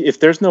no, if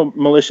there's no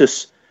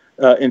malicious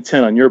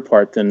intent on your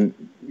part, then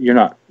you're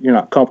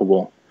not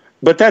culpable.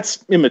 But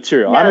that's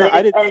immaterial. No,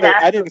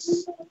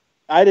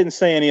 I didn't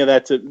say any of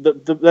that.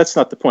 That's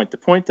not the point. The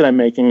point that I'm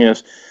making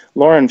is,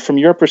 Lauren, from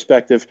your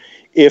perspective,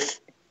 if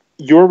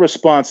your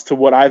response to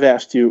what I've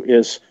asked you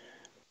is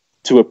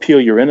to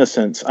appeal your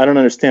innocence, I don't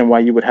understand why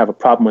you would have a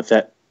problem with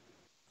that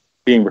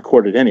being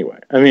recorded anyway.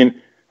 I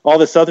mean, all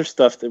this other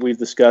stuff that we've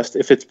discussed,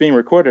 if it's being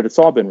recorded, it's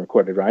all been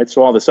recorded, right?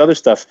 So all this other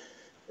stuff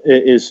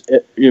is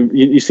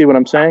you see what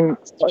I'm saying?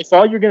 If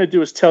all you're going to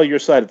do is tell your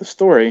side of the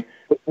story,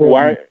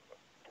 why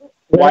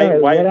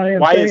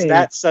is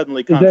that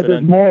suddenly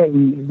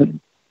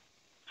confident?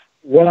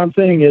 What I'm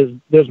saying is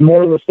there's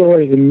more to the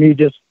story than me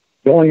just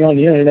going on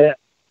the internet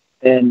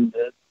and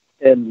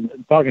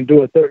talking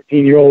to a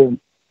 13-year-old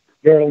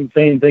girl and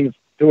saying things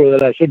to her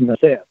that I shouldn't have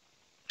said.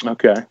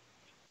 Okay.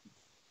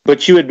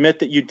 But you admit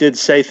that you did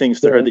say things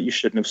to her that you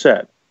shouldn't have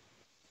said.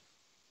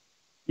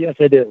 Yes,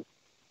 I did.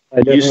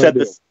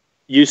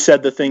 You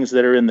said the things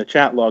that are in the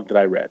chat log that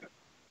I read,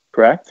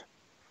 correct?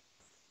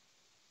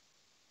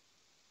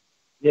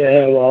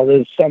 Yeah, well,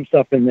 there's some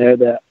stuff in there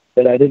that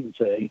I didn't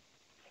say.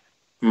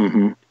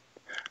 Mm-hmm.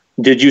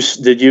 Did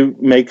you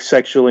make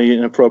sexually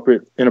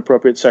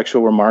inappropriate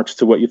sexual remarks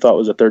to what you thought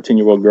was a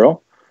 13-year-old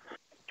girl?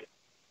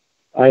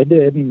 I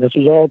did, and this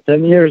was all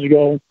 10 years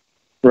ago.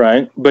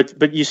 Right,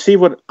 but you see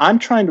what I'm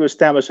trying to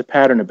establish a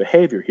pattern of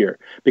behavior here,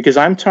 because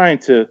I'm trying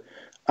to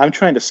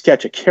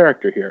sketch a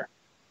character here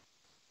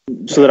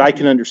so that I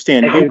can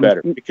understand you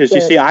better. Because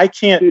you see, I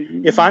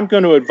can't, if I'm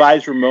going to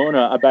advise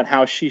Ramona about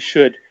how she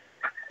should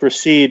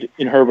proceed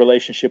in her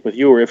relationship with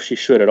you, or if she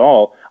should at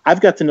all,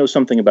 I've got to know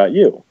something about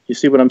you. You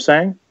see what I'm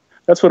saying?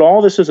 That's what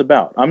all this is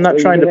about. I'm not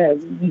trying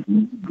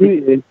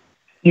to.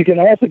 You can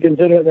also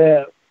consider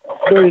that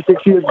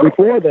 36 years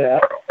before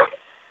that,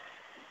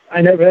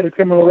 I never had a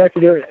criminal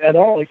record at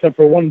all, except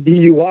for one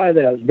DUI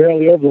that was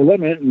barely over the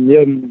limit,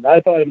 and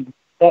I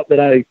thought that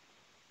I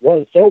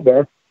was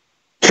sober.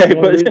 Okay,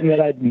 the reason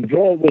that I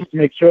drove was to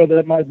make sure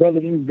that my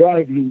brother didn't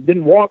drive and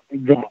didn't walk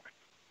drunk.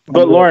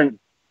 But Lorne,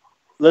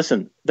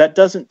 listen, that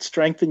doesn't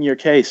strengthen your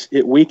case.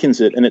 It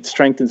weakens it, and it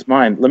strengthens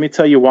mine. Let me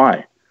tell you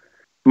why.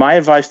 My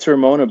advice to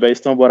Ramona,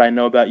 based on what I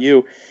know about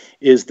you,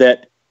 is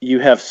that you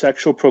have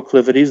sexual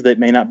proclivities that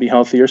may not be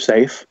healthy or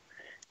safe,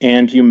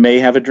 and you may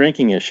have a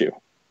drinking issue.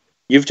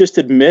 You've just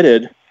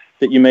admitted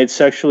that you made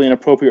sexually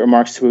inappropriate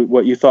remarks to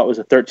what you thought was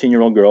a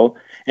 13-year-old girl,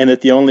 and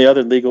that the only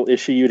other legal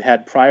issue you'd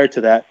had prior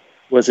to that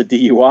was a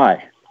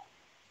DUI.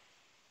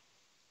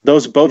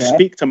 Those both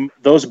speak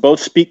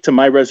to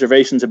my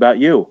reservations about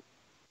you.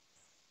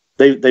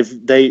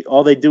 They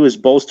all they do is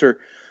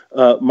bolster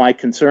my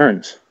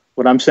concerns.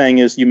 What I'm saying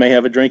is, you may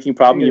have a drinking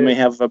problem. You may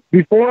have a.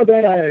 Before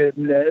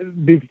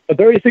that,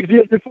 36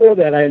 years before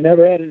that, I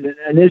never had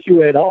an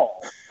issue at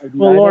all.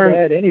 Well, Lorne,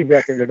 never had any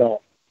record at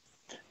all.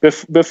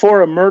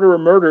 Before a murderer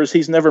murders,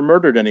 he's never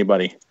murdered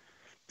anybody.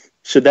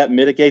 Should that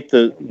mitigate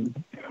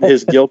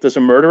his guilt as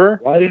a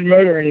murderer? Well, I didn't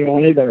murder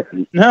anyone either.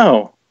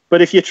 No,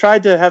 but if you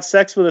tried to have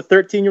sex with a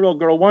 13-year-old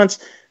girl once,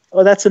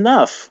 that's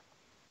enough.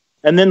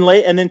 And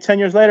then 10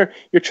 years later,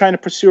 you're trying to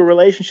pursue a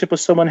relationship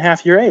with someone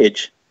half your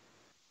age.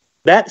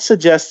 That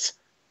suggests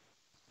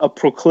a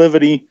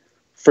proclivity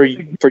for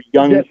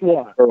young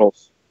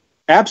girls.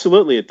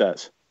 Absolutely, it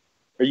does.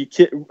 Are you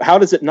kidding? How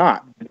does it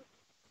not?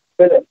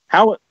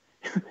 How?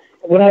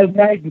 When I was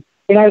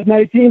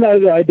 19,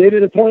 I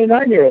dated a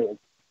 29-year-old.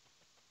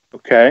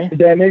 Okay. Did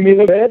that make me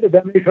look bad? Did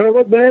that make her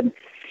look bad?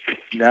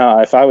 No,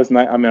 if I was,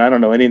 I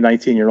don't know any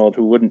 19-year-old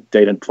who wouldn't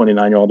date a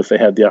 29-year-old if they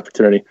had the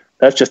opportunity.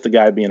 That's just the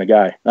guy being a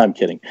guy. I'm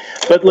kidding.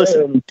 But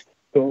listen.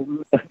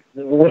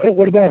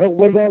 What about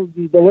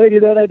the lady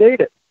that I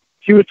dated?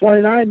 She was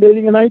 29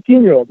 dating a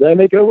 19-year-old. Did that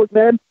make her look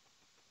bad?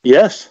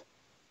 Yes.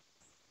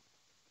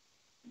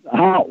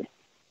 How?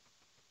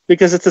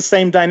 Because it's the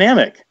same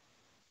dynamic.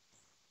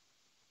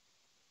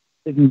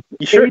 You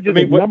sure? Age is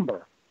a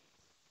number.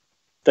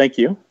 Thank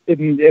you.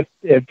 If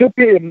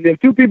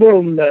two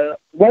people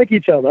like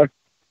each other,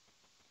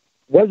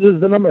 what does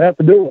the number have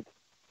to do with it?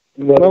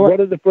 What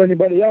is it for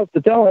anybody else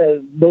to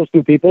tell those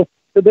two people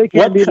that they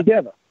can't be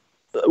together?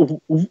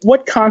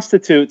 What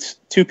constitutes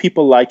two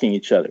people liking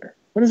each other?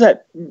 What does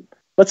that?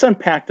 Let's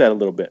unpack that a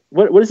little bit.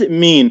 What does it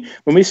mean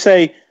when we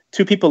say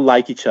two people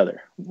like each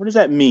other? What does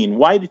that mean?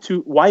 Why do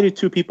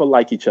two people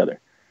like each other?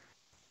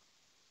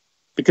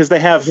 Because they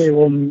have. Okay,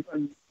 well,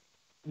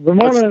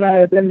 Ramona and I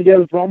have been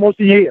together for almost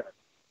a year.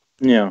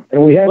 Yeah,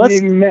 and we haven't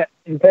even met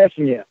in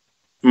person yet.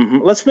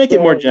 Mm-hmm. Let's make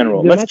it more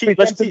general. There must be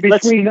something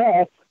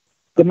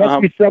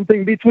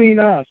between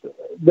us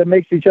that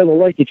makes each other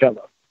like each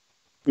other.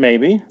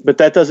 Maybe, but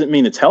that doesn't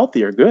mean it's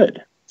healthy or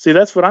good. See,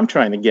 that's what I'm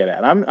trying to get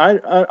at.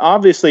 I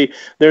obviously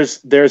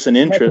there's an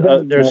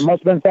interest. There must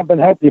have been something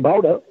healthy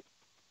about it.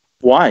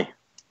 Why?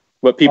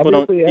 What people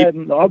obviously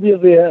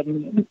it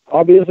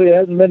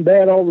hasn't been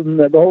bad all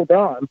the whole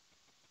time.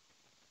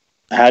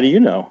 How do you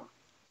know?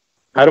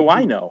 How do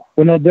I know?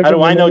 Well, no How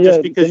do I know just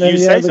yeah, because you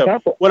say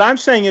so? What I'm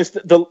saying is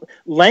that the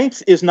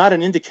length is not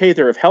an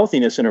indicator of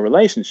healthiness in a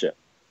relationship.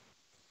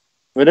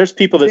 I mean, there's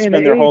people that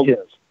spend their whole...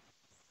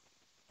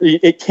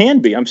 It can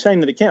be. I'm saying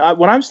that it can.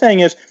 What I'm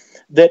saying is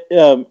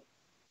that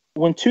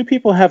when two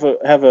people have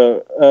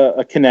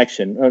a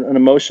connection, an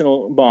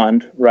emotional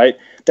bond, right?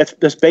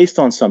 That's based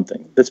on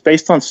something. That's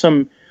based on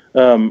something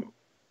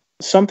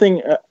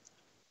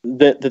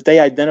that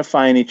they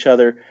identify in each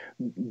other.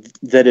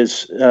 That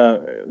is,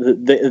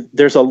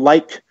 there's a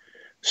like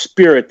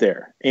spirit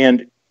there,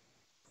 and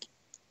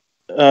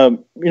let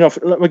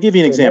me give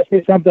you an example.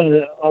 Must be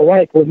something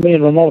alike with me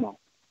and Ramona.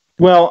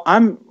 Well,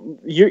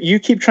 you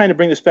keep trying to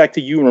bring this back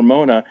to you and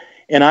Ramona,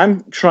 and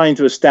I'm trying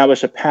to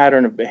establish a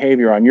pattern of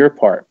behavior on your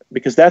part,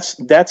 because that's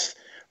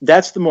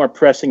the more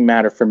pressing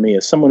matter for me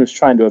as someone who's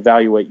trying to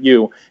evaluate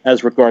you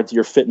as regards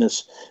your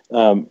fitness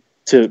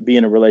to be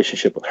in a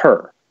relationship with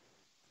her.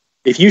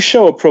 If you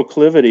show a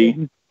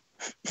proclivity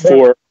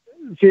for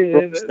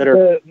that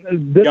are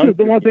this is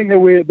the one thing that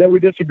we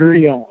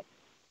disagree on,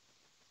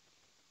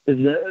 is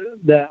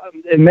that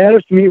it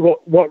matters to me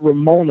what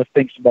Ramona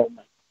thinks about me.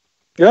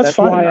 That's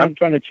fine. Why I'm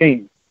trying to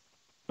change.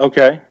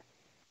 Okay,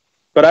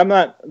 but I'm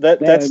not.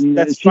 That's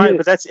fine.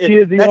 But that's she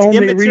is the that's only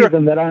immaterial.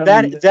 reason that I'm.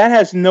 That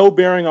has no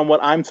bearing on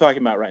what I'm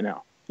talking about right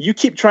now. You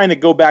keep trying to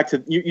go back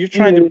to you're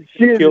trying to.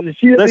 She is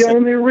the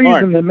only reason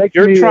Lorne, that makes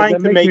you're me.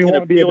 trying to make an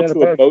appeal to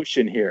person.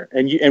 emotion here,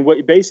 and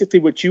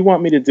what you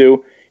want me to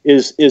do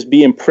is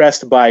be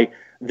impressed by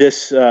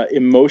this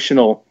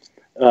emotional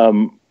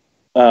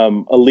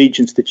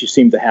allegiance that you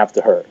seem to have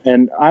to her,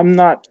 and I'm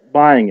not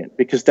buying it,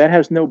 because that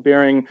has no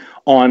bearing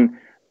on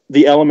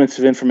the elements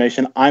of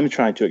information I'm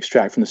trying to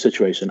extract from the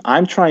situation.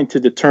 I'm trying to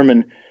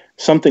determine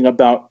something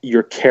about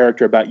your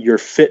character, about your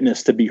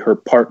fitness to be her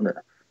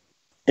partner.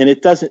 And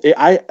it doesn't,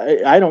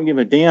 I don't give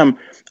a damn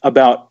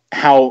about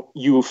how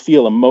you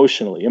feel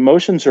emotionally.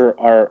 Emotions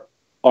are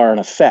an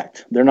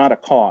effect. They're not a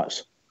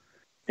cause.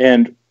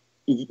 And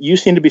you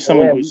seem to be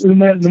someone who's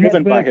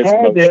driven by his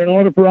emotions. There in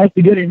order for us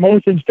to get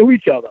emotions to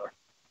each other.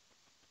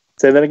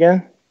 Say that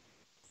again?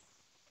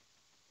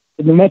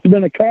 There must have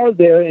been a cause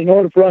there in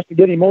order for us to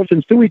get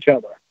emotions to each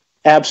other.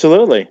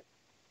 Absolutely.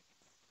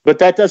 But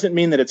that doesn't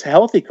mean that it's a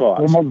healthy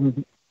cause.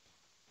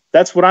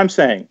 That's what I'm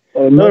saying.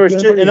 In other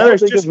words,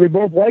 just we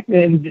both like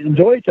and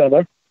enjoy each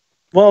other.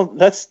 Well,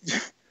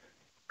 that's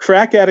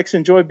crack addicts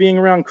enjoy being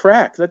around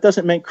crack. That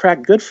doesn't make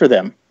crack good for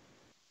them.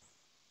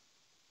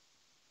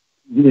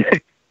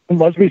 It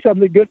must be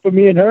something good for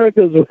me and her,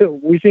 because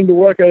we seem to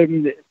work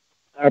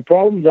our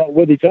problems out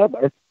with each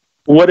other.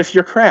 What if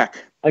you're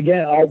crack?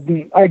 Again,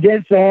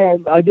 against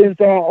all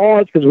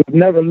odds, because we've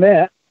never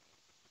met.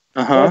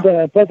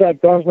 Plus, I've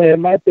constantly had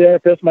my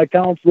therapist, my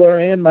counselor,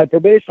 and my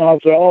probation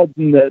officer all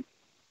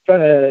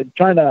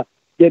trying to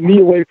get me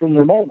away from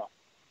Ramona.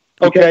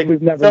 Okay,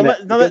 we've never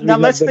met. Now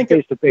let's think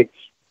face to face.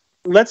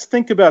 Let's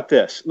think about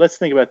this.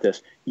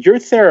 Your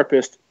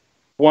therapist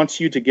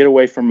wants you to get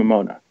away from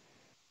Ramona,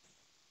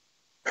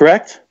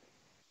 correct?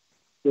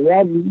 They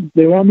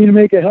want me to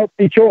make a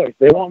healthy choice.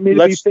 They want me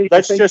to be face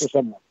to face with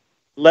someone.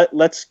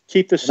 Let's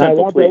keep this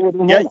simple,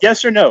 please.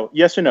 Yes or no?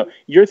 Yes or no?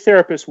 Your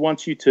therapist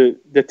wants you to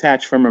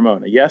detach from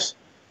Ramona. Yes.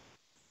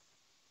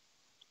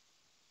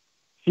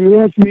 She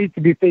wants me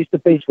to be face to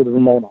face with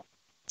Ramona.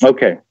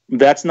 Okay,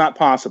 that's not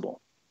possible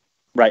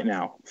right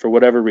now for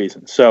whatever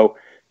reason. So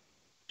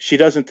she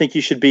doesn't think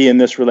you should be in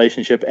this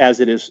relationship as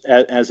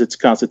it's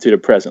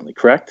constituted presently.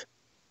 Correct?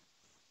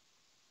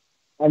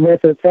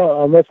 Unless it's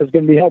going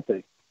to be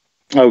healthy.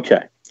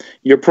 Okay.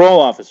 Your parole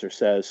officer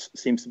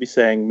seems to be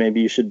saying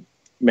maybe you should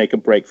make a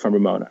break from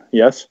Ramona.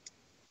 Yes?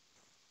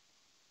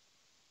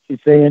 She's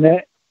saying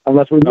that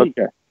unless we meet.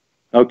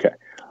 Okay.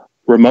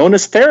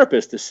 Ramona's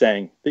therapist is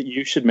saying that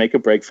you should make a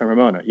break from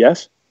Ramona.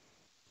 Yes?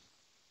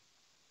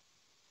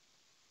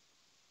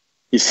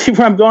 You see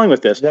where I'm going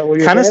with this? Is that what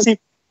you're saying?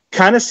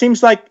 Kind of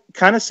seems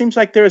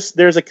like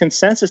there's a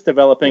consensus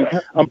developing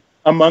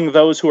among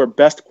those who are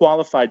best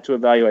qualified to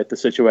evaluate the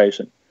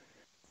situation.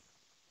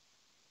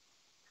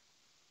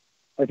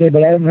 Okay,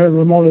 but I haven't heard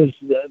Ramona's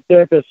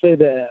therapist say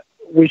that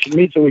we should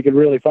meet so we could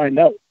really find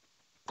out.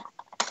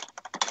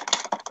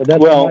 But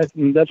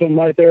that's what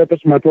my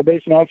therapist, my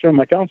probation officer, and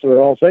my counselor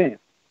are all saying.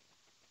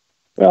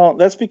 Well,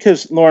 that's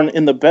because, Lorne,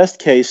 in the best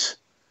case,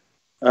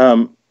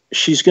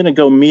 she's going to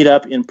go meet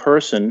up in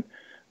person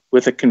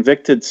with a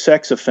convicted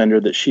sex offender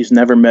that she's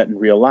never met in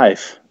real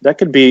life. That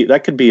could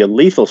be a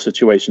lethal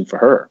situation for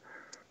her.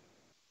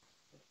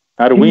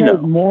 How do we know?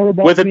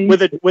 With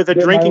a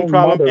drinking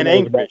problem and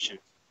anger issue.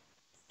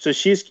 So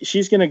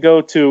she's going to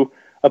go to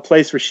a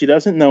place where she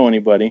doesn't know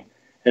anybody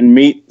and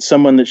meet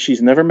someone that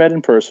she's never met in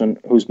person,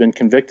 who's been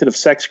convicted of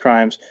sex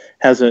crimes,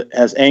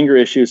 has anger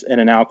issues, and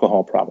an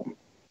alcohol problem.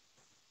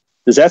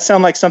 Does that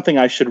sound like something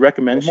I should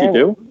recommend she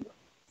do?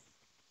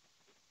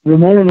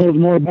 Ramona knows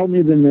more about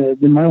me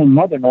than my own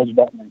mother knows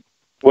about me.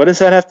 What does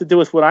that have to do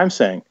with what I'm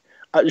saying?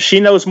 She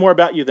knows more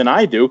about you than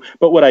I do,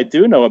 but what I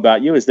do know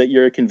about you is that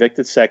you're a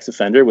convicted sex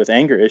offender with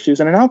anger issues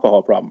and an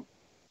alcohol problem.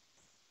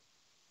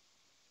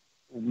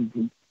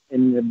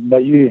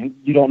 But you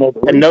don't know the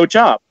reasons. And no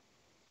job.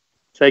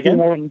 Say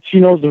again? She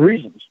knows the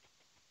reasons.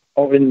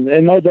 Oh, and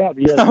no job.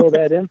 You gotta throw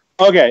that in.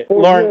 Okay,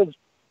 Lorne.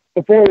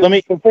 Let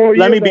me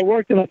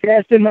worked and I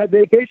cashed in my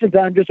vacation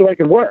time just so I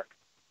could work.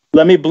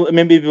 Let me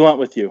be blunt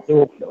with you.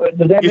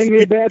 Does that make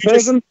me a bad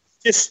person?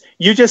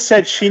 You just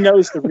said she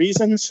knows the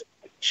reasons.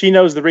 She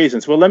knows the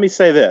reasons. Well, let me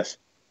say this.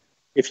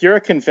 If you're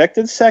a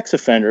convicted sex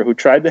offender who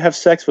tried to have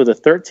sex with a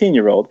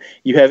 13-year-old,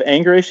 you have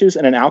anger issues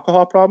and an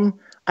alcohol problem,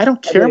 I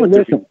don't care what the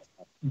reason.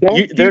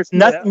 There's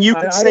nothing you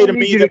can say to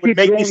me that would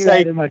make me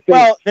say,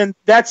 well, then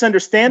that's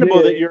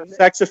understandable that you're a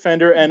sex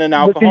offender and an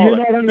alcoholic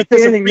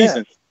because of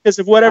reasons. Because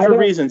of whatever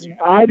reasons.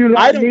 I don't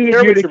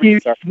care what your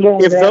reasons are.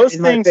 If those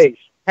things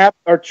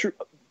are true.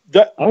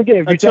 Okay,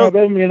 if you tell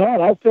me not,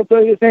 I'll still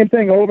tell you the same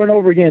thing over and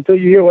over again until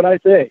you hear what I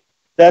say.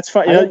 That's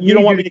fine. You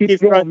don't want me to keep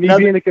throwing me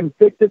being a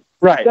convicted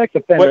sex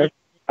offender.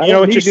 I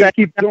don't need you to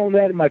keep throwing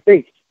that in my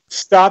face.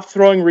 Stop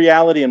throwing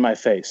reality in my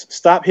face.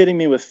 Stop hitting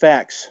me with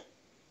facts.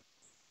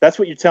 That's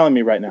what you're telling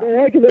me right now.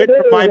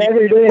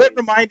 Quit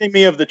reminding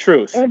me of the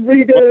truth.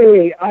 Every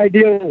day I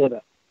deal with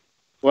it.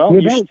 Well,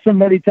 without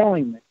somebody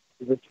telling me.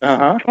 It's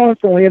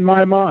constantly in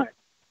my mind.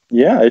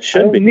 Yeah, it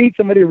should be. I don't need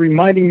somebody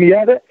reminding me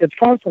of it. It's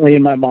constantly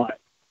in my mind.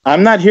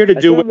 I'm not here to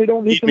do what you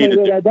don't need me to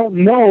do. I don't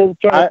know,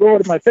 trying to throw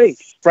it in my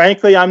face.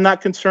 Frankly, I'm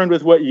not concerned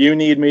with what you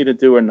need me to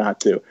do or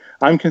not do.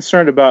 I'm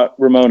concerned about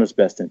Ramona's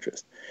best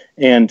interest.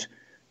 And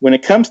when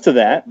it comes to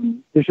that,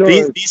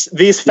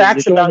 these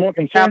facts about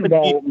happen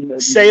to be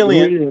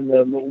salient.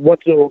 What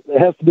it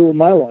has to do with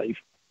my life.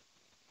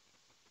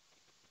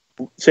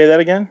 Say that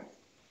again?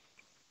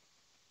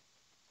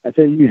 I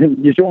said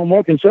you're showing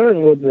more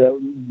concern with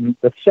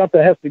the stuff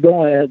that has been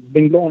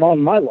going on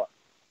in my life.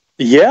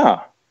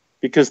 Yeah.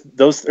 Because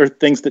those are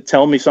things that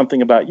tell me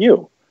something about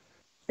you.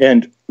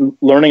 And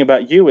learning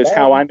about you is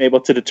how I'm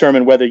able to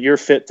determine whether you're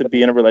fit to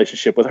be in a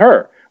relationship with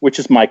her, which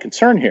is my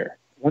concern here.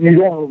 When you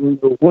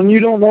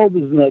don't know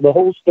the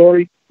whole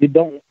story, you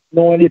don't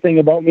know anything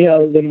about me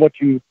other than what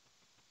you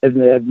have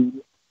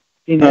seen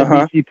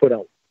NBC put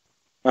out.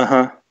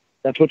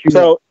 That's what you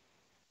know.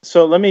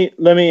 So let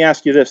me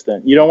ask you this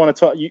then. You don't want to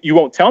talk. You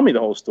won't tell me the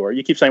whole story.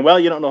 You keep saying, well,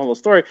 you don't know the whole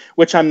story,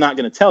 which I'm not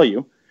going to tell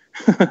you.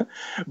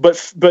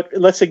 but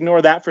let's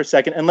ignore that for a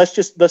second, and let's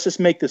just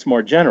make this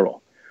more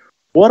general.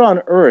 What on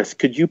earth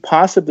could you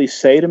possibly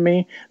say to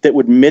me that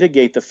would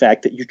mitigate the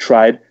fact that you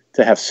tried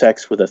to have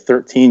sex with a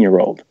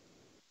 13-year-old?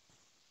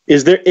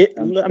 Is there?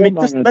 Let me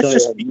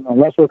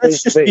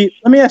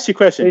ask you a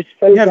question.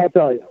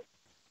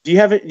 Do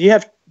you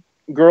have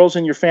girls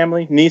in your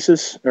family,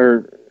 nieces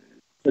or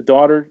a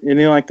daughter,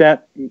 anything like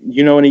that?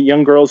 You know any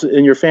young girls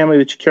in your family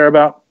that you care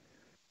about?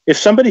 If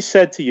somebody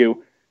said to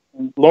you,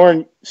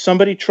 Lorne,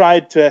 somebody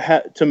tried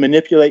to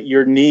manipulate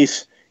your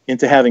niece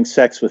into having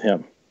sex with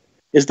him,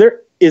 is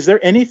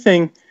there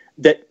anything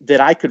that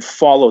I could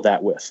follow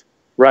that with,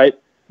 right?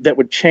 That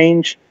would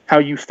change how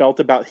you felt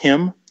about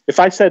him?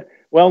 If I said,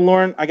 well,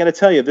 Lorne, I got to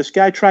tell you, this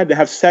guy tried to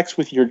have sex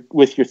with your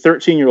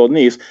 13-year-old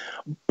niece,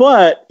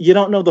 but you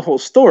don't know the whole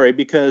story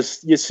because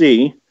you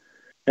see,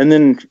 and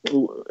then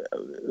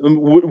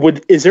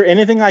is there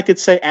anything I could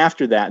say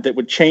after that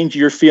would change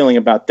your feeling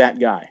about that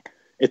guy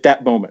at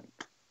that moment?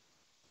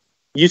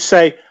 You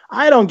say,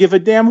 I don't give a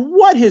damn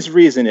what his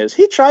reason is.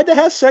 He tried to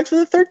have sex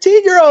with a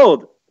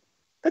 13-year-old.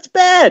 That's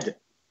bad.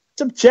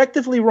 It's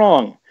objectively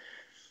wrong.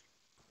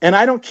 And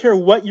I don't care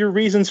what your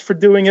reasons for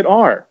doing it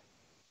are.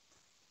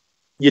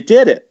 You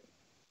did it.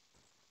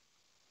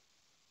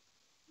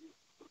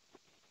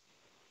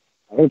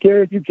 I don't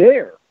care if you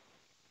care.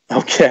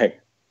 Okay.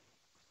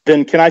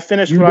 Then can I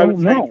finish? You don't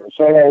know.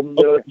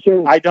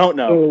 So I don't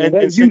know.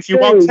 And since you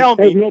won't tell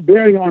me, has no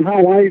bearing on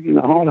how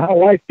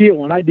I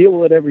feel, and I deal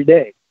with it every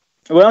day.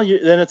 Well,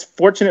 then it's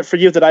fortunate for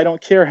you that I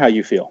don't care how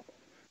you feel.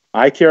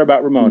 I care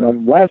about Ramona. The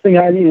last thing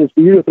I need is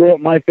for you to throw up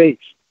my face.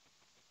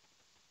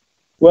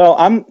 Well,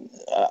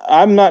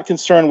 I'm not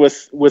concerned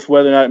with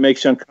whether or not it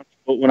makes you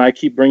uncomfortable when I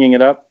keep bringing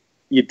it up.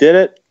 You did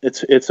it.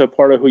 It's a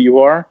part of who you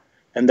are,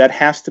 and that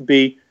has to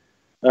be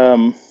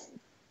a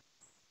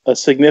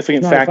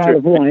significant factor.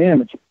 It's not a part of who I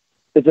am.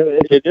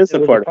 It is a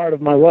part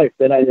of my life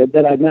that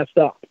I messed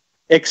up.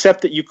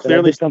 Except that you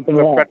clearly have a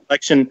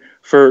predilection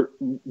for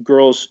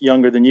girls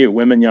younger than you,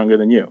 women younger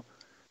than you.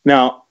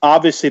 Now,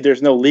 obviously,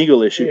 there's no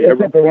legal issue here.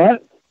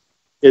 What?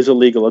 Is a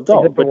legal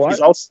adult, but she's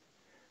also.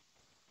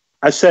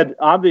 I said,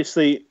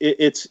 obviously,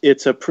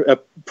 it's a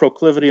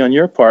proclivity on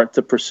your part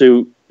to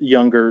pursue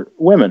younger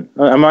women.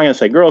 I'm not going to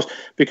say girls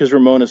because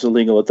Ramona's a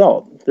legal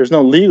adult. There's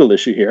no legal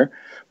issue here,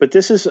 but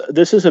this is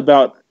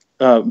about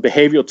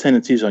behavioral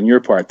tendencies on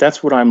your part.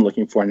 That's what I'm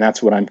looking for, and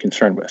that's what I'm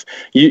concerned with.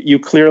 You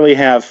clearly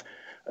have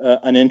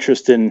an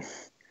interest in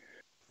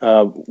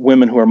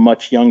women who are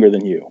much younger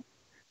than you,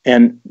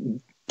 and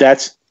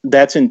that's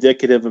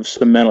indicative of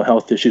some mental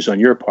health issues on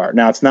your part.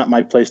 Now, it's not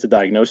my place to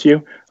diagnose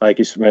you. Like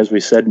as we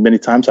said many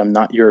times, I'm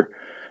not your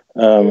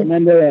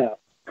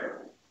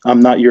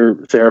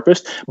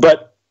therapist.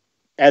 But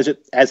as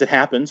it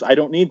happens, I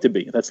don't need to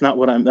be. That's not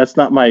what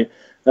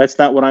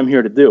I'm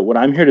here to do. What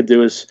I'm here to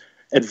do is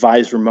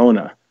advise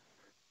Ramona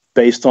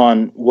based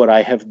on what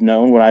I have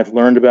known, what I've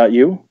learned about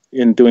you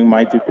in doing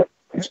my due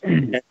diligence,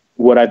 and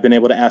what I've been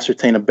able to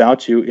ascertain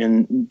about you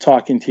in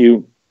talking to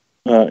you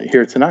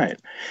here tonight.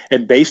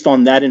 And based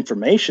on that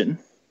information,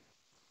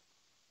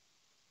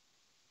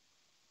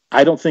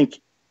 I don't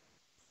think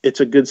it's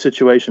a good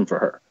situation for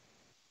her.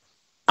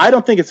 I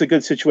don't think it's a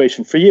good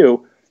situation for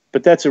you,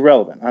 but that's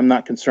irrelevant. I'm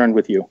not concerned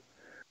with you.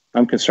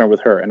 I'm concerned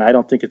with her, and I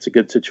don't think it's a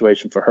good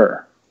situation for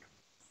her.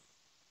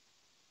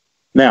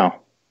 Now,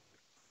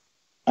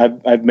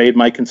 I've made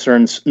my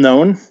concerns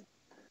known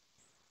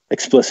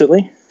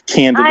explicitly,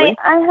 candidly.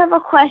 I have a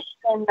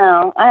question,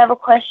 though.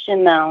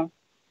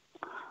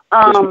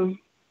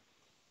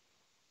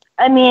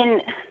 I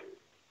mean,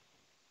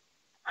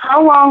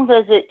 how long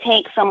does it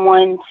take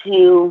someone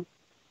to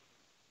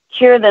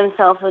cure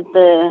themselves of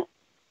the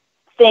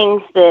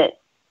things that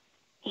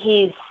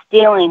he's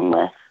dealing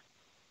with?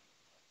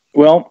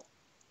 Well,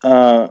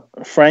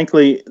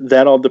 frankly,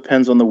 that all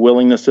depends on the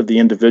willingness of the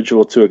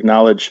individual to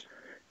acknowledge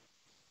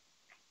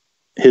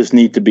his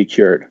need to be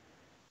cured.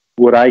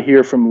 What I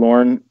hear from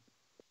Lorne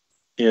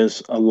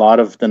is a lot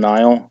of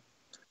denial,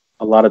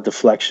 a lot of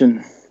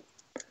deflection.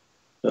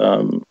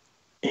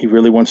 He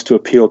really wants to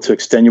appeal to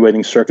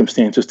extenuating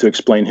circumstances to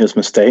explain his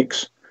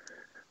mistakes.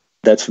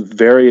 That's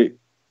very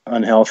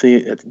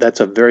unhealthy. That's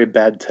a very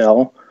bad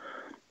tell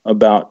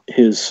about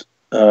his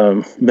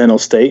mental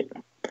state.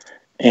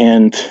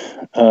 And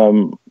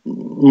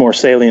more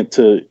salient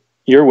to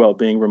your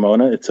well-being,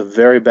 Ramona, it's a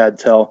very bad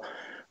tell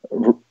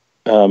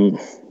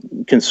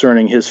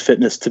concerning his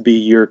fitness to be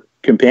your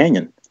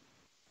companion.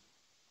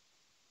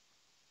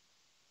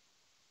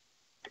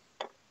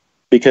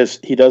 Because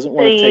he doesn't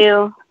want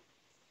to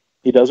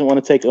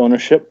take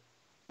ownership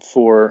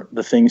for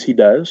the things he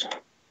does.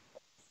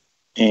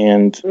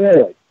 And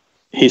Really?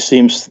 he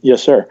seems,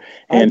 yes, sir.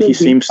 And he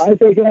seems,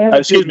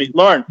 excuse me,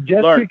 Lorne,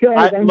 I'm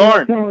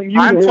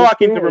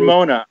talking to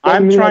Ramona.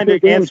 I'm trying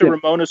to answer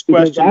Ramona's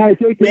question.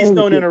 Please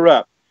don't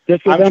interrupt.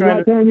 Just because I'm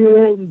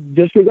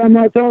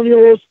not telling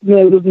you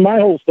my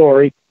whole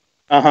story,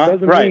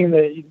 doesn't mean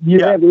that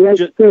you have the right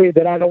to say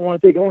that I don't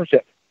want to take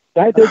ownership.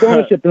 I take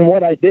ownership in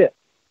what I did.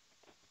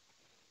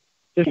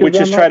 Which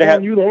is try to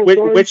have sex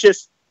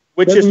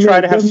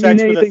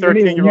with a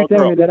 13-year-old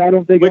girl. That I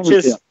don't take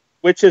ownership.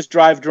 Which is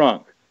drive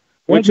drunk.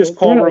 Which is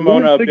call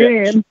Ramona a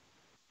bitch.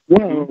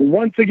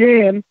 Once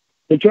again,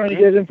 they're trying to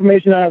get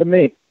information out of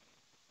me.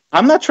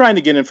 I'm not trying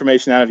to get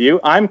information out of you.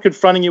 I'm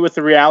confronting you with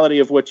the reality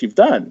of what you've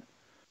done.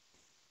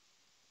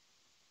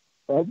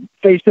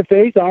 Face to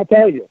face, I'll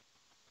tell you.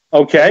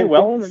 Okay,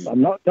 well,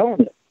 I'm not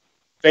telling it.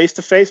 Face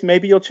to face,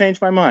 maybe you'll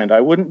change my mind.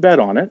 I wouldn't bet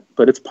on it,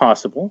 but it's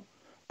possible.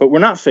 But we're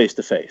not face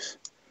to face.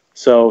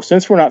 So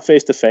since we're not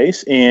face to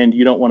face and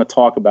you don't want to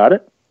talk about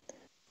it,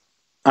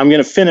 I'm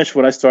going to finish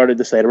what I started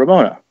to say to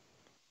Ramona.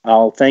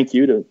 I'll thank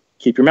you to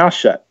keep your mouth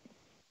shut.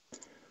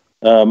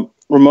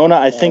 Ramona,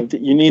 I think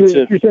that you need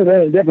to... You said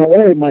that in a different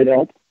way, it might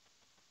help.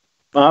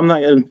 I'm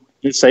not going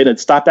to say that.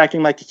 Stop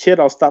acting like a kid.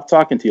 I'll stop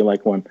talking to you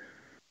like one.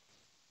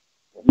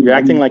 You're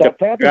acting like a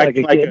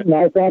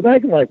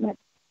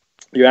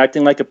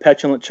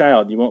petulant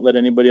child. You won't let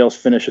anybody else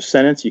finish a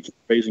sentence. You keep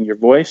raising your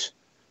voice.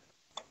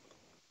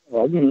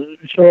 Well,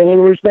 show a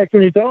little respect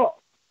when you talk.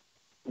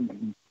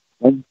 Don't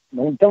tell me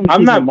to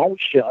keep my mouth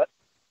shut.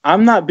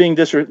 I'm not being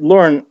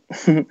Lorne,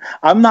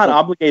 I'm not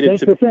obligated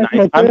to be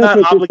nice. I'm not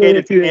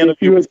obligated to handle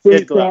you with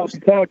kid gloves.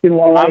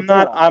 I'm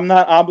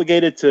not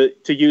obligated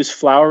to use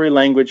flowery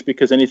language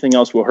because anything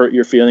else will hurt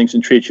your feelings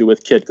and treat you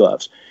with kid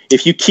gloves.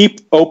 If you keep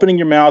opening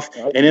your mouth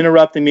and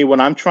interrupting me when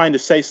I'm trying to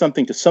say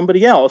something to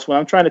somebody else, when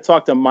I'm trying to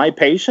talk to my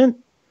patient,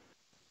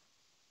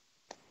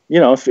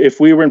 if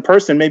we were in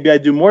person, maybe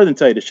I'd do more than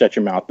tell you to shut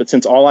your mouth. But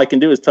since all I can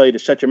do is tell you to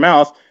shut your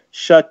mouth,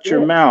 shut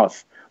your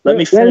mouth. Let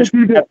me finish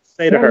what I have to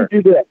say to her.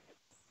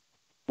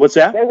 What's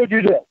that? What would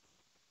you do?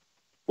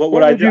 What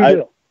would I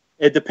do?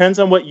 It depends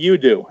on what you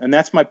do, and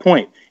that's my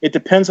point. It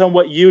depends on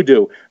what you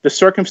do. The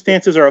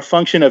circumstances are a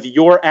function of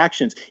your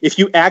actions. If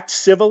you act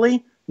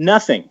civilly,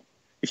 nothing.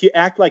 If you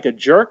act like a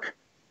jerk,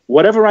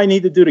 whatever I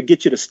need to do to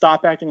get you to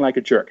stop acting like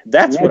a jerk,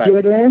 that's what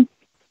I do.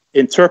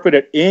 Interpret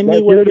it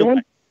any way you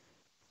like.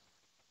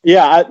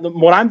 Yeah,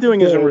 what I'm doing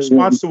is in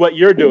response to what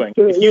you're doing.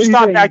 If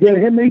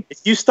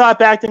you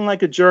stop acting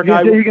like a jerk,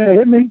 you're gonna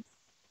hit me.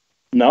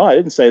 No, I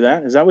didn't say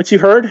that. Is that what you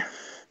heard?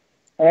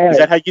 Is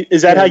that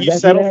how you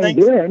settle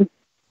things?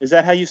 Is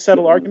that how you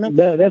settle arguments?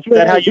 Is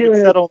that how you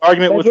would settle an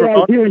argument with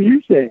Ramona?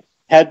 You say.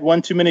 Had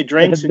one too many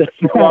drinks and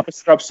your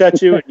officer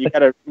upset you and you got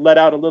to let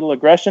out a little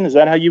aggression? Is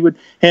that how you would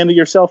handle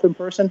yourself in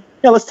person?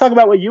 Yeah, let's talk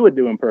about what you would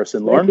do in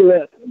person,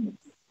 Lorne.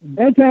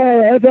 That's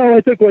how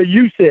I took what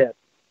you said.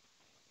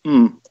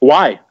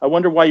 Why? I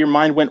wonder why your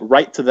mind went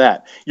right to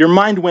that. Your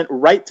mind went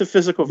right to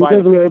physical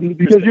violence.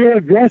 Because you're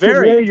aggressive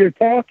the way you're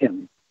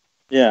talking.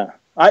 Yeah.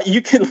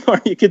 You can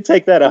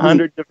take that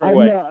 100 different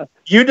ways.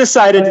 You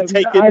decided to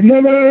take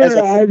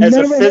it as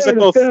a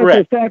physical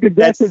threat.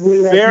 That's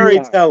very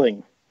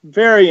telling.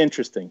 Very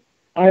interesting.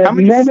 I have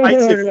never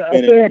heard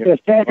a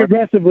therapist talk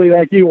aggressively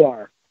like you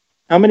are.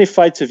 How many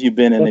fights have you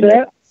been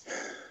in?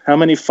 How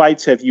many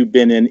fights have you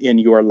been in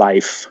your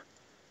life?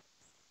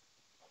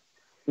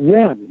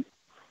 One.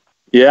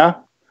 Yeah?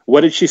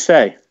 What did she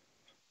say?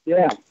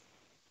 Yeah.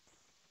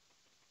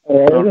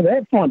 Isn't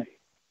that funny?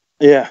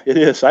 Yeah, it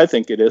is. I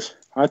think it is.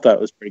 I thought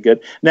it was pretty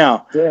good.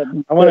 Now, yeah,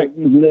 I want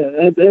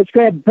to... It's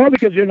called, probably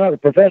because you're not a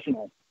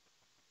professional.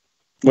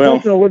 Well,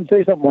 professional wouldn't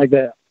say something like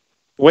that.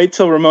 Wait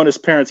till Ramona's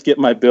parents get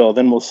my bill,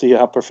 then we'll see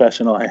how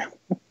professional I am.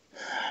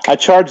 I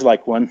charge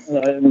like one.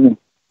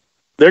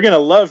 They're going to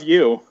love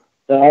you.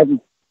 They're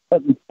going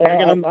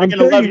to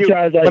love you.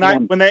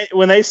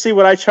 When they see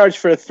what I charge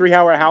for a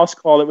 3-hour house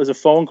call that was a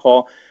phone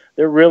call,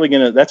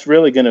 that's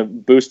really going to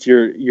boost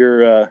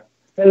your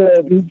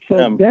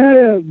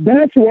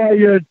that's why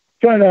you're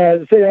trying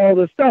to say all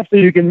this stuff so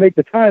you can make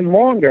the time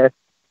longer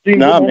so you can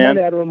get more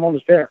money out of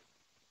Ramona's parents.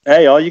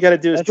 Hey, all you got to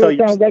do is tell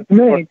your sounds like to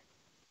me.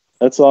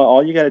 That's all.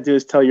 All you got to do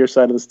is tell your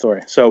side of the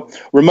story. So,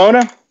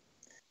 Ramona,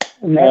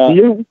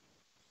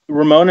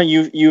 Ramona,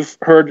 you've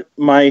heard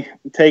my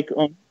take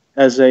on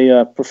as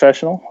a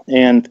professional,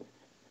 and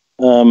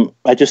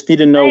I just need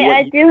to know.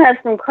 I do have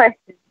some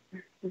questions.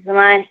 Am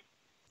I?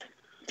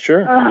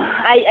 Sure.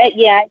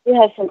 I do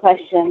have some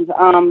questions.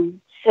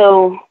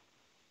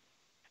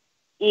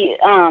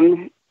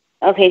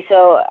 Okay,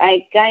 so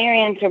I got your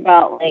answer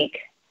about like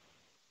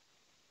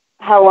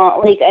how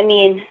long. Like, I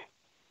mean,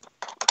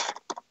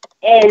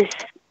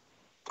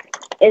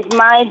 is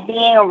my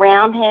being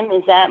around him,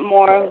 is that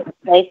more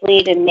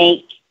likely to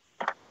make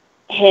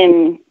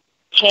him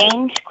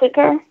change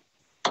quicker?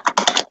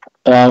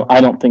 I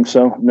don't think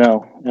so.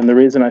 No, and the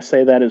reason I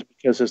say that is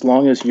because as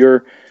long as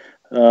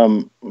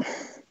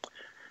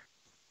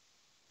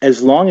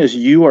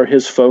you are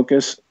his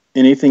focus,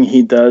 anything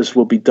he does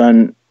will be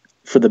done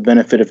for the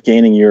benefit of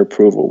gaining your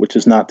approval, which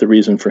is not the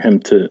reason for him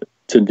to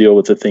deal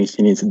with the things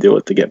he needs to deal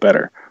with to get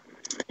better.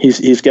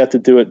 He's got to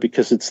do it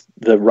because it's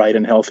the right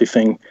and healthy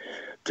thing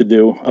to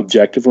do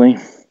objectively,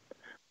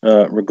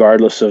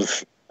 regardless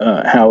of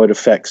how it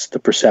affects the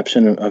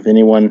perception of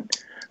anyone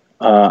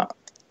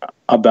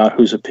about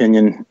whose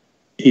opinion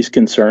he's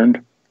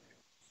concerned.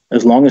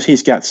 As long as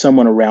he's got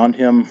someone around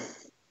him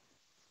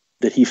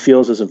that he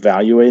feels is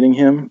evaluating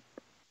him,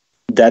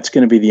 that's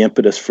going to be the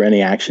impetus for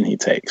any action he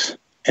takes.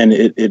 And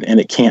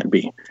it can't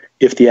be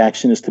if the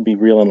action is to be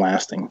real and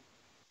lasting,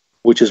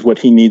 which is what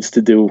he needs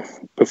to do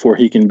before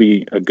he can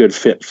be a good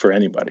fit for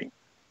anybody.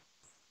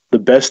 The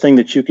best thing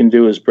that you can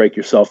do is break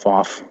yourself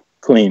off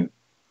clean.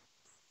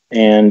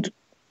 And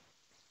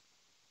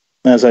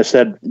as I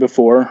said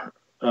before,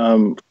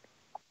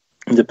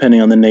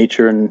 depending on the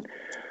nature and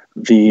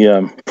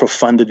the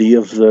profundity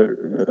of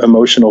the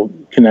emotional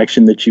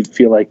connection that you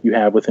feel like you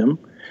have with him,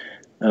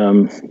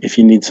 if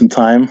you need some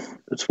time,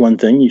 that's one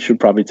thing. You should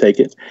probably take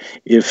it.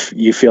 If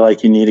you feel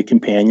like you need a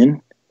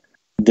companion,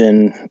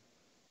 then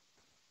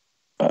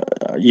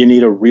you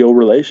need a real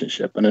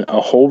relationship, and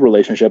a whole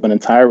relationship, an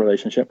entire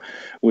relationship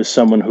with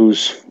someone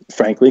who's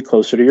frankly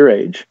closer to your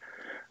age,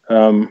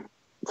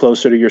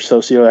 closer to your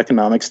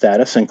socioeconomic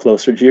status, and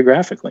closer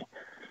geographically,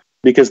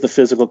 because the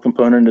physical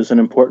component is an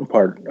important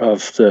part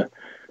of the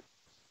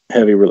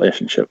heavy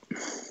relationship.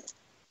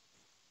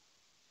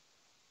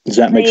 Does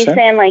that make sense? Are you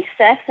saying like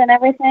sex and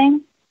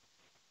everything?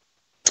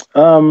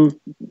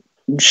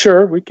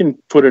 Sure, we can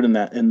put it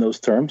in those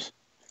terms.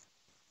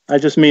 I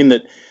just mean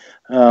that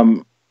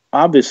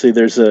obviously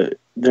there's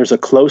a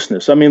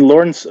closeness. I mean,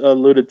 Lorne's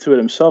alluded to it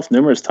himself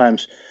numerous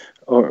times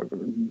over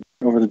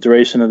the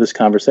duration of this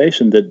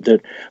conversation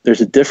that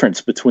there's a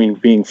difference between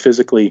being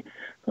physically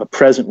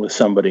present with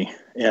somebody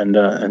and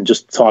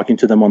just talking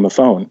to them on the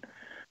phone.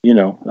 You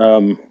know,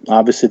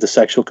 obviously the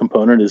sexual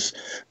component is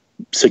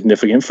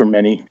significant for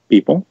many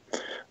people,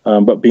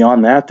 but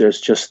beyond that, there's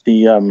just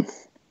the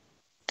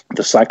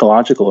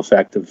psychological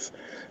effect of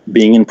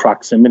being in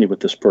proximity with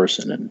this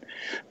person and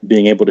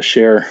being able to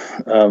share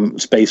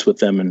space with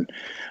them and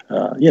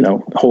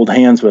hold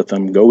hands with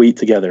them, go eat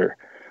together,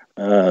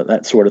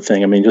 that sort of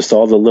thing. I mean, just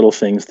all the little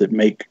things that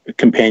make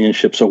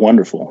companionship so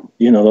wonderful.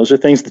 You know, those are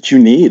things that you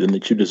need and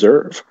that you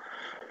deserve.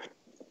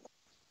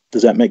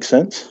 Does that make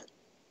sense?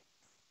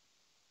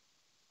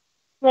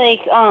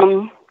 Like,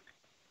 because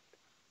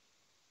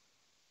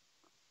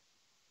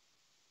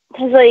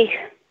like,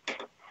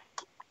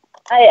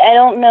 I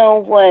don't know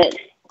what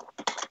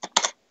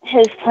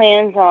his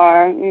plans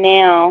are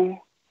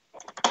now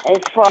as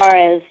far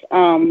as,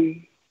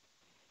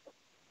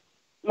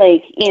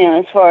 like, you know,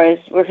 as far as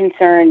we're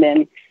concerned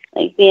and,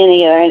 like, being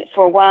together.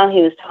 For a while,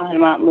 he was talking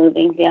about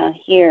moving down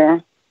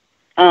here.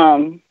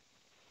 I'm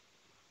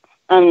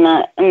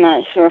not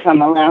sure if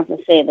I'm allowed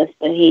to say this,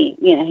 but he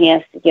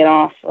has to get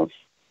off of,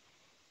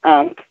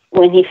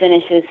 when he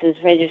finishes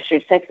his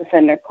registered sex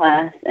offender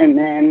class and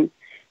then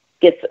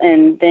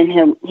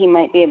he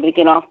might be able to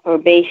get off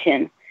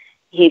probation.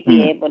 He'd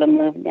be able to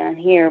move down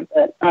here,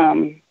 but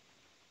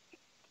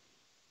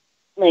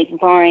like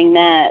barring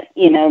that,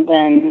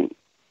 then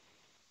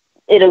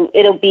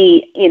it'll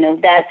be,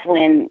 that's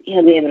when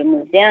he'll be able to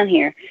move down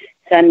here.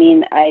 So I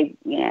mean, I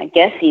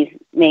guess he's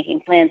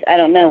making plans. I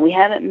don't know. We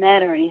haven't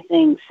met or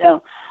anything,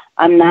 so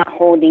I'm not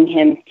holding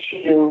him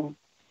to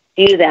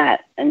do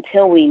that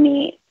until we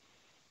meet.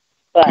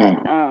 But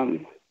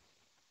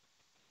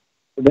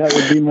that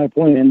would be my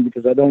plan,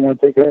 because I don't want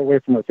to take her away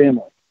from her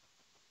family.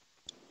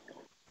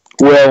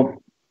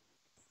 Well,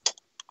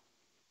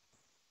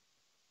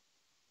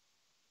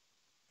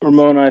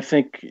 Ramona, I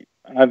think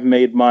I've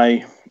made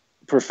my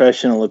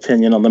professional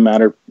opinion on the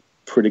matter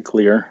pretty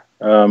clear.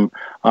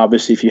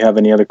 Obviously, if you have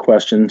any other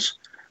questions,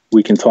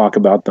 we can talk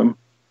about them.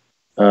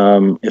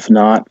 If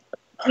not,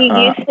 do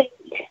you think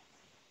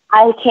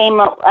I came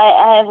up?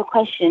 I have a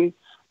question.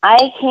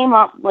 I came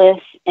up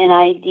with an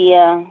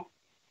idea,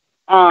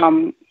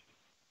 and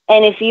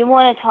if you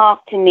want to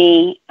talk to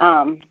me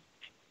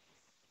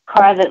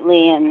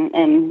privately,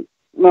 and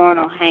Lorne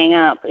will hang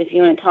up. If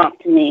you want to talk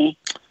to me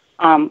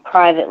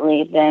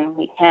privately, then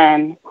we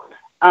can.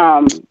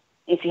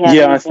 If you have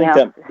anything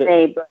else to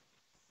say, but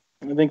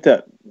I think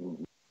that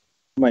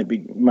might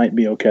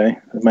be okay.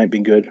 It might be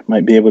good.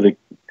 Might be able to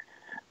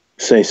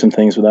say some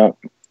things without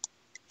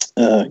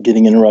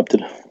getting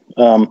interrupted.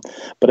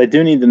 But I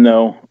do need to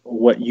know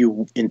what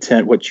you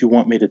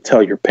want me to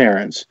tell your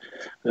parents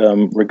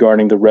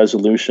regarding the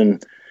resolution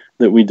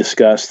that we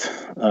discussed.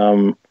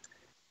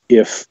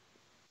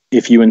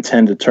 If you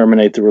intend to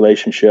terminate the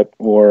relationship,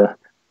 or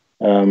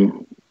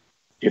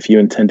if you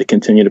intend to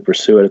continue to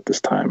pursue it at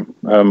this time.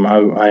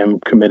 I am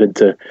committed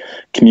to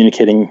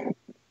communicating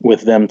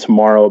with them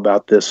tomorrow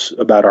about this,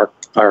 about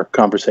our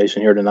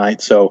conversation here tonight.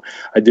 So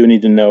I do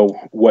need to know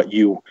what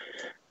you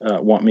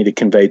want me to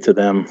convey to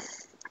them.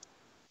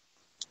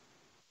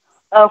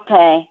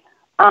 okay.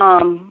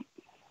 Hang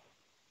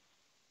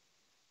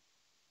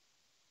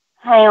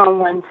on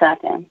 1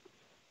 second.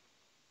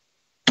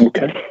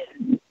 Okay.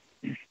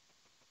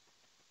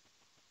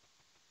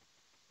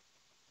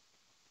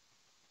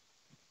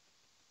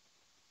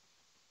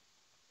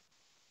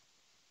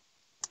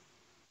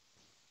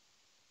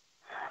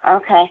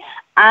 Okay.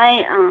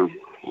 Hang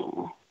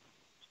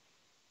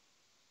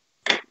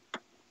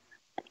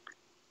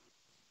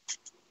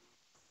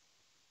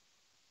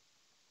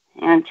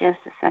on just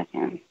a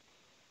second.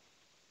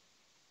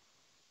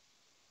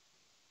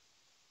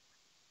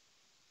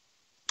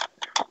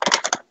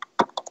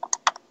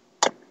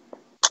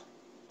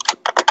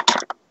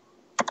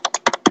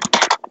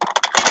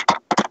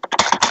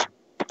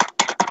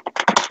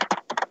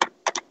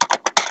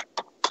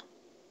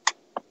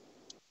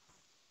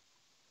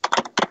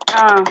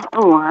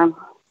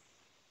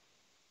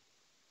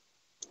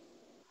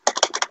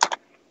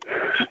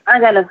 I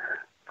gotta